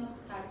Daniel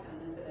had an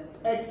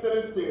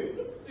Excellent spirit.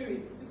 Good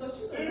spirit, because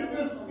she's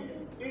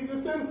It's the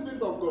same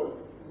spirit of God.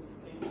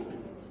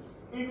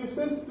 It's the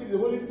same spirit, the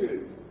Holy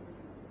Spirit.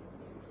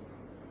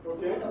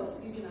 Okay? That was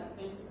given at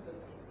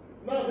Pentecost.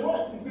 Now,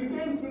 it's the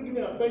same spirit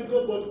given at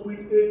Pentecost, but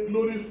with a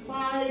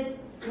glorified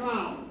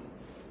crown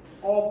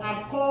of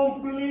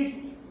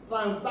accomplished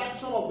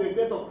transaction of the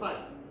death of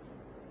Christ.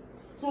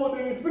 So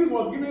the Spirit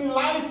was given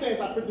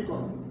license at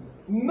Pentecost.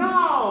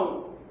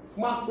 Now,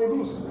 must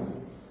produce.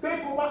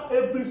 Take over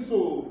every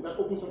soul that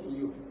opens up to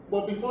you.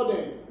 But before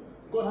then,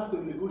 God has to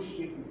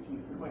negotiate with you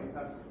before he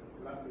enters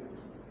the last day.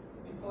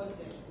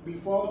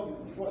 Before the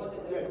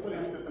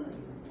New Testament.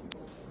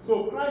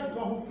 So Christ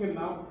God who came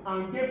now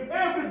and gave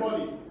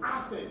everybody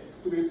access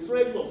to the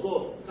treasure of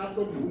God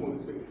captured in the womb of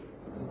the Spirit.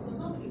 So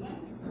somebody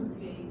might be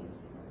saying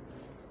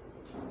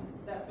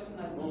that person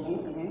has when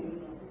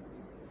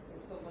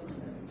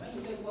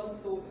you say God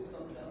told you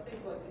something, I'll say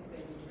God didn't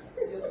tell you.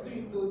 Your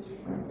spirit told you.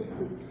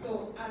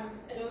 So and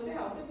they'll say,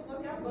 I'll say because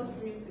you have God's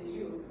spirit in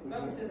you. The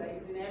Bible says that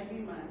it's in every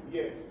man.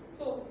 Yes.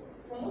 So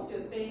from what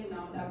you're saying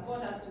now, that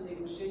God has to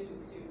negotiate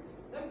with you.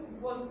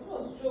 What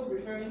was Job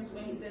referring to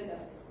when he said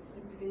that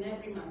it's in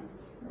every man?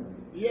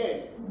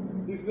 Yes,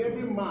 it's in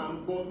every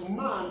man, but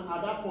man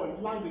at that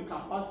point lacked the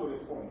capacity to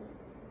respond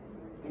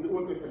in the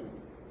Old Testament.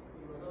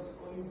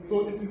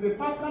 So it is the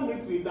Paschal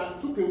mystery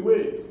that took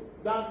away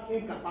that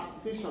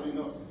incapacitation in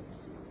us.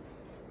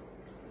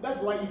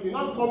 That's why if you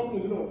now come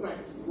in the name of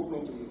Christ, it will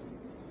open to you.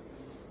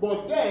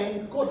 But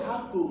then God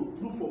had to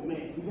look for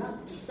men. He had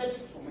to search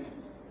for men.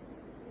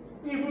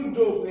 Even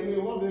Job, I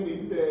mean, what's the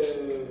name?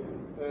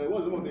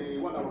 What's the name of the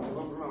one that was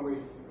run away?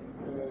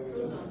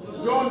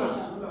 Jonah.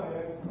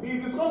 He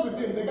discussed with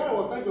him. The guy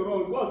was trying to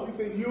run. God, he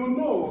said, "You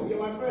know, you're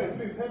my friend.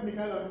 Please help me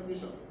carry out this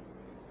mission."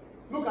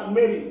 Look at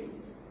Mary.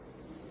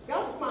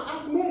 That man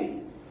asked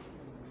Mary.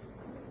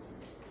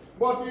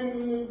 But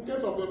in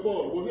case of the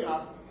Paul, was he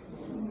asked?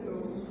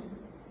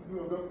 He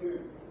was just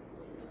kidding.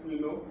 You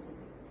know.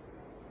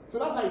 So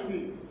that's how it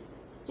is.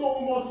 So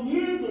we must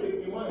yield to the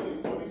demand of the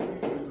Spirit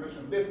of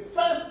resurrection. The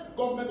first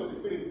government of the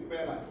Spirit is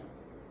prayer life.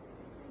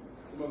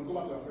 We must go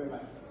back to our prayer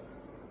life.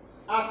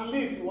 At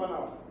least 1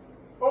 hour.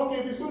 Okay,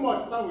 if it's too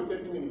much, start with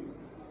 30 minutes.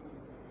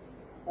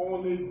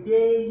 On a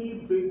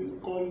daily basis,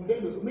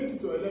 condense it, make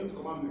it to 11th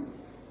commandment.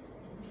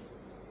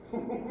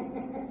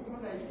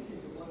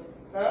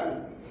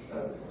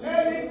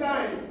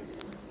 Anytime.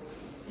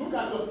 Look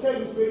at your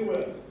schedule very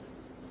well.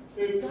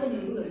 A time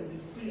you know that you'll be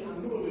free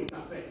and no one will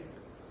interfere.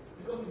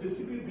 Because it's a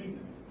secret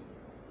business.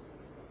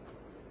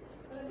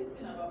 But this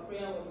thing about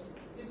prayer was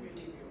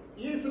ridiculous.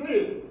 It's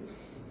real.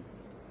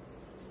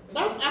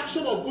 That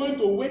action of going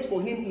to wait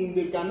for him in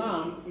the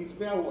Canaan is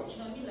prayer watch. You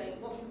know, I mean,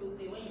 like what people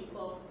say when you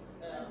call,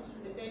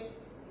 they say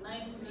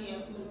 9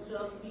 p.m. to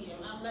 12 p.m.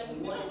 I'm like,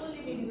 you don't even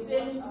live in the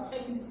same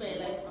time spell.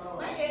 Like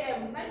 9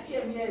 a.m., 9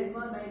 p.m. here is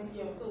not 9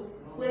 p.m. So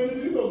when you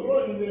need to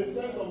grow in the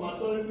sense of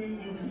maturity,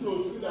 you need to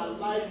see that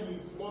life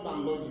is more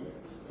than logic.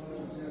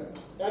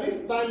 That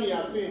is time you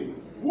are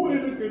saying, who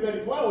even created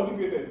it? Why was it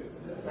created?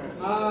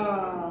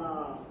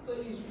 So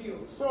it's real.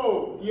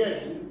 So,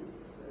 yes.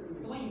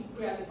 So when you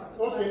pray at the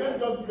particular Okay, let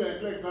me just give you a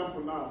clear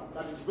example now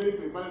that is very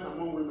prevalent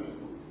among women.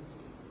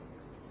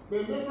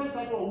 The different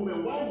type of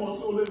women, why must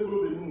you always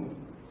follow the moon?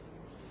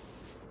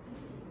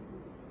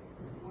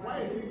 Why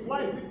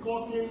is it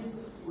cooking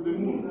with the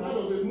moon. How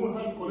does the moon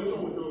have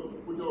connection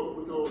with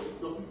your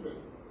system?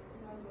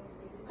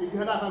 Is it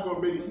that how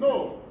God made it?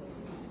 No.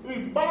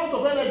 It's balance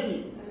of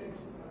energy.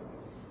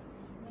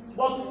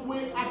 But we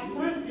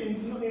express it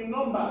in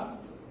numbers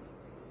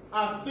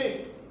as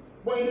this.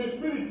 But in the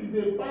spirit, it's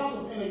a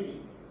balance of energy.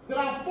 There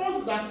are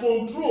forces that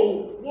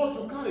control what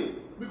you carry.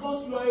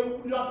 Because you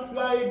are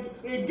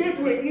a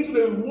gateway into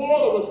the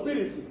world of the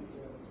spirit.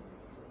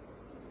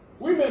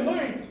 We may know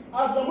it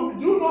as the movie.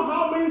 Do you know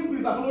how many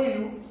spirits are following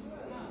you?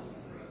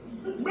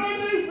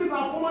 Many spirits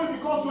are following you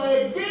because you are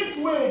a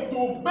gateway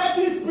to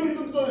better spirits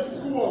into the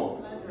physical world.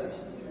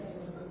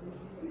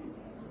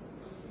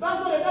 That's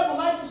why the devil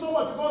likes you so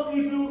much, because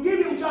if you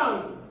give him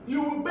chance,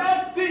 you will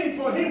bet things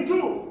for him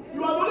too.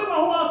 You are the only one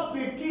who has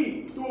the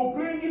key to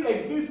bring in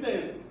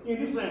existence in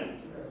this realm.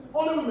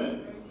 Only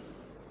women.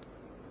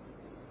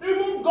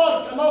 Even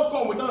God cannot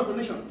come without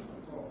permission.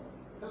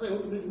 That's why I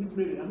want to meet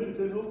Mary. And Mary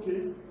said,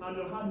 okay, I'm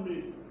your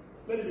handmaid.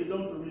 Let it be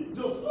done to me.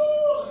 Just,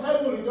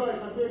 heaven rejoice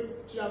and say,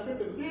 she has said,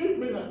 if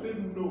Mary has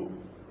said no,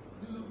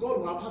 this is God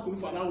will have had to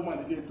look for that woman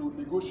again to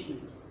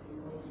negotiate.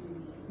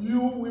 You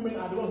women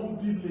are the ones who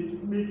give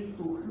legitimate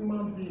to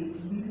human beings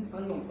living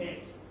standing on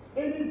earth.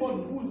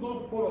 Anybody who is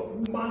not born of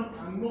woman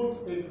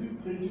cannot exist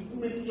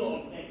legitimately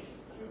on earth.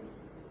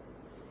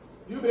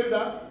 Do you believe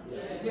that?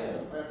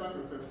 Yes. I thank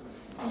yourself.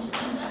 And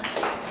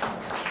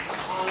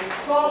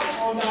stop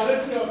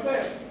underrating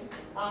yourself.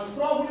 And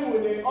struggling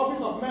with the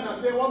office of men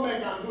and say what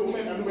men can do,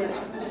 women can do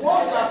better.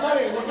 What they are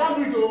telling, we can't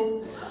do it though.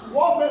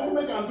 What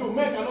women can do,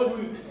 men cannot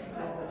do it.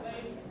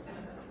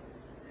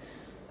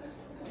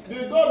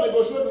 Did God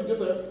negotiate with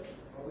Joseph?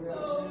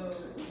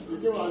 He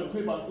came out and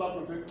sleep and slapped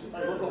and said, I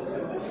woke up.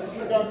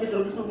 I can't take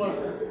of this woman.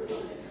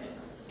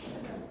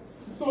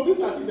 So these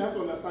are things you have to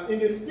understand. In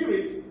the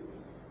spirit,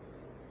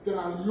 there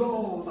are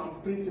laws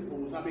and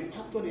principles that have been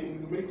captured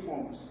in numeric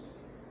forms.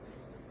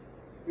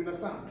 You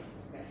understand?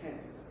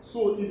 So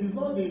it is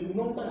not the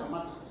number that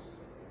matters.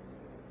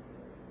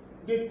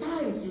 The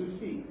times you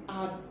see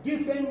are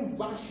different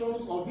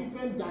versions or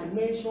different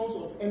dimensions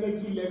of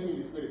energy level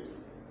in the spirit.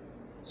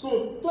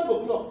 So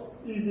 12 o'clock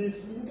is a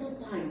single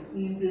time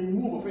in the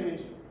move of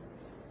energy.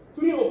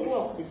 3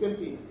 o'clock the same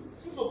thing.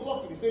 6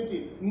 o'clock is the same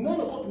thing. 9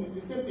 o'clock is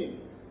the same thing.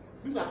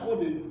 These are called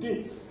the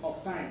dates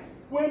of time.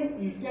 When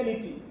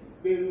eternity,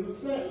 the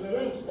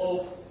realms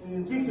of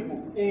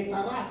invisible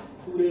interact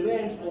with the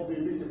realms of the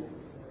visible.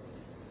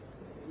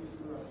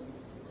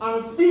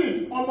 And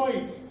spirits honor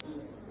it.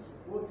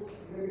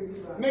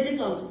 Negative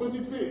and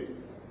positive spirits.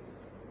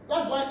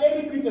 That's why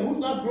any Christian who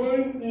starts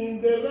growing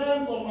in the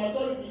realms of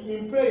maturity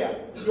in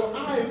prayer, your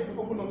eyes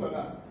will open up to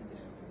that.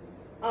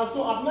 And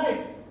so at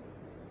night,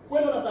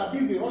 when others are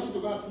busy rushing to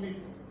go and sleep,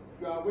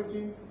 you are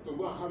waiting to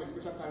go and have a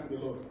special time with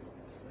the Lord.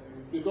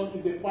 Because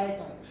it's a quiet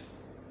time.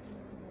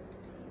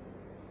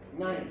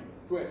 9,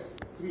 12,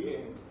 3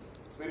 a.m.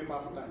 Very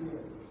powerful time.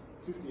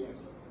 6 p.m.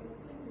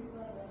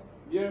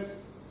 Yes.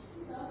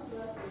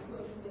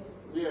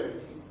 Yes.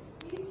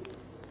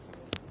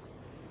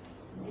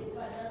 If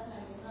by that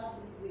time you have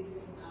this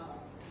waiting hour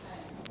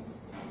time,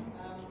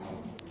 okay,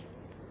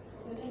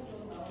 let's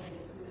talk about the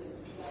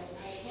experience. Like I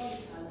call it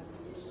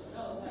hallucination.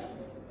 That was why I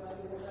said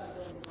probably what I've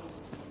done before.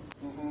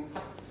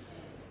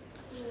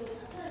 So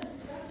at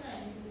times that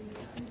time you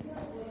hear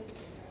voice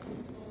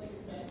somebody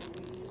trying to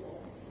wake you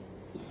up.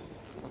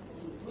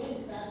 When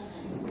is that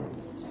time?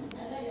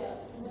 Either you are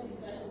somebody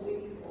trying to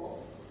wake you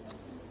up,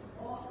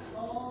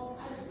 or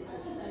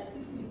I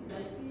see things,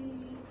 I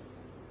see.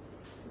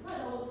 In fact,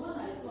 there was one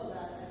I saw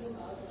that I told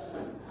my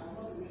husband, I'm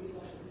not really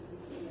going to do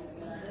this thing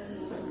again. And then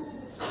there was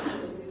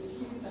a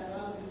spirit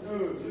around me.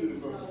 Oh,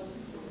 Jesus.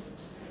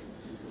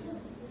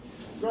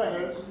 Go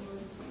ahead.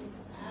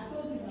 I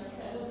told him, I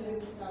said, I don't know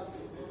if it's out of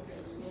the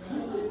process. I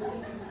don't know if it's out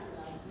of the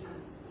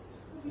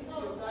you know,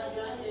 I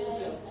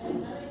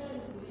never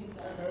used to believe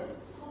that a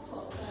couple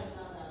of times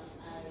now that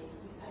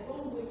I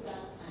don't wake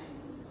that time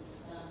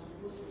that I'm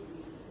supposed to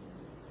wake.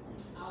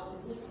 I'll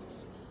be just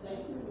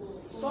like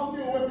people.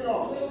 Something will wake you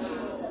up.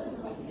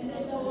 And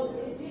then there was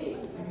a day.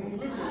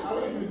 Listen, I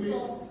want you to be.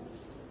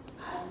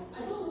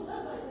 I don't know,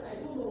 that's why I said I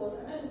don't know what,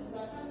 and then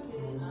I can't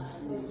say,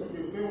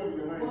 Okay, say what is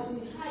behind. but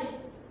the height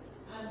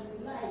and the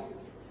light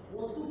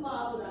was too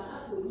powerful that I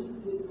had to use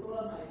it to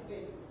cover my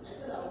face. I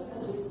said I was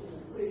not going to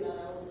pray, that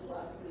I was so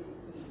afraid.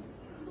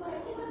 So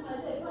I covered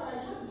myself, but I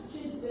had to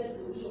change bed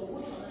position, go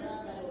to another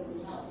side of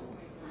the house.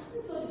 I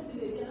still saw this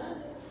thing again, and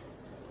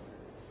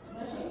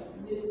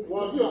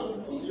was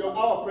your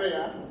hour of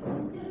prayer?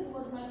 yes, it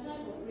was my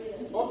time of prayer.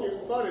 Okay,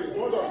 sorry,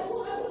 hold on.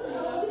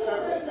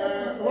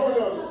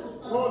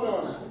 Hold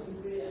on.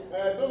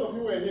 Those of you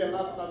who were here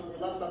last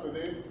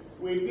Saturday,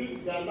 we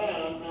did Ghana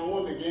and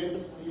what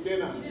again?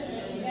 Idena.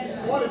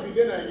 What is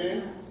Idena again?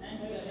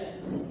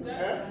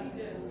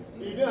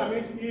 Idena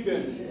means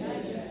Eden.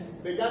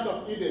 The Garden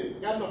of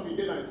Eden. Garden of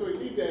Eden. So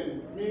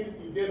Eden means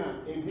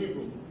Idena in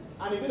Hebrew.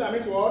 And Idena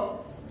means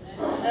what?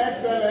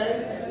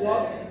 Excellence.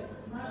 What?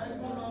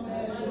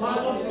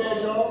 Mark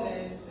pleasure.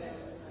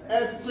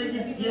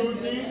 Exquisite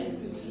beauty.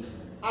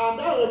 And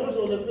that was what she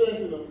was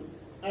experiencing.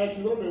 and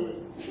she run away.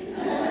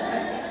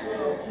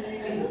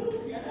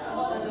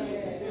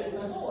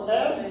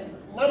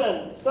 Madam,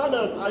 stand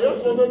up. I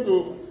just wanted to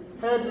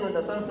help you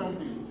understand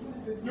something.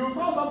 You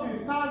saw something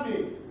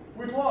standing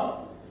with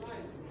what?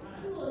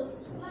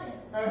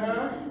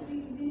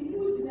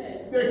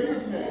 The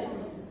hugeness.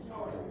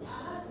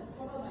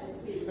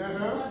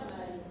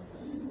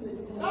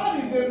 That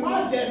is the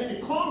majesty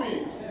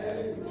coming.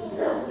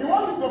 You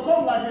want it to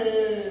come like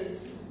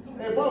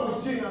a boy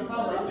with gin and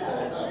salsa.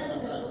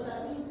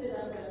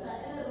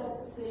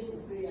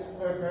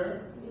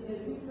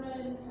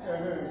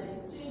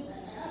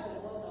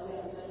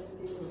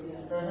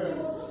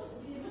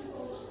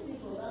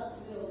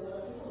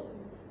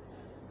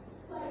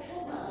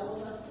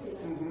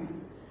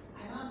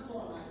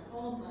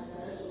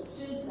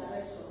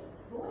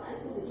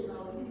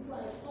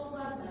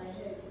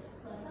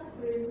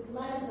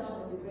 Lying down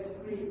on the bed,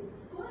 praying.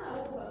 So when I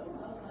woke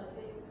up, I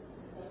said,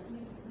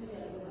 maybe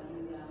I don't know,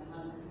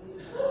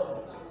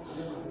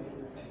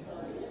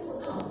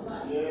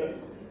 Yes.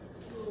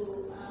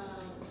 So,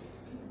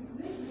 it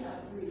makes me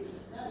afraid.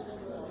 That's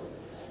what I was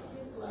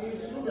like. You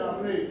should be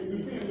afraid. You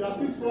see, you are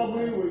still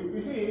struggling with.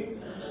 You see,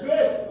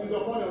 grace is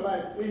upon your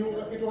life.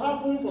 It will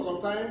happen for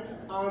some time,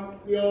 and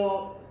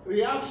your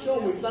reaction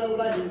will tell you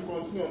whether you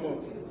will continue or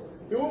not.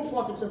 He won't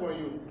force himself on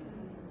you.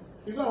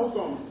 He's not who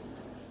comes.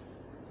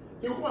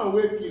 He will come and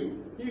wake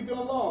you. He's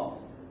your love.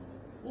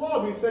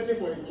 Love is searching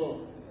for his love.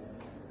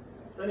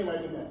 Can you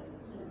imagine that?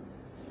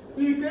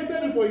 He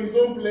created you for his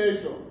own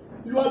pleasure.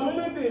 You are the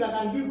only thing that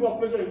can give God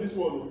pleasure in this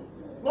world,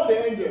 not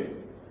the angels.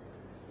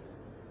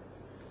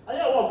 Are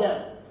you aware of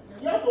that?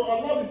 You have to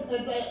allow this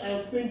enter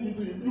and sink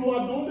into you. You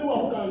are the only one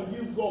who can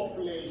give God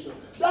pleasure.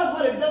 That's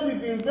why the devil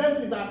is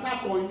investing his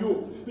attack on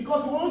you.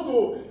 Because he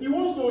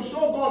wants to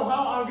show God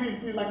how angry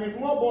he is, like a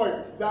small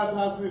boy that has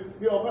offended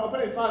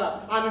his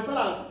father, and his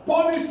father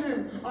punished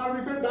him, and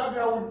he said, "Daddy,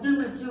 I will deal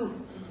with you."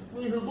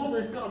 If you go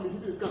to his camp, he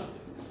hits his camp.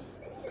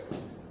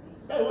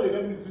 That's what the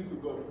devil is doing to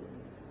God.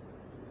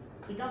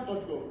 He can't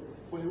touch God,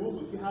 but he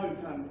wants to see how he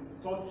can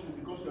touch you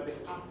because you are the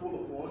apple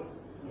of what?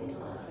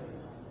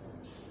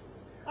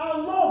 Our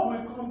Lord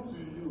will come to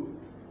you.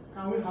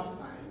 Can we have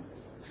time?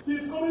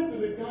 He's coming to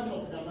the garden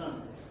of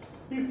Canaan.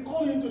 He's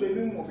calling to the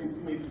room of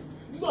intimacy.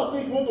 Jesus said,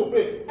 if you want to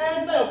pray,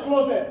 enter your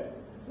closet.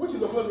 Which is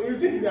your closet?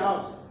 Is it in the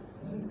house?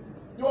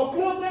 Your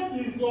closet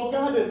is your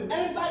garden.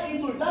 Enter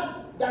into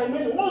that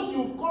dimension. Once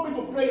you come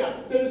into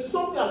prayer, there is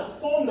something that's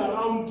formed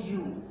around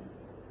you.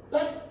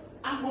 That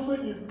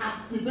atmosphere is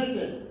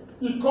activated.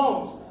 It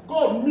comes.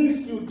 God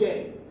meets you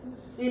there.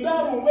 In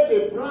that room where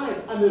the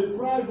bride and the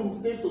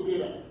bridegroom stays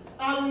together.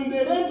 And in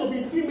the realm of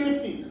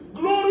intimacy,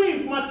 glory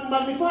is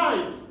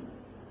magnified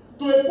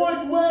to a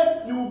point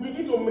where you will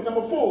begin to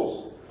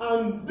metamorphose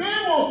and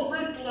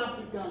demonstrate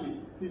classically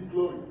his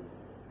glory.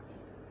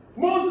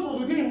 Moses was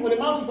with him on the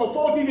mountain for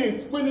 40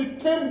 days. When he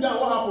came down,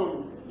 what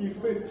happened? His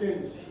face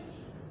changed.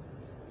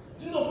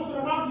 Jesus went to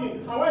the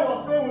mountain, and when he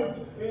was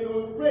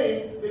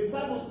praying, the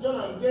disciples John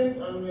and James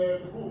and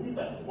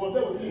Peter was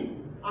there with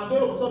him. And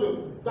then all of a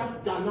sudden,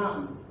 that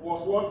Canaan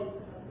was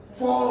what?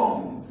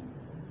 Formed.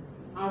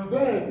 And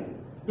then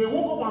they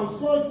woke up and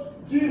saw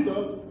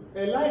Jesus,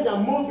 Elijah,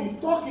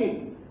 Moses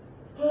talking.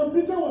 And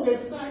Peter was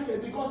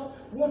excited because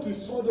what he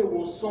saw there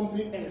was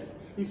something else.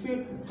 He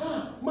said,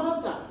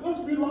 Master,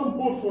 let's build one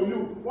boat for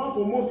you, one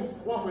for Moses,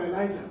 one for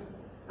Elijah.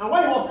 And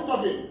when he was still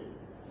talking,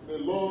 the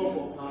Lord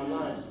of our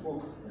lives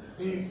spoke.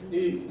 This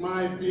is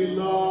my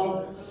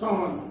beloved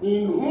Son,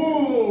 in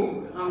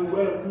whom I'm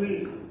well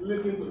pleased.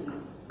 Listen to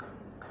him.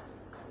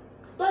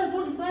 That is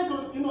what he's trying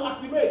to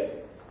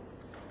activate.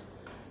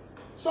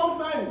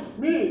 Sometimes,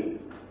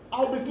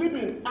 I'll be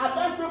sleeping at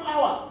that same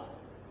hour,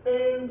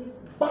 and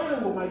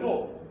bang on my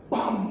door,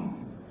 bam!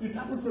 It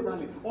happens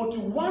severally.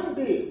 Until one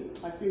day,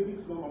 I say, this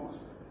is not normal.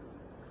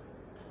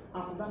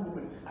 And from that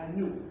moment, I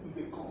knew it's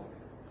a call.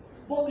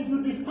 But if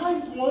you defy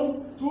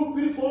 1, 2,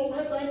 3, 4,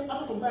 5 times,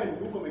 after some time,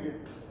 you will come again.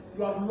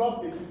 You have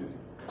lost a season.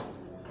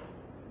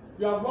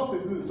 You have lost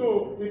a season.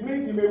 So it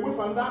means you may wait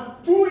for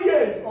that 2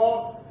 years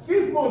or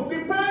 6 months,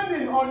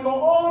 depending on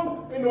your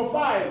own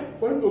file,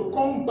 for him to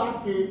come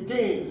back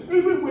again.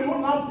 Even if we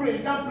don't now pray,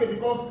 you can't pray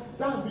because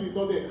that deal is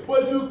not there.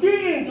 But if you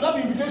key into that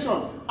invitation,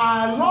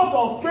 a lot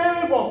of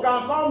favor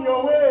can come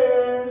your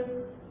way.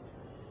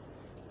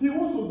 He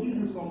wants to give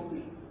you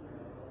something.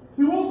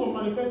 He wants to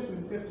manifest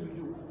himself to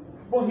you.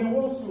 But he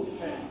wants you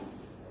first.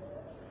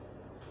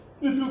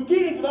 If you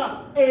key into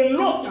that, a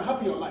lot can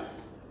happen in your life.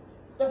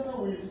 That's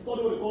how we study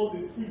what we call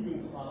the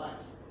seasons of our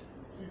lives.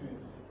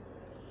 Seasons.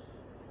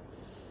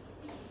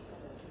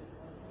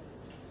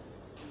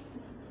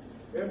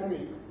 Yeah,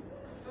 mommy.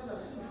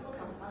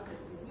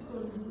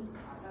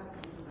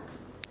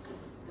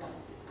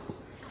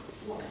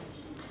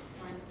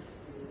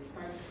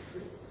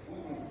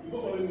 You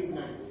don't only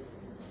midnight.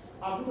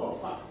 As a matter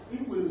of fact,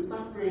 if when you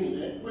start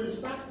praying, when you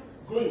start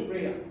growing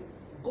prayer,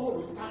 God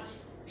will start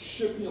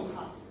shaping your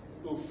heart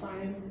to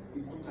find a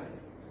good time.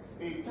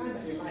 A time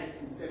that he likes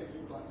himself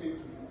to attend to you.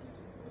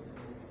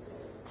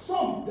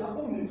 Some, their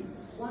own is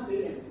 1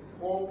 a.m.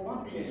 or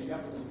 1 p.m. in the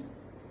afternoon.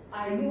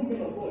 I know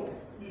men of God.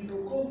 If you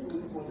come to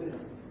look for them,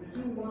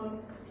 between 1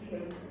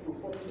 p.m. to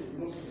 4 p.m., you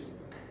don't see them.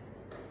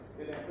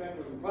 Then they are praying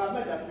for you. But at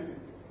night they are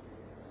sleeping.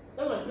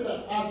 That's why I say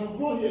that as you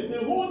grow here, the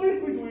Holy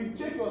Spirit will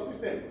check your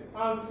system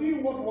and see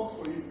what works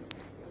for you.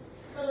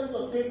 That's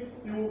what I say,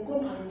 He will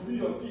come and He will be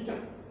your teacher.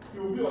 He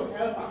will be your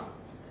helper.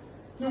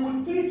 He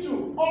will teach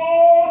you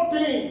all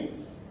things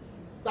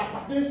that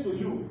pertains to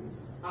you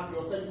and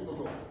your service to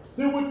God.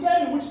 He will tell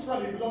you which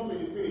tribe you belong to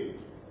in the spirit.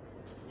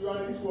 You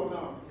are in this one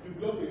now. You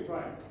belong to a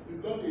tribe. You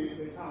belong to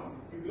a town.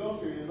 You belong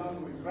to a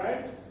language,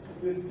 right?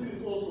 The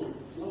spirit also,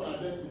 you have an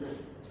identity there.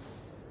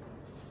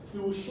 He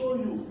will show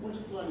you which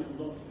tribe you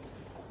belong to.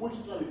 Which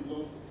tribe you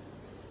belong to.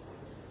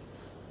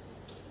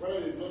 Whether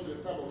you belong to the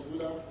tribe of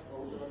Judah or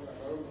whichever tribe,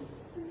 I don't know.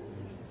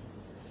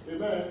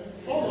 Amen.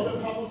 All of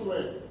them happens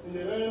where? In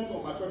the realms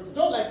of maturity.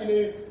 Just like in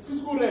a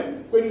physical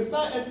realm, when you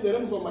start entering the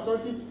realms of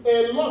maturity,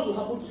 a lot will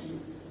happen to you.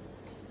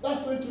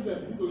 That's when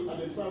children begin to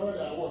identify whether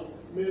they are what?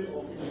 Male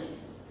or female.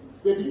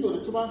 They begin to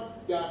determine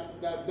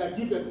their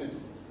giftedness.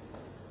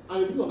 And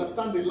they begin to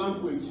understand the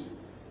language,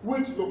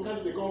 which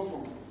locality they come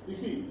from. You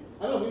see,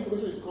 a lot of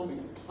information is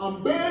coming.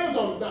 And based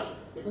on that,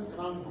 the person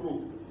can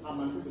grow and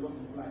manifest a lot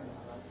in his life.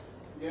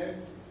 Yes?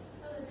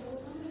 There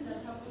was something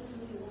that happened to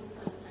me one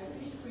time. I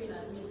finished praying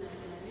at midnight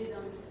and I lay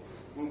down to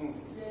sleep.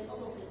 Then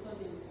all of a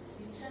sudden,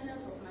 the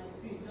channels of my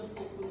spirit just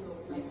opened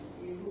up like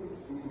a room.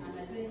 And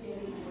I didn't hear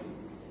any voice.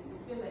 It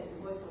felt like the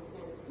voice of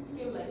God. It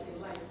came like a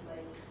light,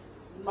 like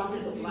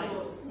packet of light.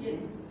 Yes,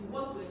 the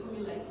words were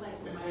coming like light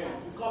from my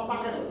heart. It's called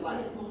packet of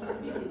light.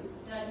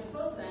 That the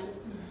first time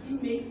it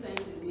made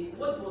sense in the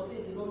what was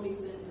said did not make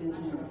sense in the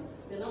natural.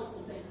 Then now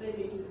sometimes it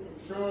making sense.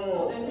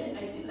 Sure. And then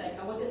I did like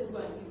I wanted to go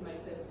and give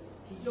myself.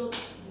 He just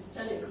his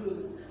channel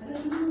closed. And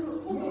then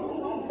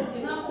he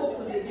now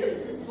opened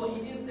again, but he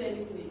didn't say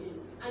anything again.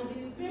 And the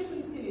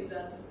painful thing is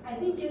that I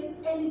didn't get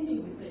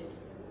anything he said.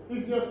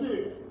 It's your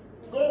spirit.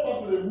 Go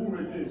up to the womb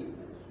again.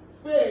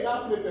 Stay in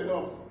that place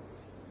enough.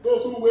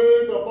 Those who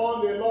wait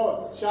upon the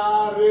Lord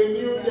shall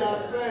renew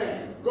their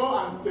strength. Go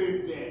and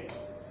stay there.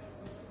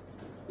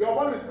 Your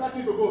body is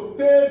starting to go.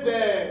 Stay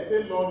there.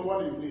 Say, Lord,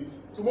 what is it?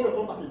 Tomorrow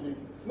come back again.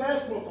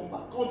 Next month come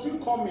back.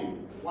 Continue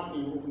coming. One day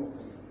you open up.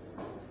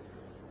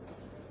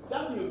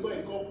 That thing you saw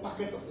is called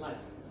packet of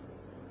light.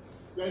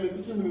 You are in the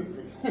teaching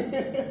ministry.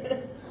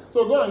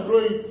 So go and grow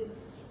it.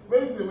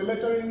 Maybe they will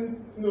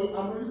lecturing,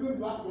 I'm using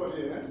blackboard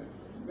here. Eh?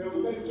 They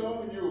will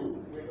lecture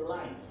you with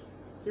light.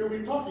 He will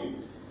be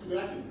talking to the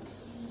light.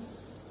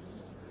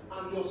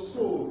 And your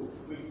soul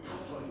will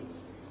capture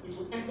it. It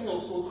will enter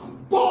your soul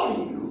and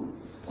burn you.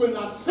 When you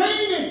are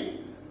saying it,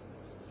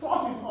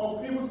 forces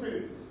of evil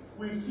spirits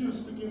will see you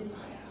speaking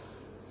fire.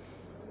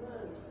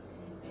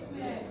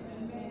 Amen.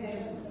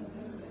 Amen.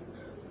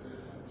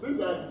 These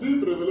are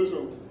deep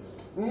revelations.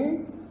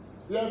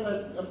 Yes,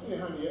 I'm seeing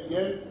a hand here.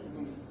 Yes.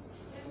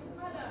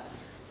 Father,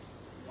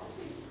 what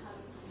is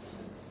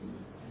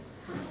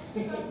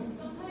because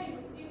sometimes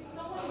if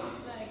someone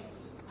is like,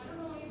 I don't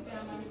know if they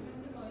are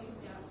manifesting or if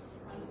they are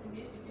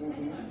hallucinating,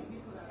 depending on the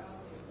people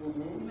around them,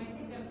 you might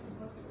take them to the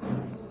hospital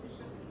and go, this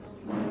is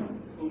not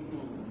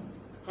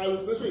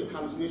Hallucination is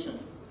hallucination.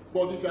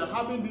 But if you are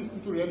having these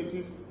spiritual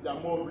realities, they are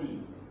more real.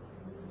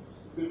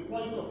 The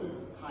quality of it is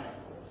higher.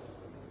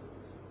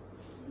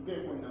 You get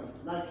a point now.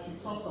 Like she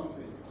saw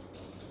something.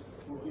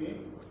 Okay?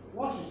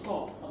 What she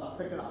saw has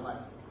affected her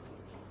life.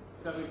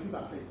 It has reduced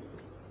her faith.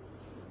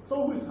 So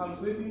who is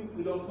hallucinating,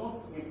 it does not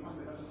impact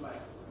the person's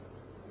life.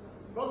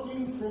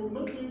 Nothing,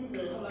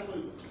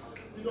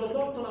 it does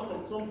not turn out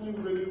from something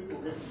very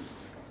progressive.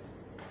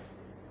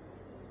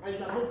 And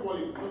it has no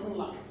quality, it doesn't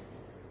last.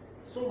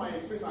 So my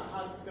experience I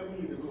had 7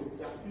 years ago,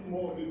 they are still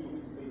more real to me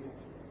today.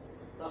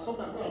 That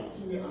sometimes when I'm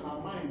sitting there and my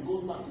mind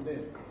goes back to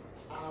them,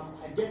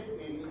 I get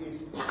a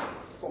spark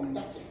from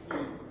that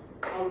experience.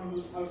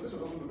 Hallucination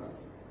doesn't do that.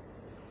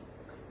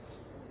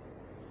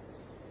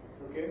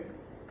 Okay?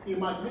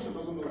 Imagination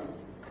doesn't do that.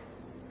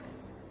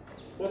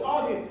 But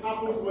all this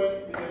happens when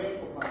in the realm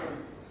of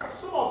maturity.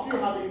 Some of you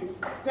have been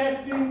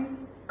testing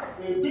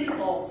a bit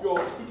of your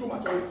spiritual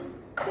maturity,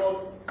 but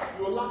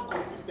you lack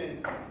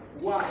consistency.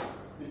 Why?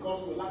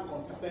 Because you lack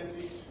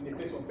consistency in the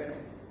place of prayer.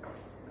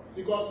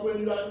 Because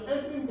when you are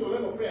entering into a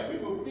realm of prayer,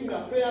 people think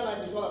that prayer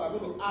life is all about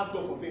going to ask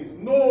God for things.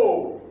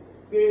 No!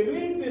 The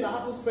real thing that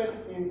happens first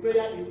in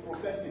prayer is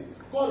processing.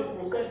 God is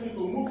processing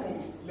to move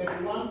from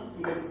level 1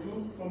 to level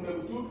 2, from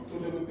level 2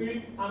 to level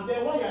 3, and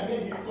then when you are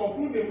here, He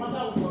concludes the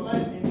matter with your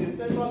life in the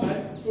central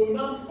life to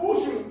now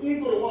push you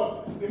into the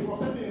what? The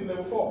processing in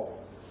level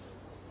 4.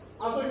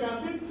 And so you can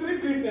see 3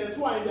 Christians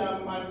who are in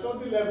their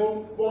maturity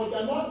level, but they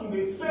are not in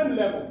the same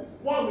level.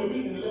 One will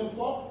be in the level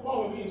 4, one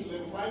will be in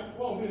level 5,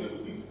 one will be in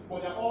level 6,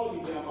 but they are all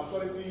in their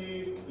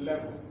maturity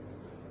level.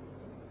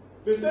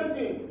 The same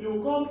thing,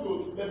 you come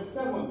to level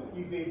 7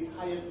 is the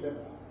highest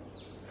level.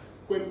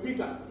 When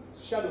Peter's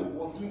shadow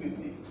was doing the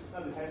sea,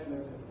 that's the highest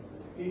level.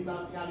 He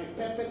had a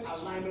perfect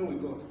alignment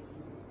with God.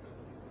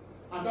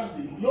 And that's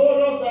the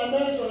glorious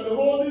dimension the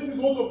Holy Spirit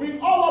wants to bring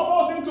all of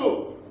us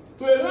into.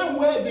 To a realm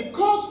where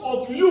because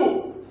of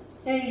you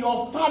in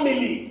your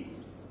family,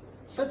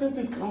 certain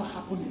things cannot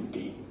happen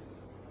again.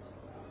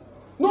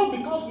 Not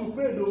because you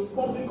pray though,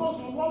 but because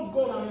you love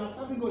God and you are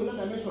serving God in that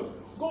dimension.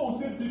 God will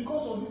say,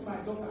 because of this, my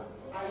daughter,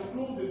 I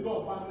close the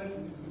door of badness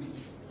in this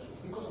village.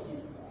 Because of you.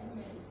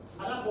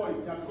 At that point,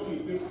 you have become a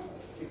great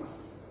keeper.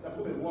 You have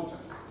become a watcher.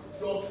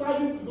 Your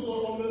service is not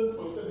always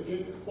for yourself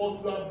again,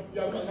 but you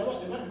have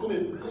become a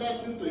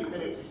blessing to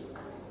eternity.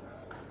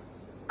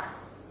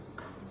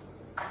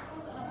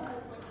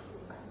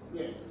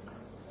 Yes.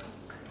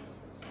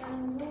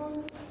 Can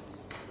one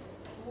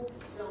move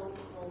down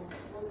from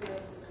one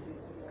level to the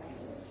other?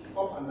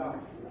 Up and down.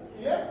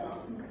 Yes, now.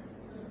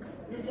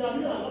 If you are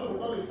here and all of a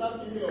sudden you start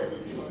thinking of the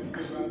demon, this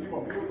place and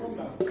demon, you will come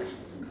down.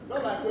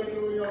 Not like when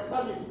your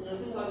service, your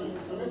full service,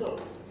 your bishop,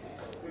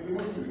 they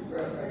remove you.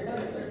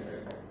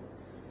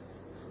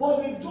 But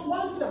the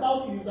one thing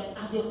about it is that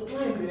as your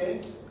time there,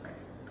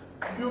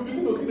 you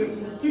begin to see the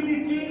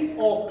futility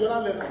of the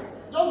other level.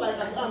 Just like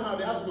as now,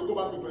 they ask you to go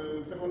back to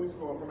the secondary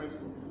school or primary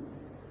school.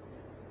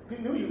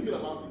 The way you feel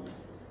about it.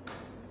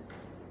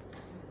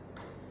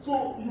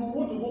 So you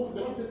want to go,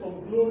 they want to say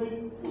from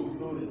glory to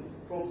glory,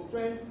 from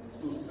strength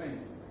to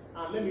strength.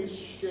 And let me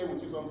share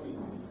with you something.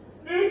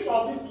 Each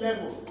of these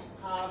levels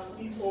has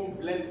its own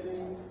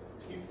blessings,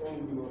 its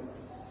own glory.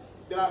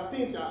 There are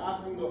things you are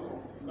asking God for.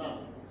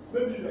 Now,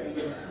 maybe you are in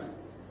level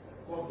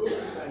 2, but those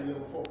things are in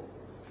level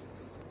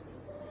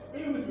 4.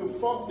 Even if you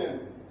force them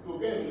to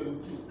get in level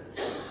 2,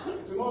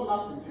 it will not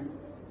last with you.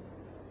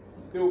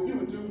 They will be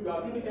with you, you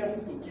are really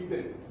able to give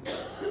them.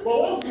 But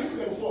once you reach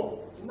level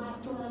 4,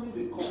 naturally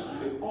they come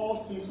to you.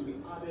 All things will be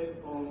added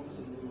on to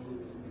you.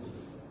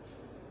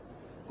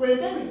 When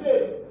David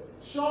said,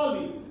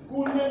 surely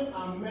goodness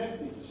and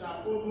mercy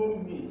shall follow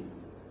me,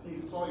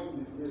 he saw it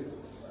in his spirit.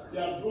 He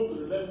has grown to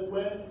the level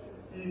where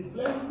his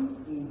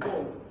blessings in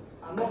God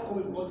are not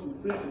coming because he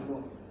prays to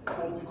God,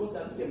 but because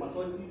there is a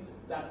maturity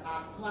that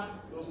attracts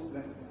those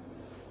blessings.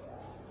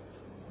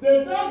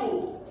 The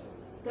devil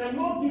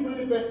cannot give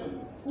any person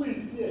who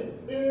is here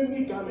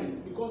any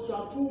garment because you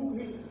are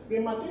too, the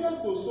materials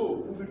to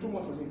sow will be too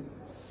much for him.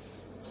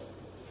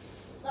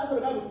 That's what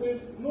the Bible says,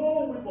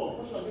 no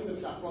weapon fashioned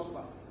against them shall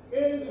prosper.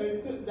 And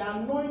it says the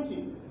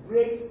anointing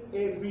breaks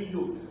every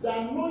yoke. The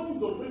anointing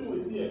is operating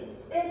with fear.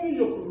 Any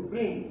yoke will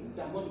bring,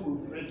 the anointing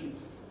will break it.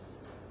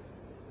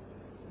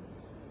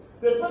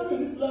 The person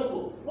in this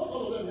level, not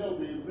all of them here will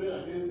be praying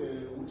against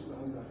witches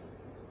and wizards.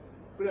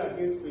 Pray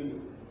against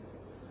failure.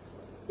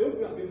 They will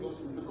pray against those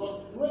things because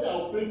when they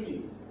are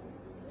operating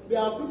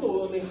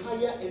on a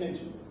higher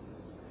energy.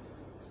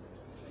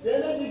 The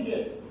energy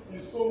here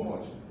is so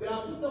much. There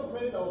are two types of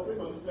men that operate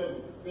on this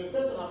level. The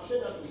person I've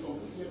shared that with some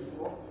people here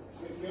before.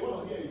 The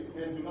one here is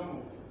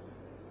Dynamo.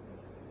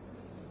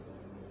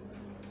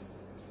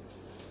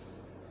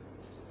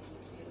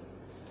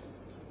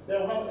 They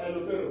will have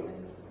Elotero.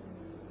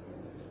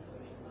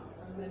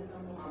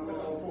 And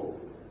Metamorpho.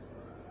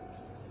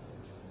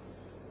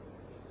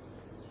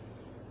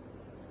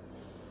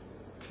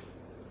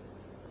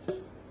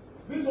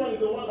 This one is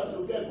the one that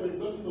you get when you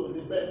go to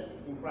the bed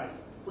in Christ.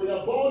 When you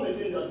are born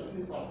again, you are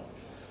disease power.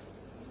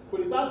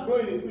 When you start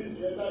growing in the spirit,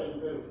 you enter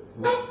Elotero.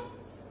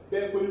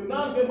 Then when you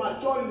now get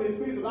mature in the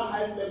spirit to that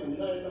high level, you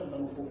now enter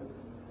Metamorpho.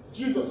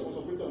 Jesus was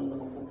operating on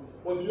Metamorpho,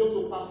 but he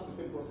also passed the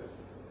same process.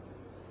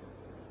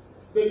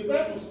 The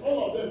disciples,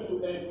 all of them, to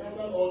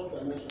encounter all these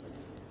dimensions.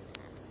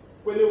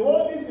 When the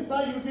whole thing is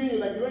start using you,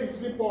 like the way you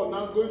see Paul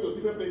now going to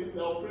different places, they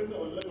are operating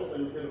on the level of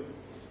Elotero.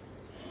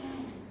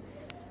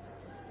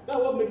 That's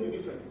what makes the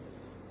difference.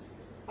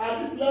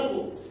 At this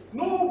level,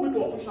 no whip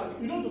of pushback,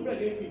 you don't pray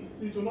against it,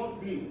 it will not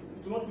take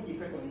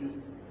effect on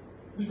you.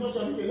 Because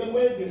you are reaching a level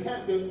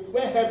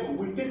where heaven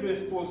will take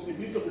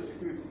responsibility of the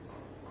security.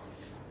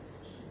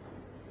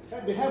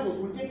 The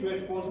heavens will take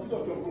responsibility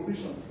of your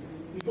provisions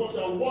because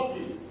you are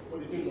working for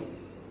the kingdom.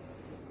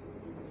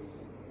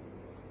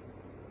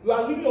 You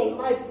are living your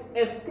life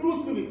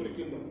exclusively for the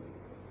kingdom.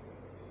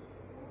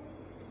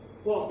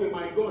 Paul said,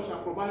 my God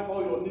shall provide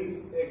all your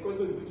needs according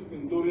to his riches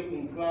in glory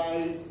in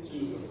Christ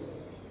Jesus.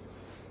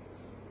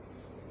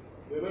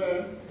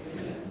 Amen.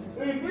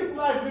 Is this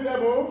life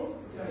livable?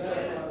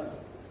 Yes.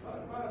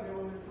 Father, there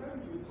was a time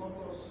you taught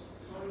us,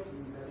 sorry to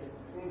interrupt,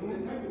 the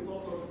time you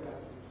taught us that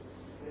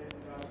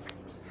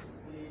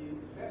the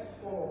best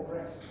form of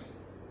rest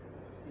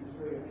is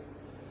prayer.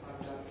 And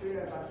that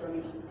prayer is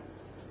actually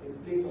a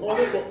place of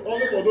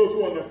only for those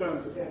who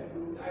understand. Yes,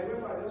 I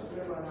just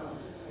remember now.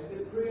 I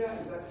said prayer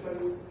is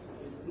actually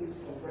a place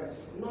of rest,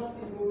 not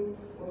even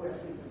when we're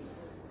sleeping.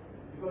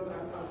 Because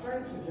I'm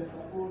trying to just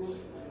approach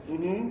the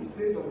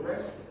place of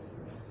rest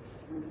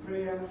with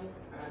prayer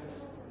and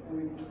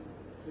with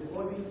the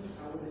body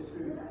and with the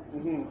spirit.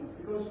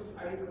 Because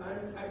I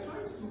try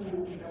to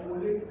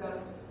emulate that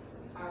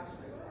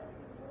aspect.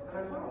 And I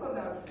found out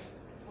that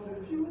for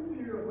the few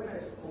period when I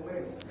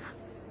commence,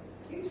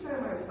 each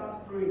time I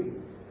start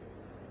praying,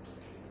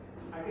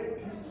 I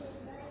get peace.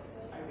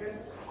 I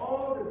get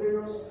all the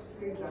various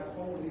things that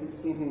come with it.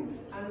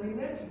 And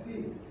the next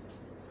day,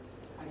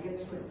 I get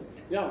strength.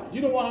 Yeah,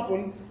 you know what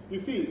happened?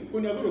 You see,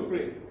 when you're going to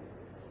pray,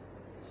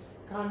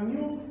 can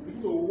you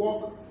begin to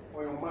work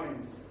on your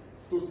mind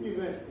to see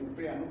rest in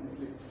prayer, not in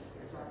sleep.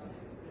 Exactly.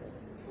 Yes.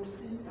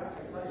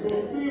 To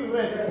see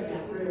rest.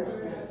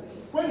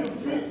 When you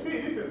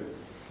see, listen.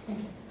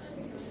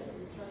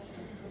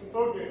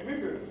 Okay,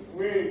 listen.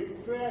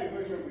 Wait, prayer is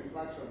not just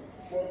distraction.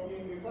 But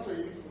in distraction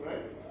you need to,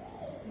 right?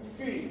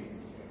 See,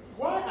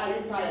 why are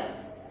you tired?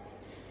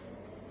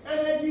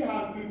 Energy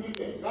has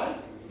depleted, right?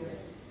 Yes.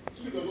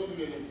 Sleep does not give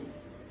you anything.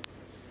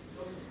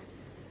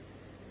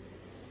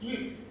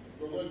 Sleep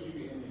does not give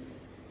you anything.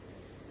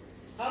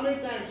 How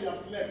many times you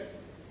have slept?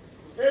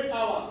 8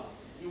 hours.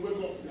 You wake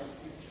up in your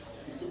sleep.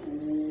 You say,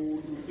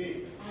 oh, today,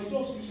 I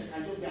just wish I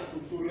can just get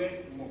to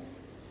rest more.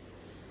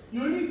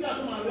 You need to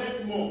come and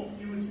rest more.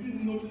 You will still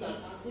notice that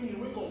when you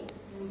wake up,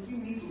 you will still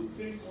need to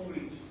take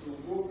courage to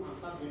go and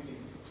start drinking.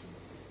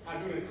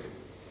 Have you rested?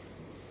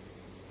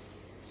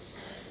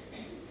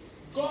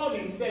 God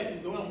himself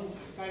is the one who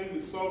carries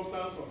the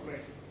substance of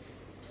rest.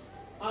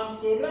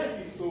 And to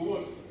rest is to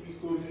what? Is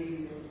to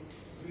be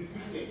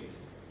repeated.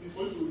 Is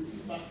for you to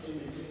receive back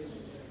energy.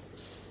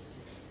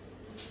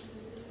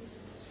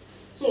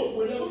 So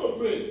when you're going to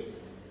pray,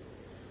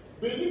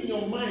 believe in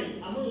your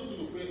mind, I'm not just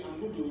going to pray, I'm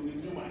going to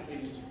renew my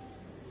energy.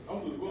 I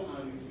want to go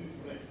and receive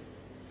rest.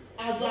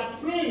 As you are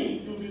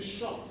praying, you'll be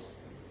shocked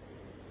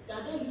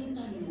that every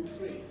time you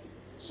pray,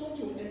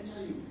 something will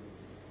enter you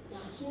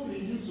that so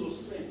renews your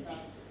strength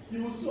that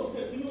you will see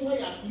yourself, even when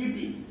you are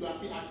sleeping, you are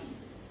still active.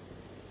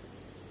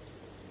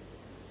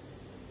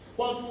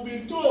 But we've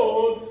been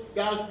told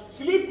that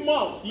sleep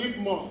more, sleep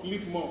more,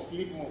 sleep more,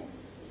 sleep more.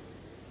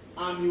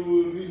 And you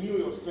will renew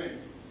your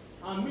strength.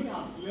 And many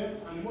have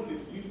slept, and the more they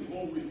sleep, the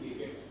more weak they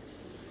get.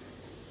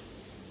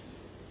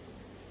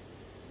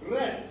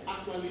 Rest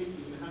actually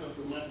is in the hand of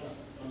the master.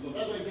 And so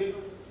that's why he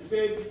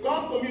said,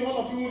 come to me,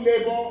 all of you who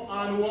labor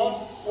and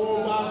what?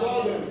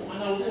 Overburden.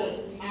 And I will what?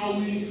 I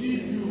will give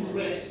you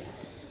rest.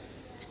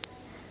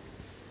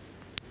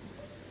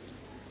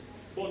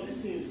 But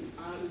these things, I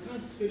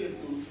can't say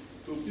them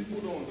to people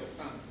who don't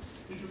understand.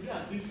 It should be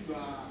as if you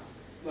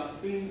are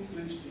saying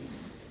strange things.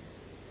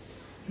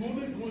 You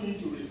only go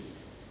into it.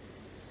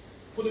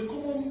 For the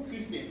common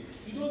Christian,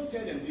 you don't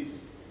tell them this.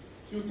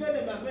 You tell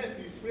them that rest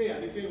is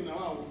prayer. They say,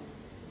 now,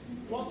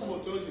 what type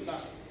of theology is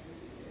that?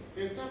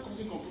 They start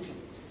causing confusion.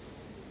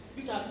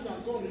 These are things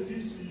that God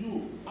reveals to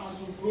you as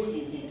you grow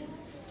in Him.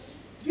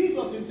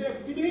 Jesus Himself,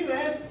 did He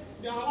rest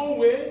their own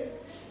way?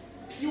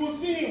 You will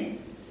see Him.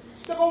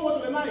 Second watch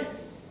of the night.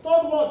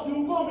 Third watch, He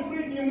will go and be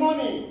preaching in the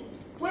morning.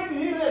 When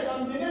did He rest?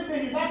 And the next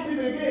day He's active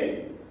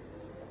again.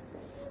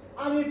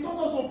 And He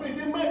taught us to pray. He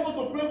said, make us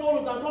to pray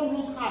always and don't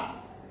lose heart.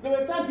 There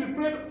were times He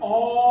prayed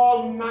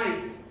all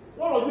night.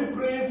 What was He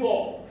praying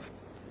for?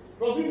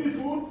 Does He need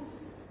food?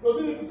 Does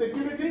He need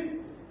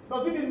security?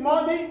 Does He need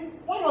money?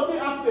 What does He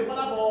ask the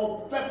Father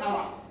for 12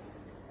 hours?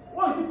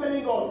 What is He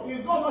telling God?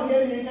 Is God not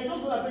hearing Him? He can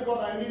just go and say, God,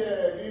 I need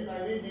this,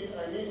 I need this,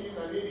 I need this,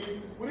 I need this.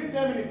 Within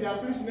 10 minutes, He has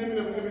finished naming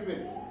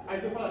everything. I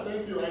say, Father,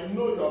 thank you. I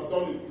know you have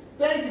done it.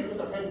 Thank you because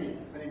you have helped me.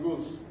 And He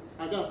goes,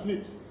 I can't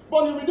sleep.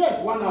 But He'll be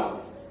there 1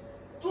 hour,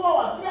 2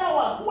 hours, 3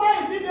 hours.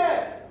 Why is He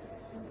there?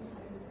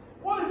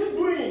 What is He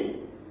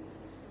doing?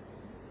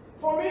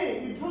 For me,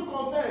 He drew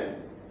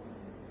concern.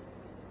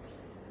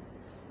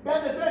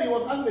 Then they said He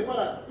was asking the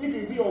Father, if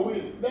it be your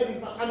will, let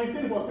this man. And He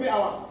stayed for 3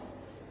 hours.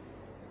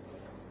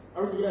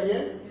 Are we together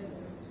here?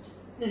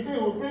 He said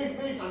He will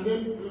pray, and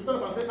then He will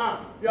stand up and say,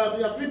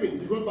 you are sleeping.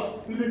 He goes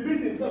back. He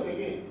repeats himself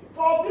again.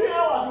 For 3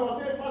 hours, He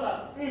was saying,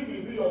 Father, if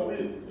it be your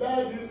will,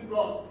 let this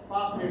cross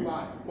pass me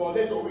by. But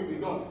let your will be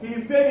done.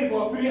 He said it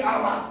for 3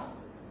 hours.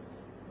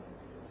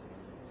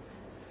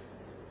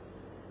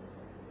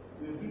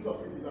 The beauty of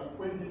it is that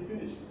when He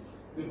finished,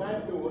 the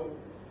Bible says what?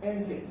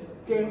 Angels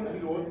came and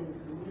did what?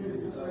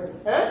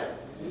 Eh?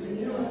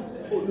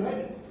 Oh, you heard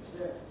it?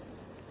 Yes.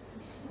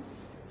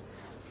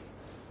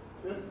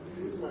 Yes,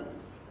 this one.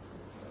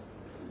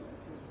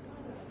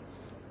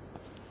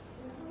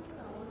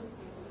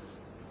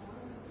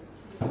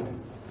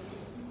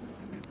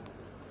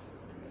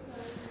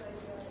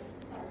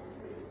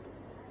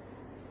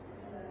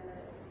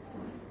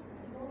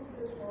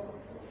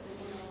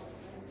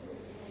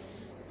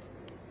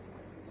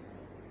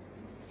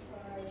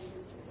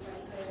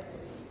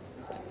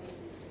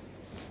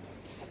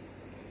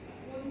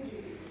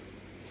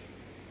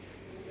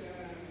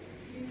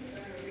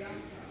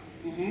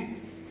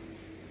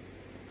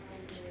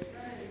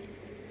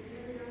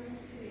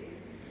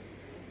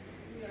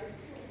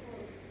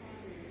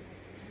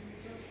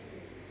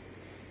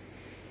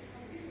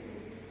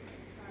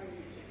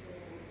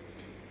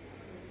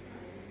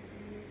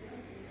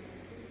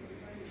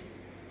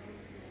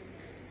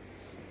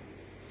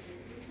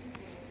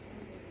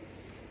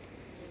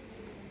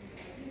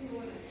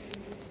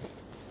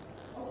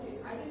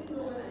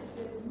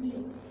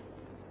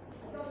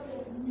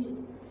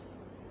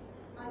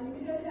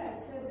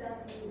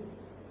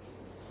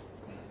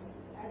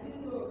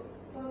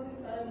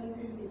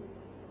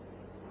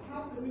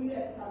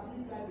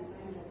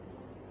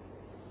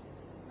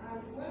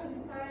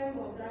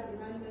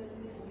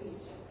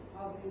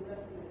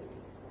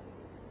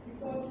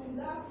 Because in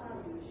that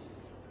parish,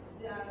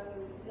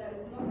 there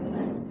is nothing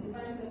like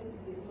divine mercy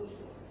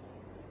devotion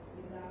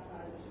in that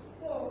parish.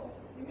 So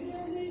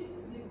immediately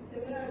the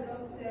seminary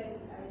just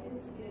said, I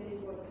didn't see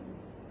anybody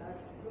that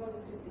does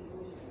this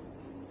devotion.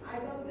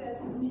 I just said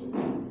me.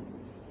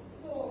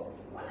 So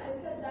when I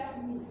said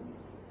that me,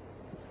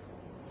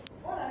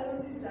 all I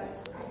noticed is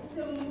that I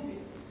still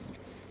moving.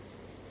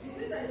 The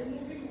thing that is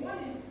moving, one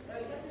is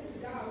getting to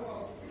that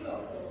wall, full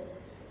of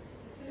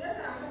so then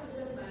I have to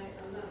set my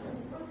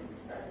alarm. Once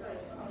it's that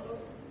like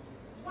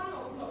 1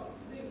 o'clock,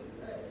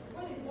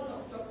 when it's 1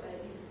 o'clock like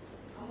this,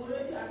 I'm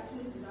already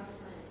attuned to that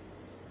time.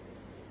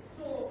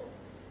 So,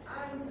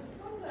 and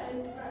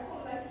sometimes I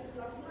come like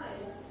last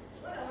night,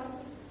 when I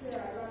want to pray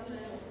around 9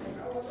 o'clock,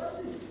 I was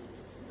rushing.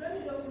 Let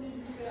me just leave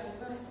this prayer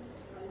and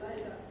lie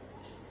down.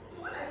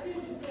 So when I came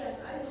to prayer,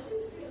 I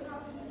still feel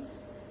happy.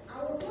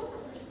 I was not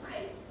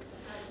satisfied.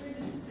 I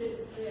really prayed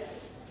the prayer.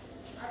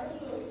 I don't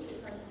know if you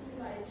can feel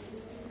like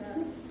that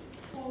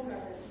hunger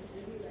that is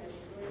really like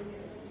going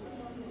here. I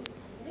don't know.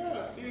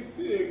 Yeah, it's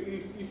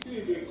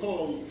still a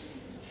call.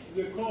 It's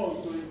a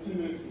call to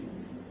intimacy.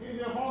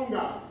 It's a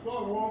hunger.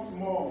 God wants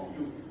more of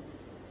you.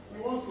 He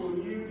wants to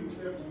yield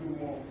himself to you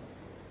more.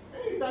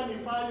 Anytime you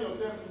find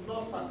yourself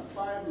not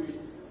satisfied with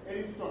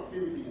any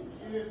activity,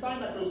 it's a sign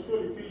that your soul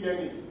is still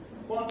yearning.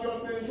 But your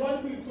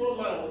sensuality is so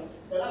loud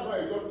that that's why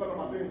you just stand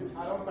up and say,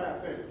 I don't tire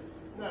yourself.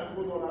 Now I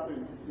go do other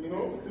things. You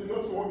know, you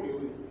just walk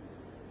away.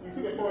 You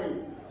see the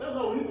point? That's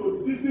why we need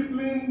to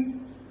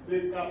discipline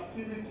the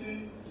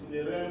captivity in the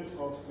realms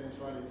of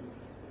sensuality.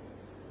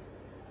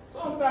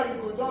 Sometimes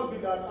it could just be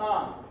that,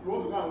 you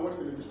want to go and watch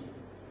television.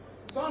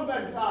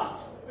 Sometimes,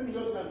 let me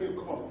just go and get a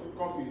cup of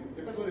coffee.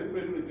 The person they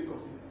pray, they take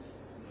coffee.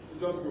 You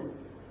just go.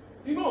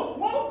 You know,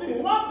 one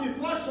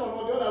distraction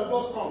or the other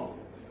will just come.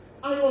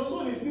 And your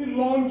soul is still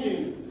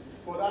longing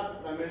for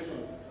that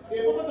dimension. The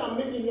point I'm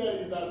making here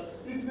is that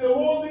it's the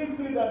Holy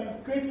Spirit that is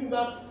creating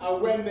that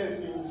awareness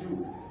in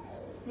you.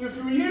 If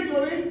you yield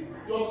to it,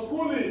 your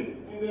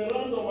schooling in the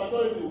realms of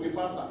maturity will be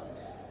faster.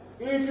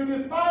 If you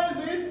despise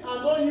it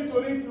and don't yield to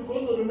it, you're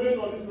going to remain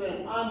on this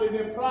realm. And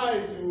there's a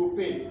price you will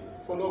pay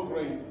for not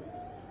growing.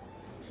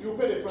 You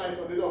pay the price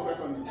on the day of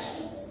reckoning.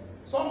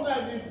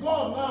 Sometimes if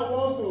God now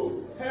wants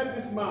to help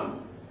this man,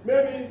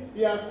 maybe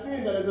he has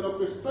seen that there's an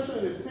orchestration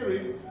in the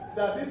spirit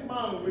that this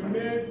man will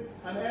remain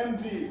an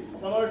MD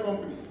of an oil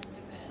company.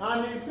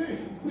 And he sees.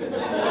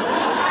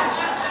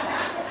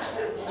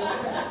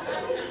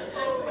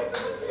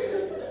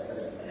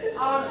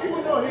 And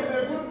even though he's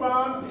a good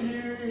man,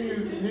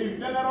 he's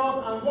generous,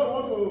 and God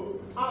wants to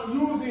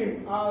use him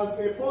as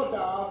a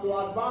portal to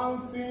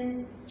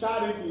advancing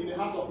charity in the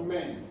hearts of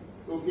men.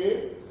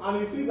 Okay?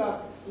 And he sees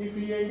that if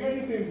he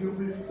engages him, he'll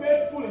be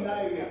faithful in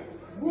that area.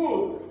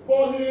 Good.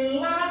 But he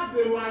lacks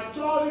the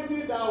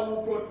maturity that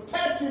will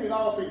protect him in that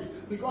office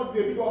because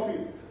it's a big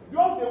office.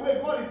 Just the way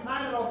God is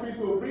eyeing office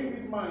to bring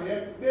this man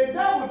here, the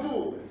devil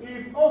too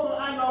is also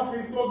eyeing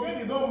office to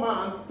get his own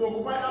man to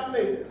occupy that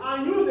place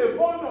and use the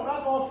fund of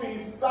that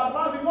office to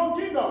advance his own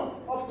kingdom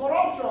of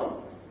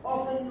corruption,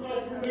 of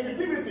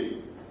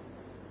negativity.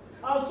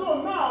 And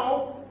so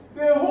now,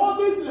 the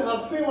Holy Spirit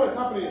has seen what's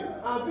happening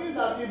and seen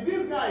that if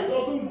this guy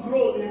doesn't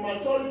grow in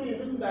maturity in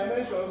certain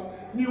dimensions,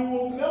 he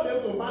will not be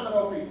able to man that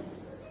office.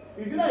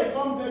 It's either he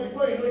comes there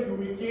before you know it, he will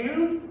be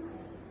killed,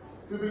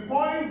 he will be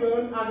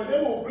poisoned, and the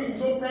devil will bring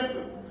his own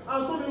person. And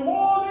so the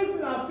Holy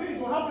Spirit has seen it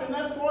to happen in the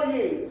next 4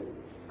 years.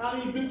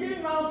 And he's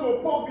beginning now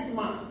to poke this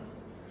man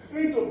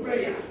into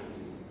prayer.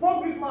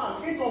 Poke this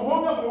man into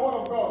hunger for the word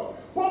of God.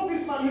 Poke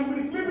this man, he'll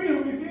be sleeping,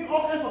 he'll be seeing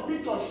all kinds of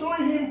pictures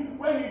showing him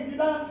when he's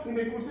either in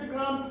the crusade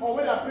ground or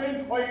when they're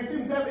praying, or he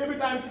sees himself every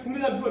time he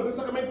needs to do a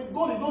sacrament.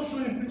 God is just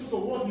showing him pictures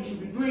of what he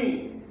should be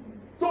doing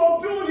to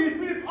build his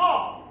spirit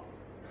up.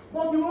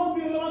 But you won't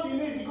see what he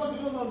needs because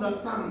you don't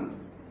understand.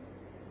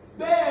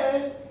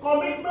 Then,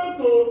 commitment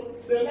to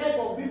the life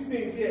of these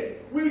things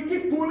here. We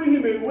keep pulling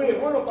him away,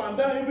 run up and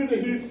down every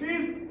day. He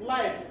sees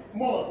life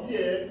more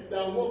here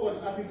than what God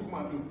is asking to come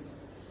and do.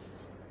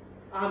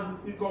 And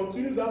he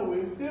continues that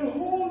way. The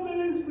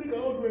Holy Spirit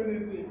cannot do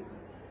anything.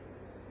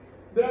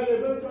 Then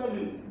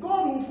eventually,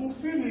 God will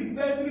fulfill his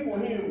destiny for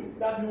him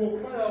that he will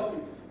occupy the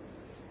office.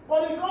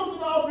 But he comes to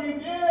the office,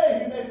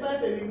 he's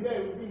excited, he's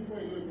there, before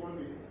he knows one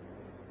day.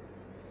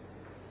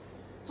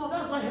 So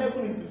that's why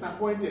heaven is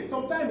disappointed.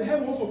 Sometimes the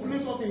heaven wants to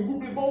place us in good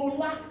place, but we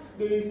lack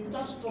the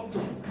spiritual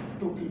structure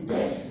to be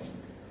there.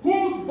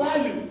 Whose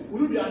value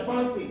will you be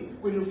advancing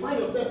when you find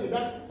yourself in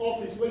that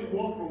office where you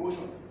want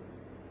promotion?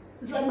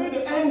 If you are made the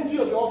MD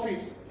of the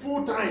office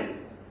full time,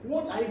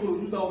 what are you going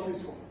to use that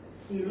office for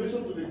in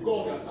relation to the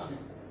God you are serving?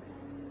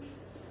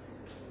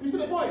 You see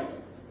the point?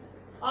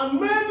 And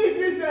many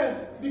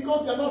Christians,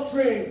 because they are not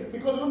trained,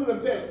 because they don't know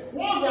themselves,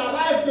 once they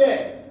arrive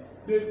there,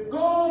 the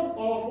God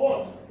of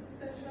what?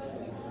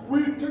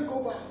 Will take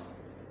over.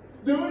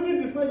 They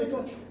only destroy the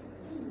church.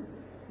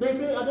 They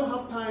say, I don't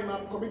have time,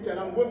 I'm committed,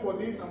 I'm going for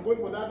this, I'm going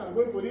for that, I'm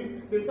going for this.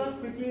 They start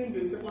speaking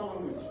the secular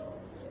language.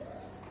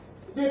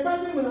 The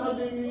person will have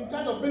been in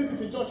charge of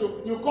benefits in church.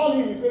 You call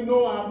him, you say,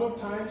 no, I have no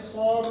time,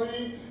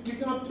 sorry. You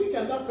can pick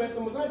another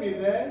person, must I be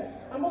there?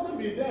 I mustn't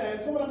be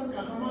there. Someone else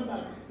can command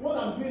that. What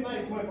I'm doing now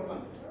is more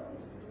important.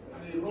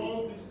 And he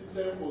runs this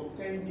system for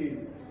 10 days.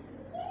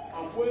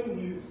 And when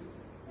his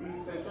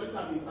sensuality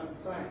has been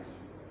satisfied,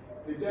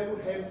 the devil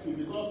helps you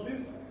because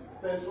this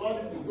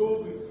sensuality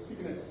goes with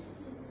sickness.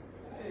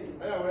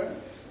 Are you aware?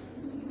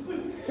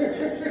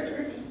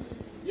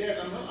 Yes,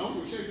 I'm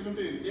going to share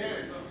something.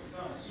 Yes.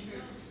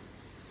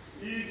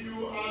 If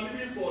you are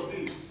living for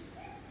this,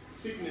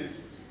 sickness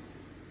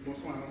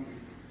must come around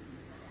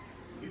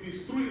you. It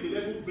is through the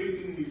devil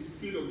blazing his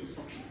field of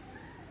destruction.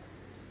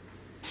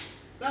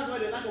 That's why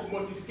the life of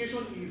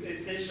mortification is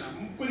essential.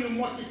 When you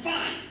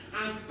mortify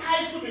and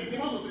stifle the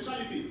demons of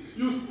sexuality,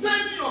 you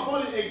strengthen your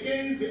body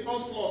against the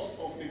onslaught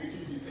of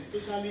negativity,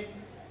 especially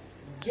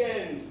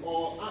gens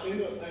or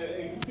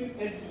existing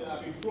entities that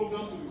have been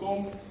programmed to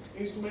become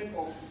instrument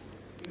of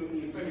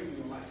infirmity in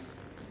your life.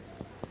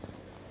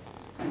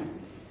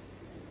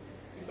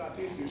 These are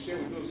things you share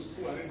with those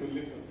who are going to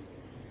listen.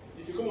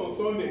 If you come on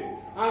Sunday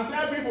and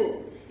tell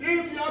people,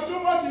 if you are too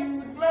much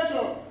in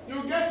pleasure,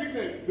 you get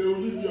sickness, they will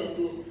leave you and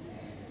go.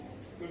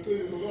 They say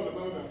you forgot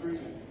about the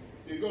preaching.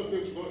 If God says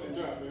we should not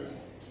enjoy ourselves.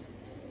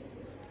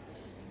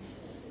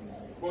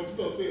 But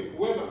Jesus said,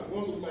 whoever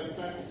wants to be my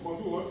disciple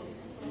must do what?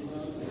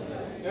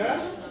 Yeah?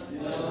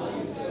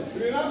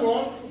 Renounce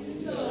what?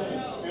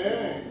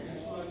 Yeah.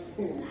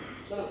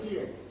 That's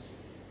serious.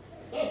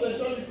 That's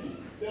sensuality.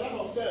 The lack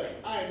of self.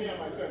 I, me, and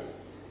myself.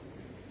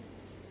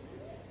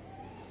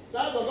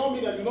 That does not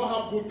mean that you don't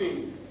have good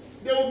things.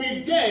 They will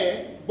be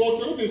there, but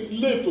you're not a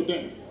slave to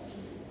them.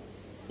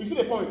 You see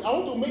the point? I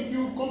want to make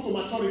you come to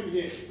maturity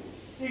here.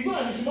 It's not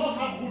that you should not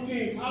have good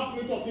things, have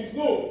plenty of things.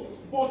 No.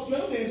 But you're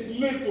not a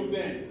slave to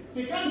them.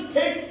 They can't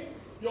take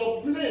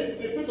your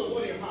place, the place of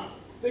God in your heart.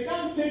 They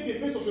can't take the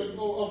place of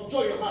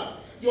joy in your heart.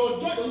 Your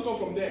joy doesn't come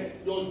from them.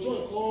 Your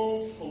joy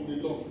comes from the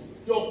Lord.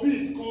 Your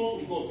peace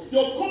comes from God.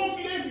 Your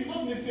confidence is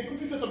not in the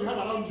security setup you have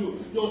around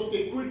you. Your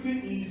security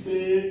is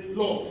the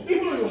Lord.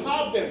 Even though you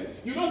have them,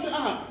 you don't say,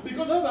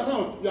 because that's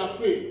around, you are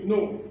afraid.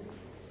 No.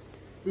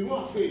 Be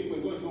more afraid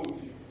when God is not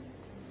with you.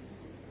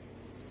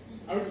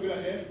 Are we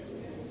together here?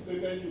 Say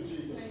thank you,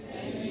 Jesus.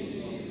 Thank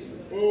you.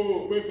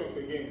 Oh, questions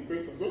again.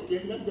 Questions. Okay,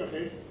 let's go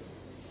ahead.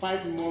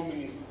 5 more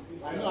minutes.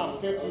 I know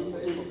I've kept you.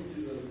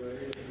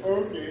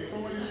 Okay,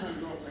 somebody can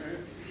go ahead.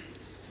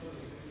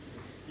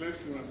 Let's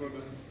see, my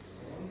brother.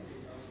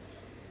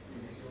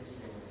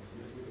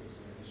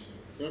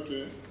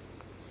 Okay.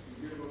 You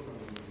gave us an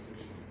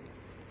illustration.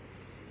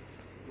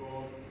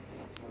 God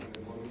as the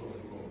body of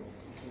God.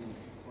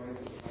 Trying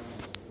to find an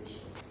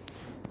expression.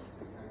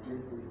 And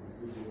came to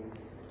invisible,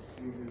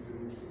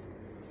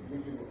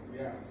 invisible.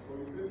 Yeah. So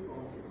you said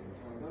something,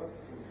 and that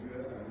is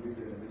where I need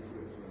a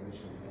little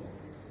explanation.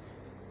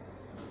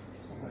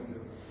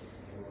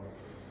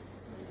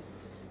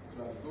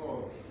 That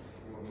God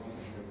was not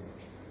in heaven,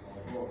 or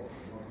God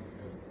was not in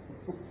heaven.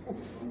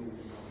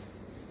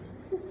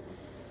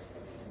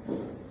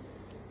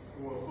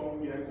 He was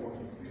somewhere, or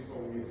he stayed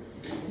somewhere.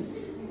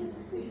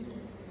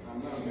 And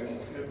now we are in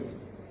heaven.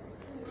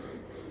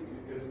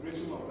 The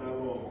expression of that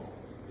love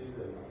is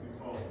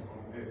us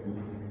on earth.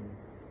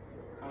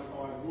 And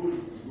our goal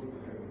is to go to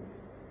heaven.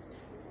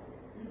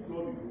 If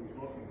God is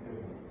not in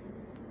heaven,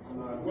 and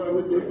our Where are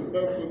we going to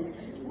start from?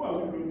 who are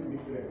we going to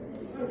meet there?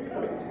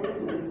 God is going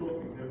to meet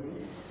us in heaven.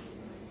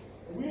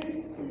 Where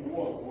he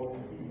was or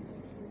he is,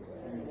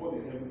 before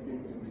the heaven came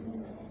to be,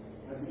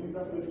 I believe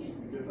that place should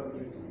be a better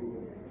place to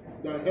go.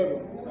 Than heaven.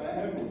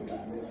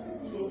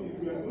 So if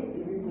we are going to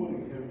meet God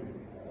in heaven,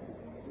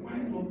 why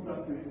not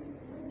that place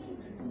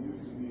he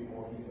used to be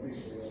or he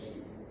is?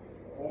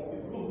 Or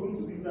is God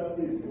going to leave that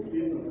place to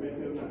get to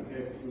better and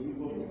earth to meet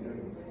us in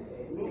heaven?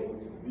 You know,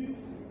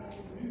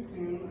 this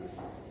thing,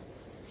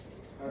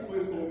 I saw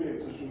it somewhere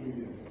in social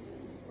media.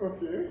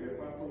 Okay. The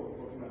pastor was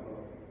talking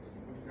about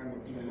this kind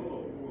of thing. A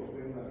lot of people were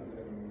saying that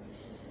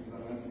he's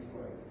an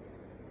antichrist.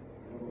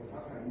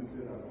 How can you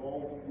say that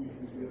all we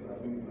Christians are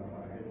doing is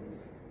about heaven?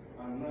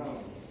 And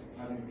now,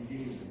 at the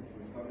beginning,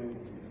 we started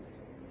with it.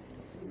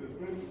 So the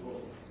Spirit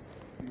because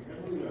the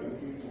heaven we are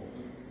looking for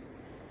is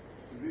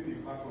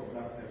really part of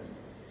that heaven,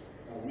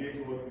 or where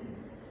God is.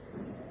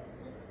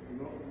 You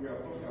know, we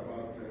are talking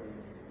about the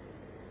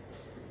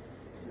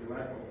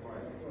life of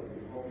Christ,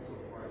 the office of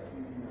Christ.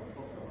 We have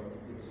talked about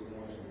this so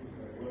much, it's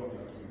well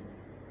understood.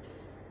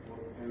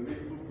 But a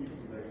little bit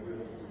to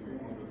digress to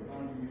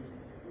understand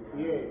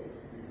this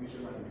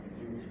definition at the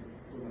beginning,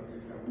 so that we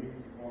can mix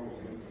all of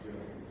them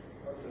together.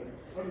 Okay.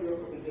 Let me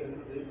just begin a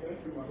little bit. Thank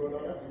you, my brother.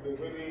 That's a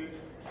very,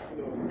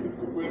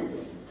 critical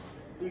question.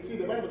 You see,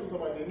 the Bible talks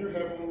about the new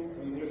heaven and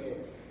the new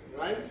earth,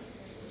 right?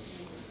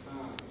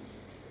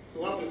 So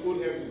we have the old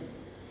heaven,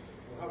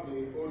 we have the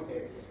old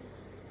earth.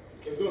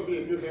 There's going to be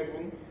a new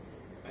heaven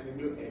and a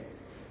new earth.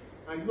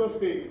 And Jesus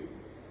said,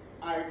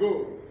 I go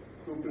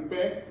to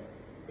prepare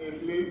a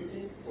place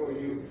for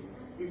you.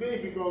 He said,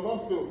 if it was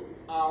not so,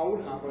 I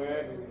would have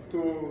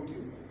told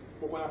you.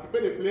 But when I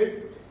prepare a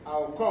place, I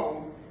will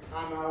come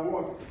and I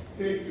want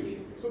take you.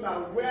 So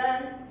that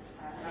where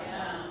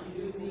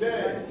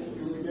there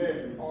you will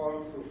there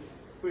also.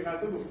 So he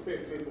has to be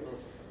faith to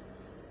us.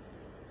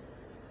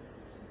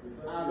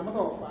 As a matter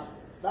of fact,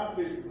 that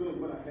place is going to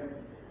go to heaven.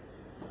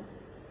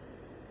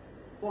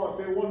 Paul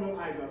said, what no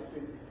eyes have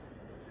seen.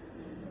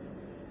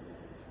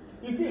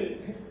 You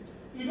see,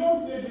 you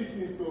don't say these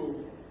things so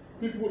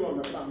people don't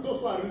understand. Those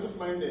who are religious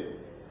minded,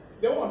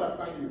 they won't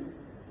understand you.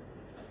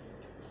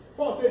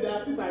 Paul said there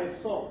are things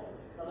I saw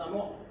that are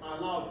not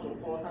allowed to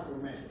utter to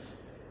men.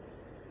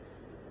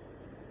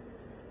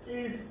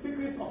 It's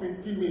secrets of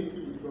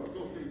intimacy with God.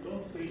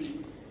 Don't say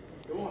it.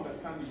 They won't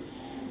understand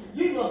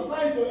you. Jesus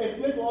trying to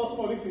explain to us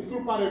all this in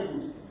through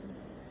parables.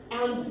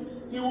 And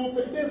he will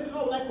say,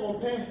 how will I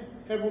compare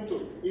heaven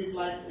to? It's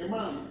like a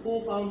man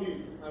who found this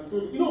and so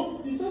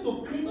he tried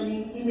to create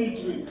an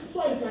imagery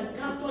so he can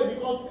capture it,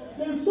 because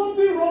there is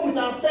something wrong with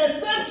our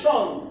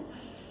perception.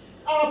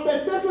 Our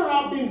perception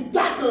has been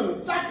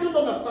darkened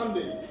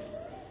understanding.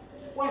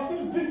 We are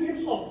still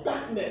victims of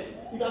darkness.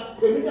 It has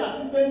permitted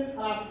our system and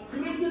has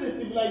created a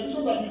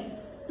civilization that is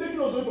taking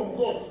us away from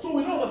God. So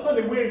we don't understand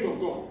the ways of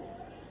God.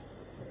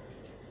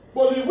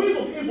 But the ways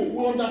of evil,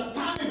 we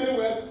understand it very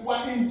well. We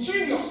are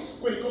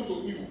ingenious when it comes to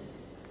evil.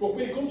 But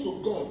when it comes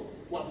to God,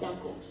 we are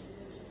bankrupt.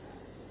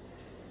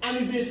 And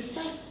it's the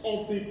effect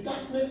of the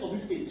darkness of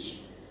this age.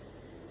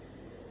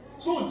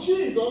 So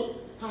Jesus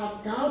has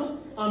come,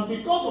 and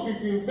because of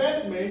his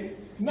investment,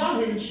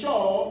 now he is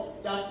sure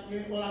that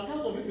on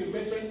account of this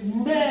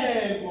investment,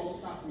 men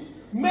must serve me.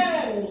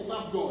 Men will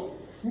serve God.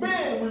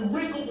 Men will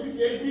wake up to this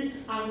reality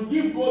and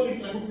give God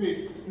this type of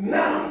place.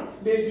 Now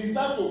they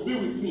desire to be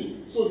with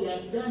me. So they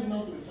are going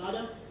now to the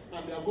Father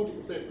and they are going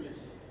to prepare a place.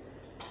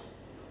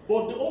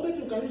 But the only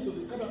thing you can use to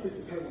describe that place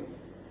is heaven.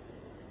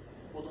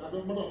 But as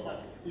a matter of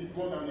fact, it's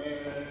more than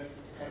heaven.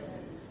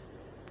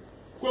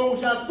 When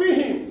we shall see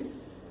him,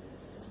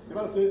 the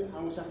Bible says,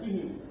 and we shall see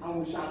him,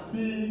 and we shall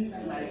be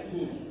like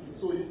him.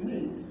 So it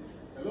means,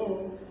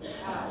 hello?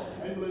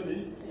 Are you following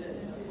me? Yes.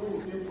 Where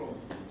we came from?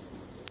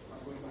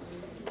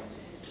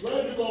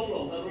 Where did you come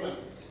from, my brother?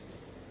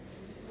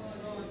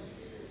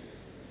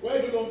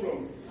 Where did you come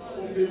from?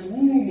 From the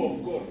womb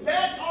of God.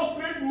 Let us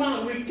make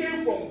man, we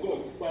came from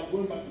God, but I'm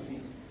going back to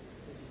him.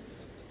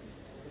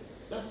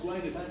 That's why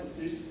the Bible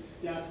says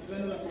he has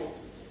trained us what?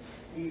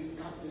 He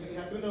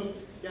has given us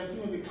the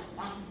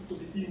capacity to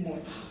be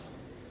immortal.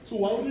 So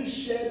we're only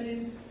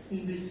sharing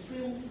in the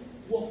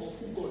framework of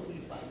who God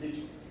is by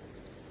nature.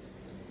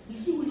 You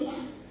see who you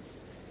are?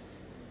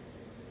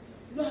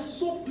 You are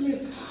so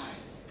placed high.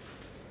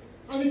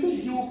 And he said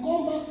he will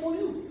come back for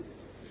you.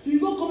 He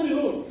is not coming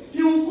alone.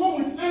 He will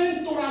come with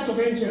an entourage of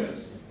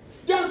angels.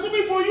 They are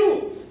coming for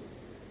you.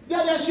 They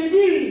are the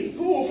shepherds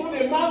who will follow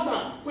the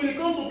master when he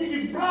comes to pick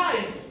his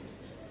bride.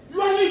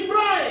 You are his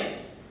bride.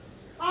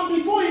 And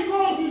before he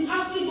comes, he's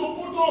asking you to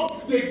put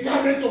on the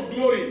garment of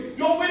glory.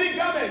 Your wedding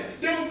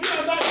garment. They will be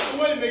on that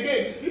wedding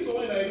again. This is the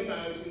one that I do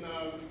now in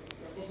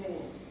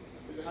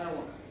it's a higher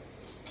one.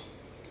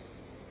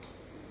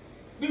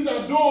 These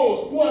are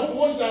those who have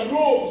washed their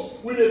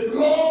robes with the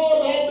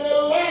blood of the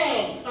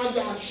Lamb, and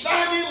they are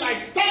shining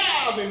like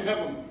stars in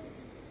heaven.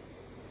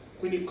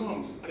 When he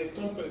comes and the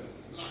trumpet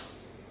blasts,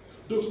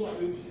 those who are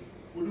ready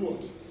will do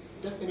what?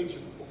 That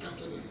energy will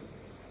capture them.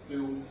 They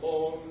will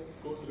all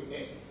go to the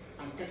air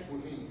and catch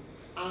with him.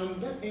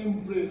 And that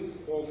embrace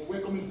of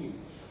welcoming him,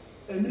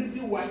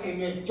 immediately we are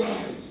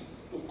energized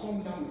to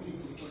come down with him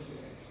to join the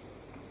earth.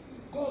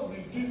 God will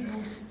give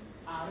you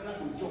a arena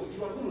to join.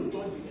 You are going to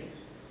join the earth.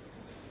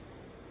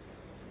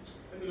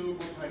 Let me go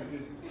time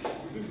here.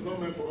 This is not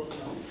meant for us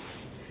now.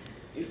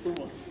 It's too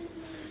much.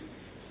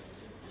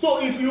 So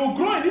if you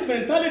grow in this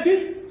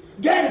mentality,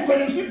 then when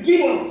you see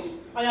demons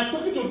and you are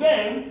talking to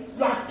them,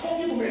 you are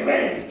talking to a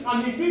man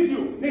and he sees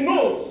you. He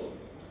knows.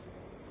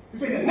 You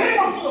say, in the name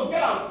of Jesus,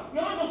 get out. You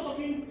are not just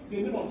talking the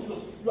name of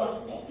Jesus. You are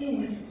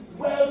talking with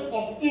wealth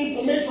of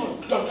information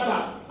you have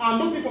gathered.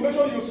 And those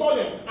information you saw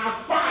them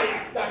as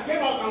fire that came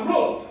out and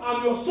rose,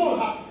 and your soul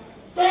has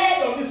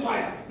fed on this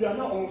fire. You are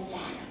not on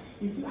fire.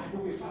 You see, I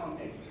know a fire on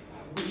earth.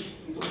 I wish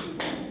it's only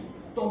done.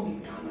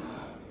 Don't be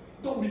carnal.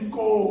 Don't be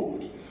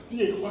cold.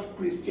 Be a hot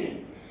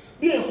Christian.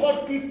 Be a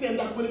hot Christian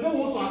that when the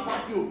devil wants to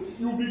attack you,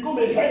 you become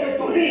a headache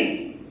to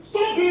him.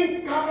 Stop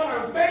being carnal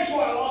and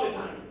sensual all the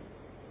time.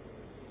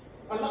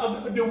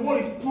 And the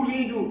world is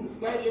pulling you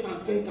right, left,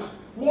 and center.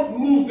 What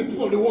moves the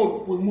people of the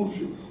world will move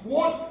you.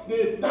 What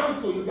they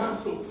dance to, you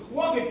dance to.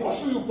 What they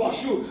pursue, you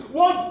pursue.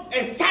 What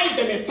excites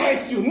them,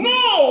 excites you.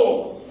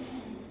 No!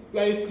 You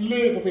are a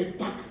slave of a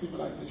dark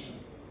civilization.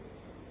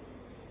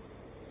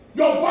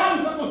 Your body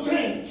is not to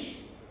change.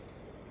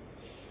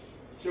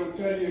 She'll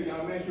tell you you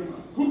are men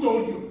humans. Who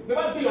told you? The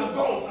Bible says you are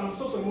gods and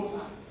sons of Most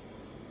High.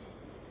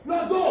 You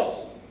are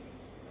gods.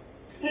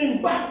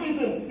 In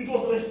baptism, it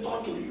was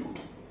restored to you.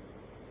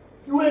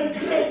 You were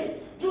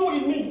great. Do you know what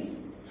it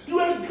means? You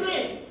were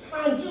great.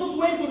 And Jesus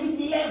went to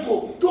this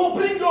level to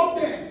bring you up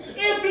there.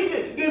 Every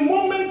day, the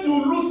moment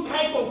you lose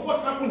sight of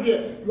what happened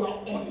here, you are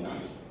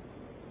ordinary.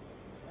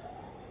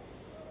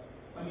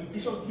 And the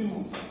vicious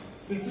demons,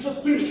 the vicious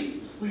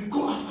spirits will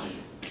go after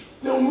you.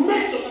 They will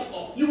mess your life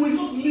up. You will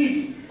not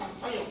live and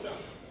find yourself.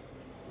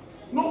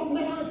 No,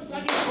 never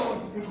study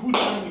God with good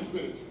time in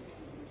spirit.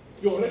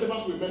 Your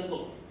relevance will mess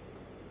up.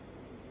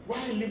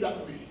 Why live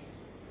that way?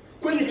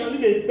 When you can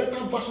live a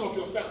better version of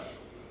yourself.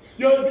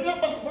 Your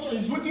better version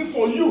is waiting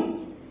for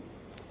you.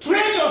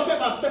 Train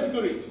yourself and step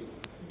into it.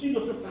 Give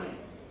yourself time.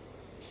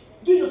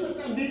 Give yourself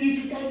time. If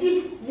you can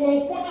give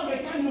 1/4 of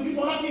the time you give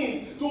for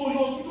nothing to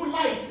your spiritual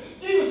life,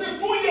 give yourself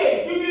 2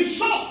 years. You'll be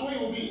shocked where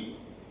you'll be.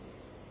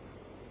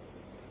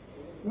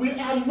 We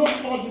are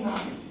not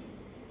ordinary.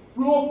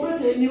 We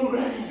operate a new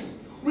realm.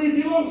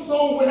 We belong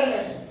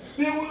somewhere.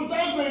 They will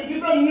dance with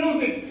different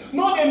music,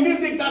 not the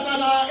music that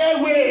are our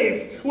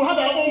airwaves. We have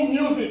our own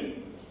music.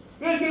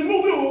 There's a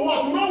movie we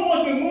watch. We don't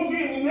watch a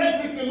movie in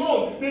Netflix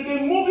alone. There's a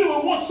movie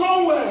we watch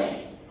somewhere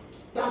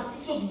that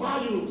teaches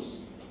values.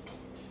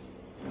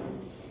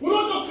 We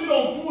don't just feed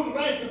on food,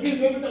 rice, and this,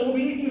 everything. We'll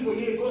be eating for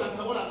years. What has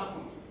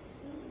happened?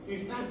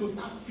 It's time to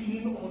start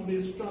feeding on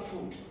the spiritual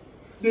food.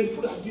 The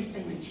food that gives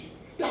energy.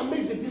 That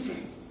makes a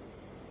difference.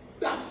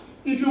 That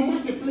if you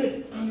match a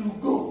place and you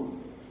go,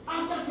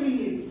 after 3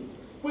 years,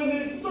 when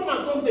the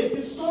stomach comes there,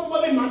 you see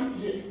somebody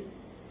matched here.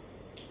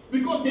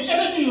 Because the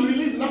energy you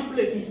release in that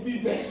place is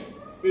still there.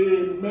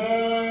 Amen.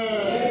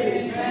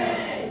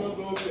 Amen. Not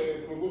those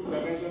provoke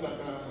dimensions that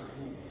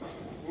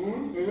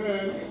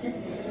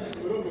Amen.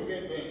 We don't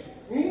forget there.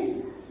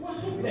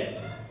 What's so blessed?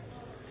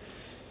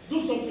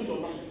 Do something for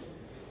life.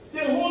 The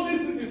Holy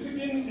Spirit is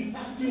sitting, is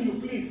asking you,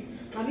 please,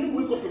 can you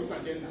wake up from this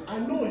agenda? I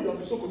know you have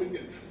been so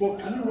committed, but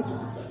can you wake up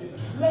from this agenda?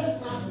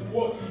 Let's start with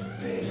what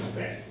prayer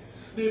first.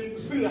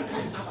 The Spirit that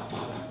Christ as a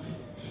Father.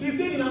 He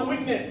said in our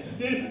weakness,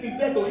 He is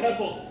there to help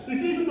us. He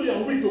said even though you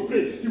are weak to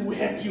pray, He will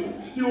help you.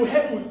 He will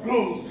help you with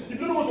groans. If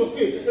you don't know what to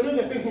say, you're going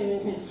to say,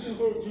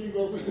 oh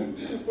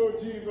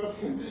Jesus,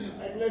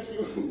 I bless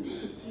you,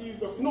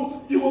 Jesus.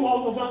 No, you are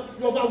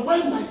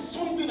overwhelmed by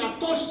something that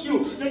touched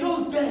you. You're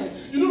just there.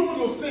 You don't know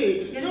what to say.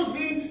 You're just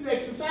being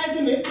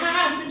exercising the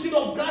attitude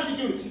of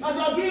gratitude. As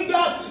you are doing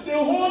that, the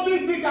Holy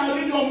Spirit can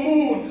read your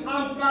mood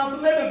and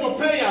translate it to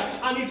prayer,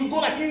 and it will go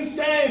like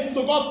incense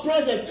into God's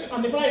presence,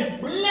 and the Father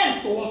is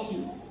blessed towards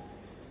you.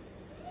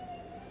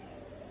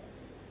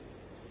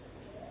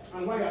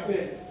 And while you're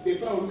there, the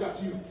Father will look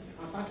at you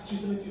and start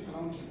chiseling things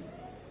around you.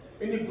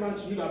 Any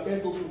branch you that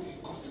bears no fruit,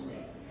 it cuts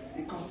away.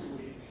 It cuts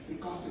away.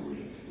 It cuts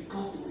away. It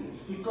cuts away.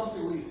 It cuts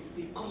away.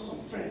 It cuts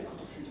some friends out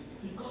of you.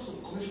 It cuts some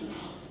connection you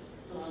have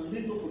that are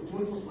linked up with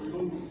joy force, but you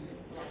don't know.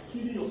 They are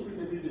killing your spirit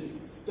every day.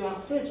 There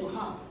are friends you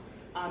have,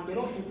 and they're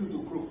not helping you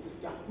to grow.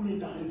 They are pulling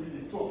down every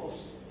day. Drop off.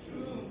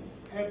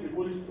 Help the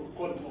Holy Spirit to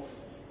cut them off.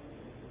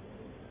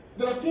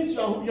 There are things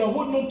you are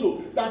holding on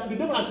to that the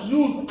devil has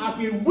used as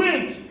a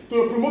weight to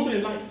your promotion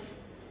in life.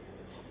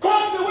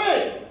 Cut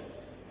away!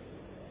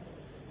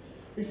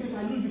 He says,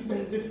 I lose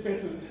this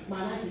person,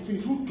 my life is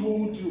finished. Who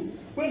told you?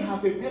 When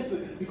has a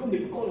person become the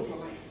God of your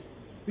life?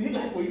 Is it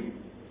life for you?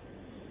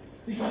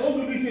 If I don't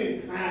do this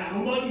thing,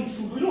 I'm not in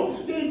food. You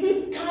know, there is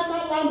this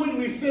carnal language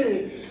we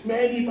say,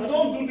 man, if I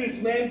don't do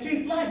this,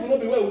 man, life will not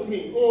be well with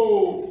me.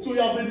 Oh, so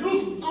you have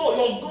reduced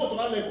your God to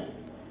that level.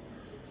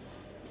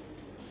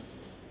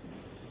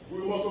 We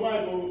must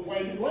survive.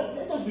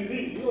 Let us be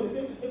real. You know, they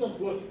say, let us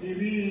what? Be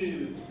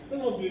real.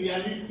 Let us be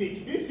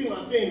realistic. This thing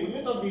I'm saying,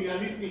 let us be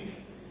realistic.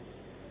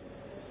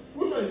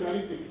 Which one is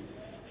realistic?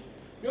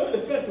 You're not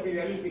the first to be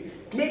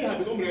realistic. Many have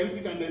become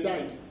realistic and they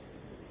died.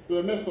 They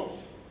were messed up.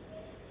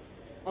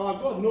 Our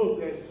God knows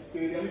there's the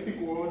realistic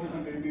world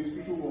and then the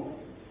spiritual world.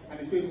 And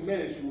He says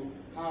men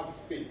should have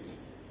faith.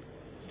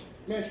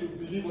 Men should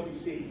believe what He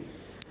says.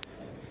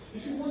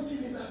 If you want to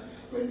is that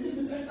when this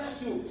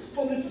enters you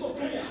from the spirit of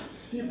prayer,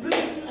 He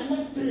brings you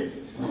enough faith.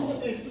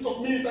 Not a spirit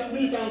of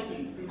militancy.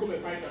 You become a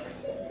fighter.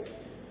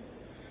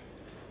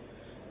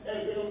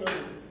 Hey, they don't know.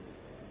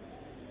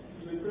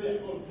 It's a prayer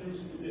God builds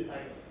you to be a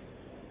fighter.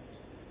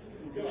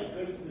 You get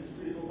aggressive in the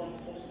spirit over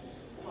forces,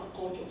 over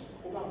cultures,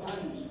 over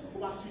values,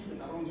 over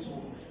systems around this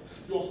world.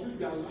 Your spirit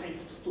be alive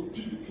to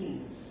build the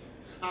things.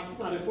 As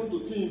people are responding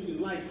to things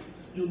in life,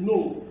 you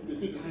know the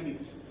spirit behind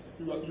it.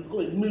 You become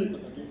a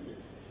militant against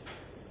it.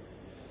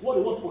 What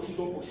the word pursue,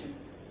 don't pursue.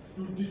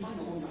 You define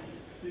your own life.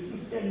 You do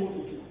tell you what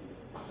to do.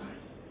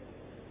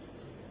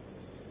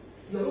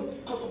 You are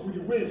not caught up with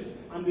the waves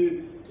and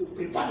the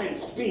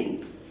prevalence of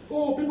things.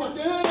 Oh, people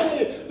say,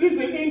 hey, this is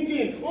the in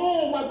thing.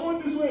 Oh, we're going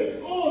this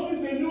way. Oh, this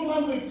is a new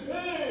language.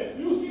 Hey,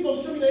 you see on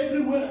social media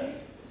everywhere.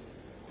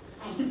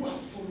 And people are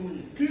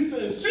following.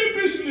 Christians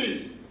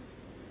sheepishly,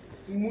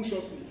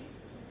 emotionally,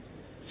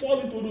 fall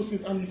into those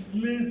things and it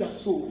slays their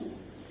soul.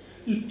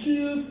 It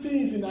kills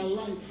things in their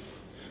life.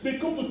 They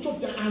come to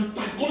church, they are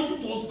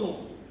antagonistic towards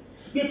God.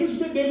 They preach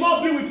to say, the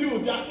Lord be with you.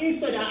 They are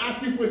inside, they are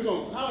asking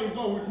questions. How is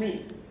God with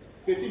me?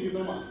 They think it's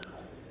normal.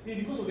 It's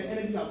because of the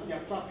energy that they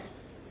attract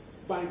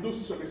by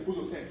those who have exposed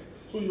yourself.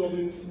 So you have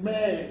been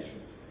smeared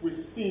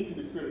with things in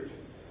the spirit.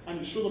 And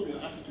it shows up in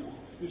your attitude.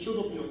 It shows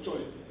up in your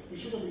choice. It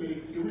shows up in the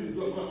way you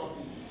go about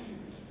things.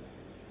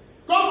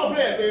 Come for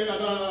prayer, say,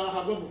 I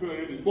have not prepared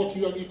already. But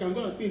you can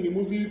go and stay in the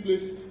movie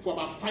place for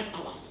about 5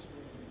 hours.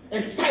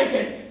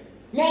 Excited.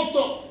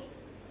 Non-stop.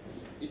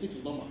 You think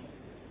it's normal.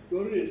 You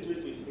already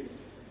explained to the spirit.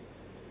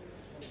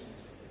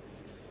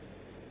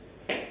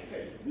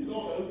 Hey, this is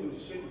all I want to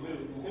shake the veil.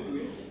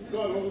 Anyway,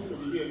 God wants us to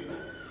be here.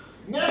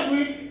 Next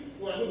week,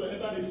 we are going to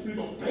enter the spirit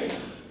of prayer.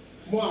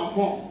 More and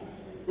more.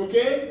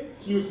 Okay?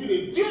 You see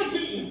the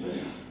duty in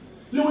prayer.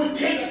 You will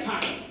take the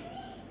time.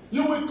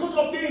 You will cut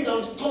up things that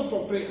will stop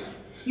from prayer.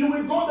 You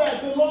will go there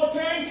and say, Lord,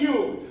 thank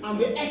you. And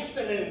the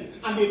excellence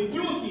and the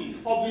beauty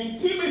of the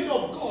intimacy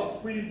of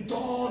God will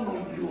dawn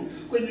on you.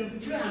 When you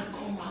pray and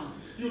come out,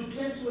 you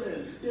dress well.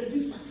 There's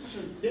this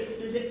satisfaction.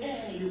 There's the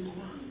air you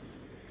command.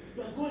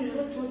 You are going, you're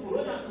not trouble.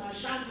 Whether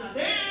it's shouting at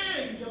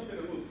hey, you just say,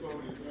 oh,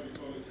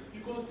 sorry.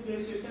 Because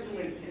there's a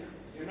settlement here.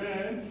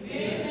 Amen?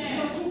 Amen.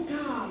 You are too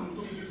calm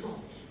to be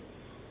disturbed.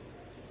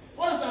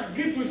 What is that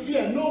grief with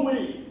fear? No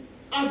way.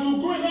 As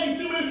you go in that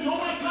intimacy, all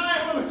the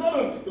time, all of a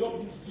sudden, the Lord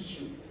will teach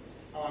you.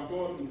 Our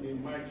God is a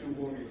mighty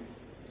warrior.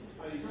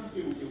 And you can't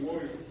stay with a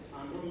warrior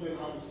and don't learn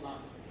how to slap.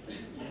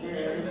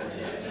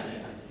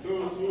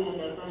 Those who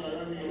understand like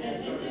that,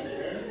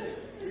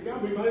 you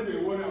can't be married to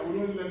a warrior and we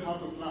don't learn how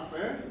to slap.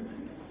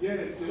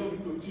 Yes, the Lord is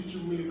going to teach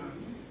you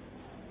militancy.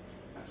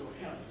 That your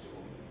health is your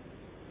own.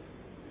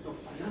 That your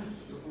finances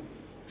is your own.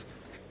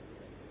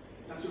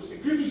 That your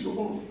security is your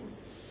own.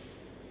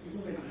 It's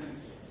not in our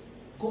hands.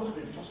 God has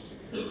been trusted.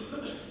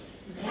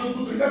 You can't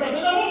go to the devil.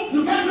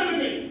 You can't do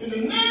anything. In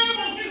the name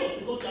of Jesus.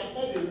 Because you have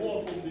heard a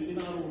word from the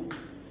inner room.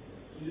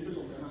 In the place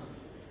of Ghana.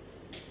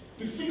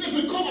 The sickness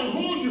will come and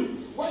hold you.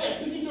 While you're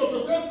taking care of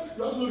yourself,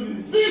 you're also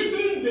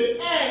resisting the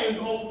end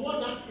of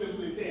what that sickness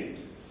will intend.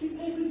 See,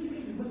 every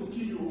sickness is going to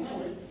kill you.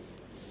 How?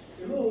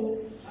 Hello?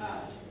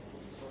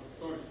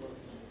 Sorry.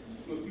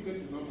 No, sickness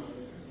is not my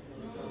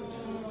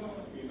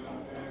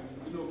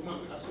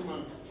as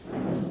human,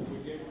 we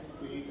get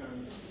weak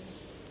and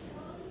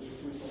we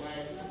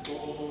survive.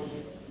 God, we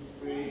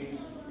pray,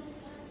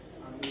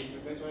 and we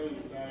eventually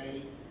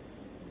die.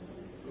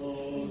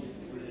 God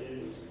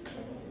praise.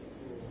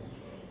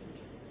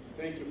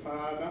 Thank you,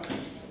 Father.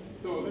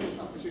 So let us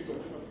appreciate God.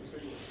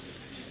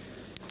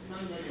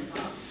 Thank God in your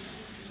heart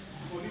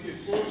for this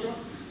exposure.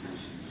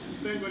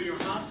 Thank God in your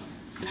heart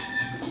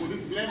for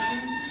this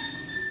blessing.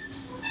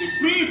 The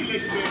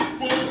privilege to be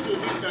exposed to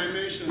this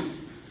dimension.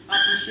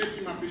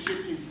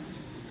 Appreciate him.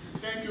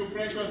 Thank you,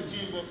 precious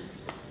Jesus.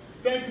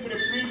 Thank you for the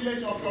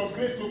privilege of your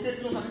grace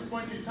locating us at this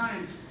point in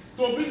time.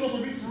 To bring us to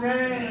this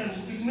realm,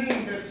 it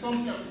means there's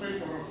something you're preparing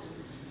for us.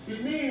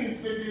 It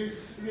means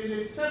there's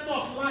a set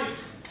of life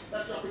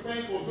that you are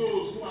preparing for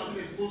those who have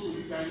been exposed to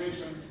this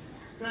dimension.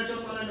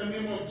 Precious Father, in the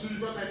name of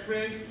Jesus, I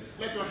pray,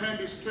 let your hand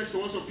be stretched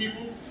towards your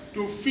people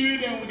to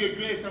fill them with the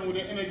grace and with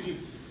the energy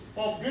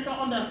of greater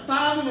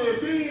understanding of the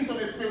things of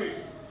the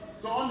Spirit.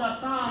 To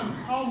understand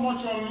how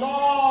much your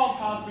love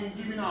has been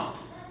given out.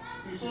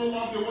 You so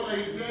love the world that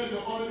is there,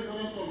 the only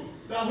cornerstone.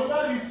 That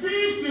whoever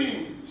receives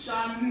him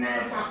shall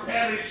never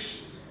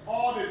perish.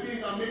 All the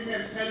things that make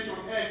men perish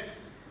on earth,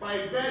 by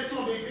virtue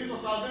of the grace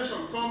of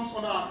salvation, comes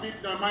on our feet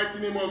in the mighty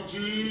name of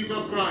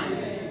Jesus Christ.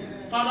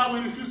 Amen. Father,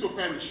 we refuse to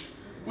perish.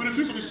 We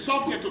refuse to be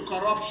subject to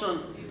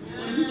corruption.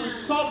 We refuse to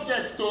be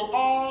subject to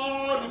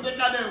all the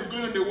decadence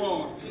going in the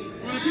world.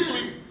 We refuse to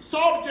be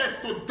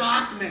subject to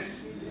darkness.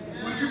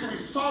 We refuse to be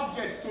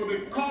subject to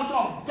the culture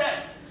of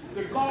death,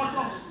 the culture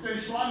of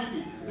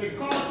sensuality, the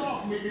culture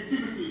of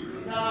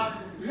negativity. That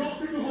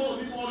people hold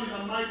this world in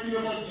the mighty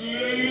name of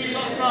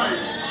Jesus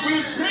Christ.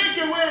 We break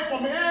away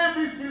from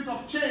every spirit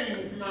of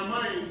change in our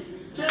mind,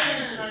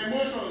 change in our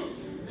emotions,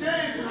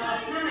 change in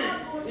our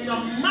spirit, in the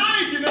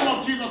mighty name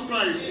of Jesus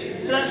Christ.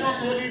 Precious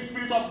Holy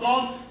Spirit of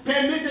God,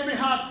 permit every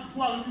heart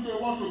who are listening to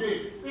the word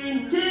today,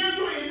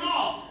 enkindle in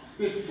us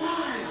the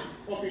fire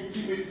of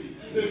intimacy,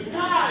 the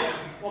fire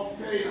of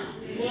prayer.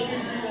 Lord,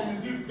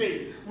 from this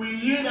day, we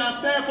yield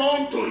ourselves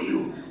unto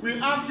you. We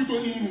ask you to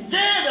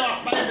invade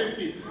our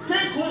privacy.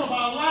 Take hold of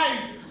our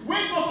lives.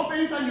 Wake us up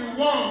anytime you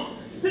want.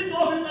 Speak to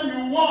us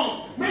anytime you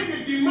want. Make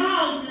the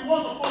demands you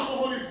want of us, the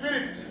Holy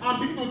Spirit, and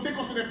begin to take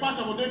us to the path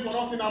of ordained for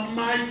us in the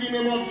mighty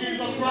name of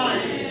Jesus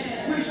Christ.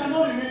 We shall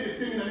not remain the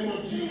same in the name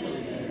of Jesus.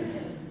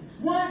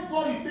 Where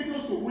God is taking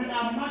us to, we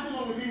are marching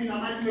on with him in the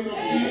mighty name of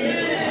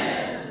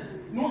Jesus.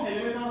 No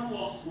elemental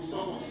force will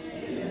stop us.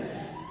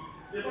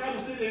 The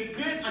Bible says a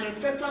great and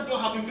effectual door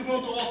has been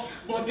given to us,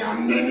 but there are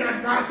many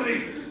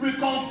adversaries. We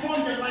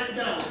confront them right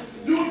now.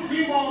 You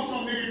demons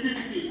of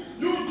negativity,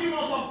 you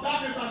demons of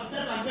darkness and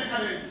death and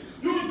decadence,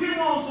 you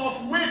demons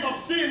of weight of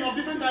sin of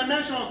different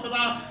dimensions that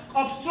are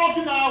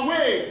obstructing our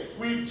way,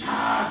 we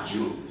charge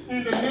you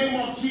in the name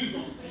of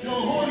Jesus. Your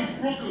hold is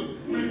broken.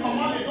 We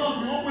command the doors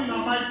to be open in the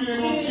mighty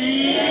name of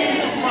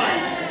Jesus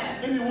Christ.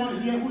 Anyone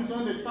here who is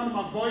under the sound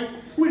of my voice,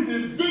 who is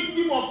a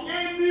victim of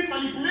any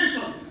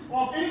manipulation,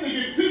 of any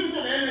negativity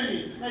of the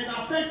enemy that is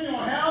affecting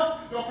your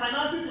health, your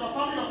finances, your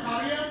family, your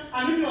career,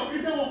 and even your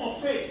Christian walk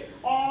of faith,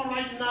 all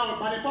right now,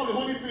 by the power of the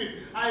Holy Spirit,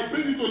 I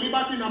bring you to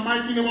liberty in the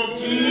mighty name of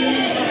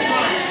Jesus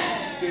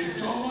Christ. The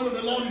joy of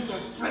the Lord is your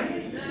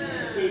strength.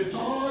 The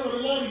joy of the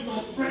Lord is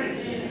your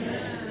strength.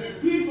 The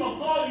peace of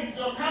God is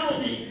your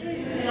canopy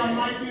in the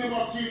mighty name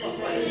of Jesus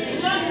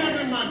Christ. Let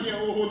every man here,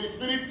 O Holy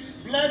Spirit,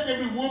 bless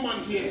every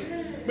woman here.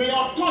 May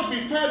your touch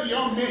be felt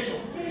beyond measure.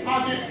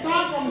 As we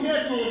start from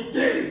here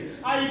today,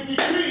 I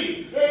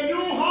decree a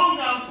new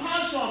hunger and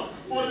passion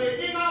for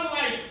the inner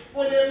life,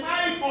 for the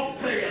life of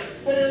prayer,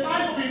 for the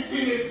life of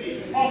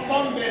intimacy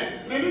upon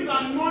them. Release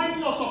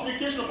anointing of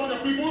supplication upon the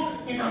people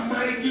in the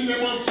mighty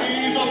name of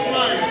Jesus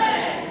Christ.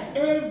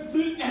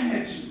 Every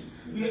energy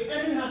the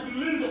enemy has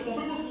released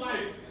upon people's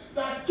lives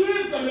that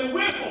keeps them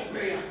away from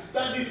prayer,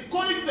 that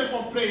discourages them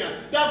from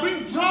prayer, that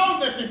brings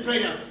drownness in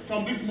prayer,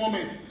 from this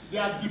moment, they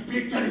are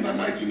depleted in the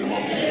mighty name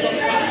of Jesus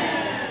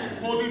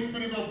Christ. Holy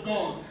Spirit of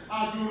God,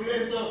 as you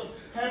raise us,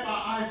 help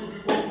our eyes to be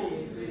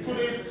open to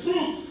the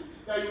truth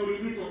that you will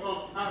reveal to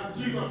us. As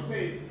Jesus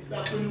said,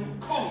 that when you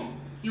come,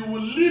 you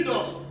will lead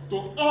us to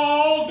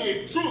all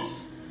the truth.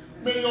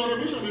 May your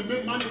revelation be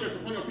made manifest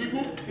upon your people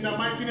in the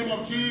mighty name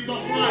of Jesus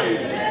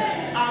Christ.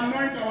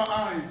 Anoint our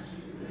eyes,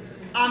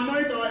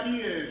 anoint our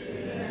ears,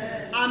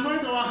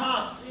 anoint our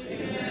hearts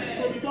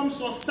to become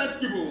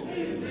susceptible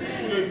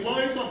to the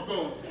voice of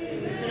God,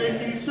 to the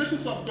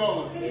ministrations of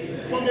God,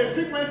 from the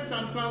frequencies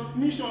and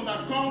transmission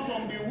that come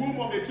from the womb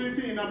of the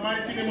Trinity in the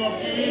mighty name of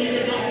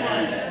Jesus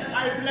Christ.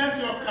 I bless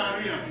your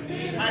career.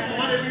 I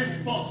command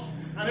every spot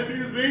and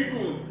every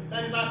wrinkle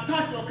that is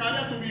attached to your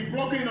career to be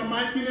broken in the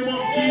mighty name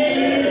of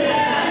Jesus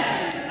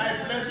Christ.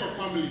 I bless your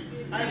family.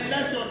 I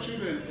bless your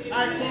children.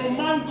 I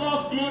command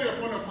God's glory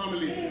upon your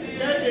family.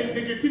 Let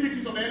the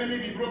negativities of the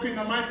enemy be broken in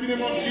the mighty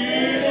name of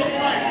Jesus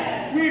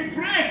Christ. We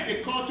break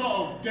the culture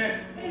of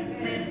death.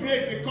 We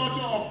break the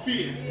culture of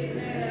fear.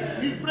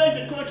 We break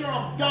the culture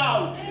of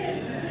doubt.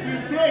 We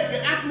break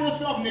the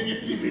atmosphere of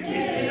negativity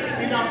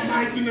in the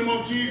mighty name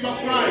of Jesus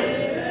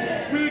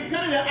Christ. We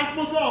carry the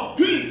atmosphere of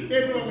peace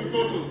everywhere we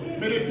go to.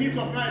 May the peace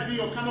of Christ be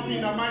your canopy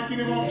in the mighty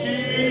name of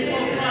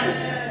Jesus Christ.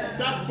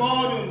 That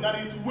burden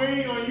that is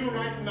weighing on you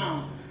right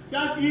now,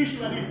 that issue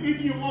that is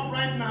eating you up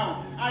right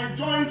now, I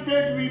join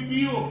faith with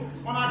you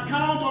on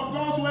account of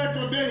God's word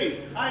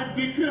today. I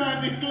decree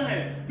and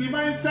declare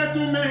divine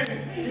settlement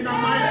in the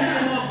mighty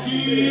name of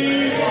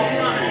Jesus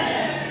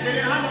Christ. May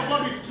the hand of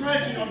God be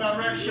stretched in your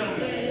direction.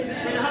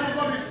 May the hand of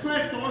God be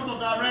stretched towards your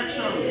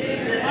direction.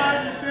 The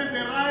Bible says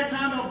the right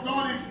hand of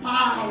God is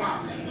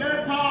power.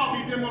 Let power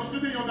be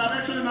demonstrated in your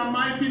direction in the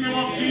mighty name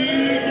of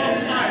Jesus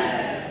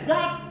Christ.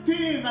 That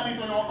thing that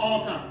is on your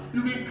altar,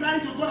 you've been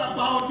crying to God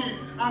about it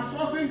and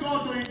trusting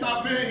God to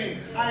intervene.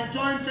 I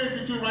join faith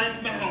with you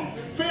right now.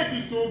 Faith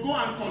is to go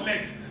and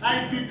collect.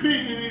 I decree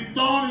it is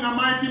done in the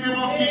mighty name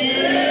of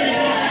Jesus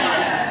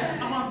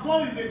Christ. Our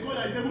God is a God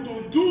that is able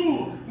to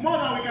do more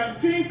than we can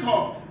think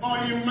of or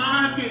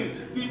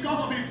imagine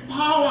because of His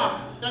power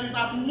that is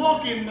at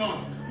work in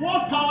us.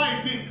 What power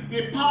is it?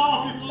 The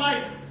power of His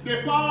life,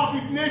 the power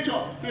of His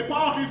nature, the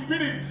power of His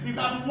Spirit is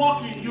at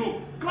work in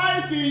you.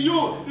 Christ in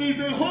you is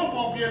the hope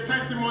of your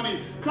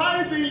testimony.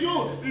 Christ in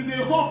you is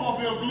the hope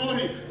of your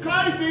glory.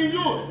 Christ in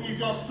you is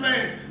your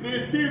strength.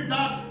 Receive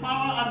that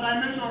power and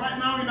dimension right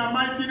now in the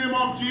mighty name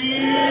of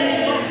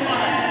Jesus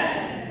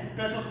Christ.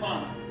 Precious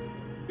Father,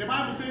 the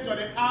Bible says you are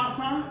the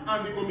Alpha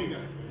and the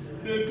Omega,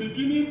 the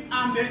beginning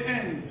and the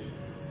end.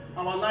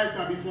 Our lives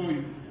are before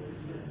you.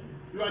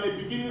 You are the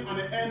beginning and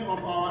the end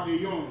of our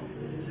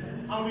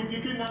Aeon. And we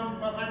decree now,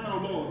 right now,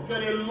 Lord, you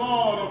are the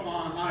Lord of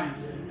our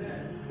lives.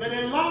 You are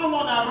the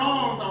Lord that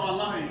runs our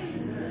lives.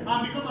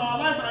 And because our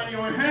lives are in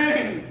your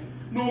hands,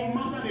 no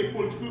matter the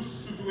political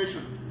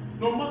situation,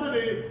 no matter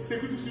the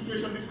security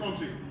situation in this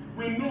country,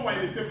 we know we're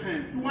in the safe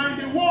hand. You are in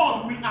the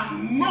world, we are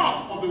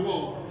not of the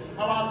world.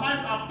 Our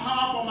lives are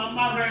power from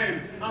another realm.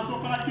 And so,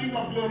 Father, King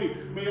of glory,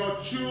 may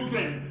your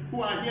children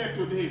who are here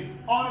today,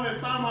 under the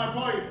sound of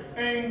my voice,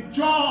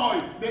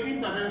 enjoy the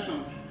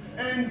interventions,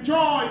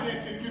 enjoy the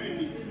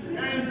security,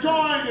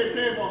 enjoy the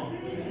favor,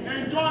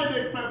 enjoy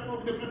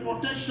the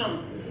protection,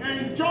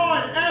 enjoy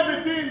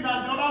everything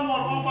that the other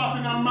world offers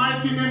in the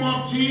mighty name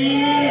of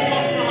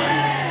Jesus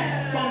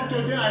Christ. From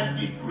today I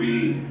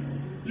decree,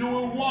 you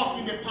will walk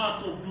in the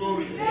path of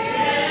glory.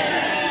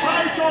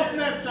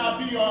 Righteousness shall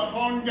be your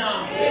hunger.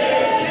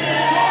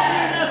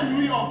 Godliness will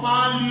be your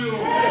value.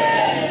 In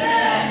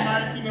the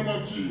mighty name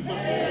of Jesus.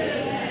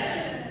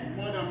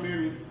 Mother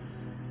Mary,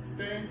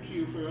 thank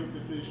you for your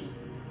intercession.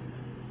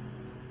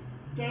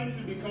 Thank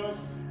you because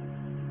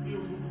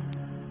you've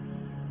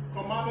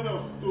commanded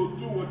us to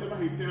do whatever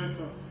He tells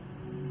us.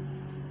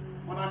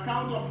 On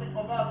account of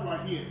that, we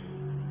are here.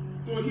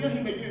 To hear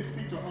Him again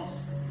speak to us.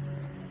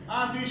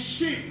 As the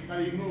sheep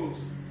that He knows,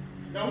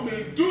 that we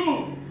may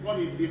do what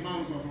He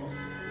demands of us.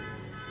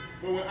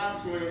 But we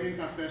ask for your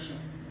intercession.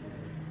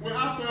 We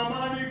ask for your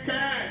motherly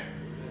care.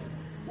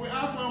 We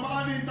ask for your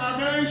motherly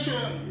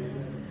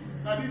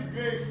intervention. That this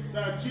grace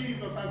that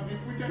Jesus has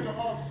bequeathed to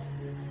us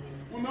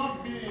will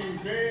not be in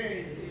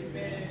vain.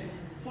 Amen.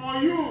 For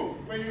you,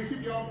 when you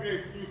receive your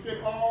grace, you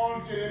say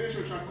all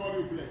generations shall call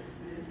you blessed.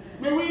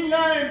 May we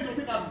learn to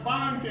take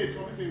advantage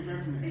of this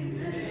investment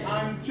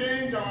and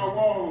change our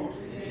world,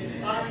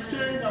 and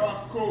change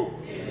our scope,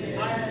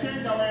 and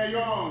change our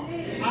young,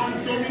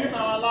 and dominate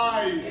our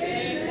lives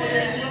for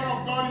the glory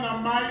of God in the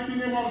mighty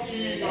name of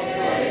Jesus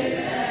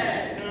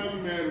Christ. Hail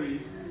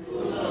Mary,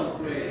 full of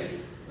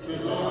grace, the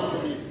Lord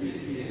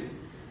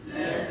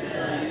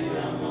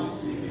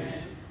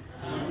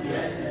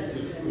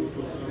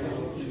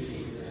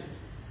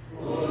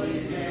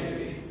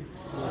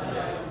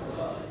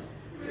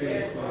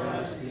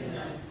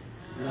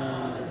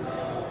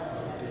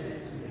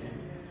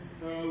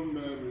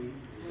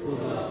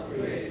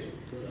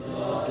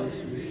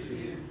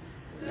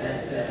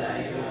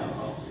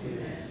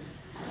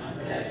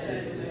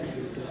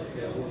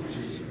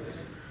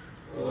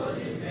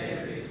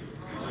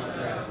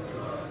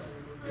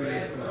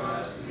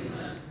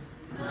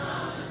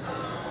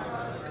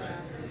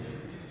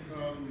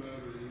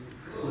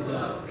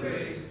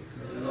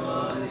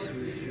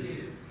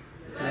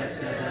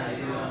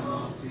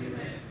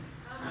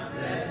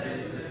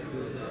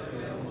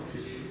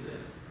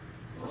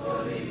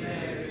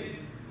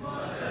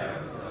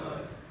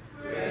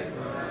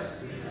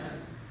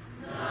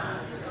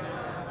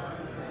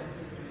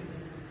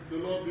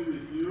Lord be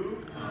with you.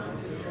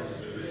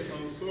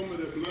 And so may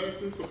the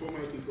blessings of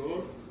Almighty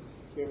God,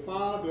 the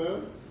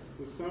Father,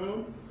 the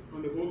Son,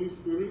 and the Holy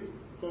Spirit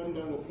come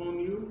down upon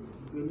you,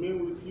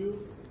 remain with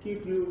you,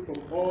 keep you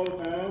from all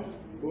harm,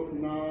 both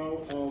now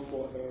and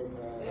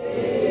forever.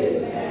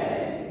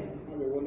 Amen.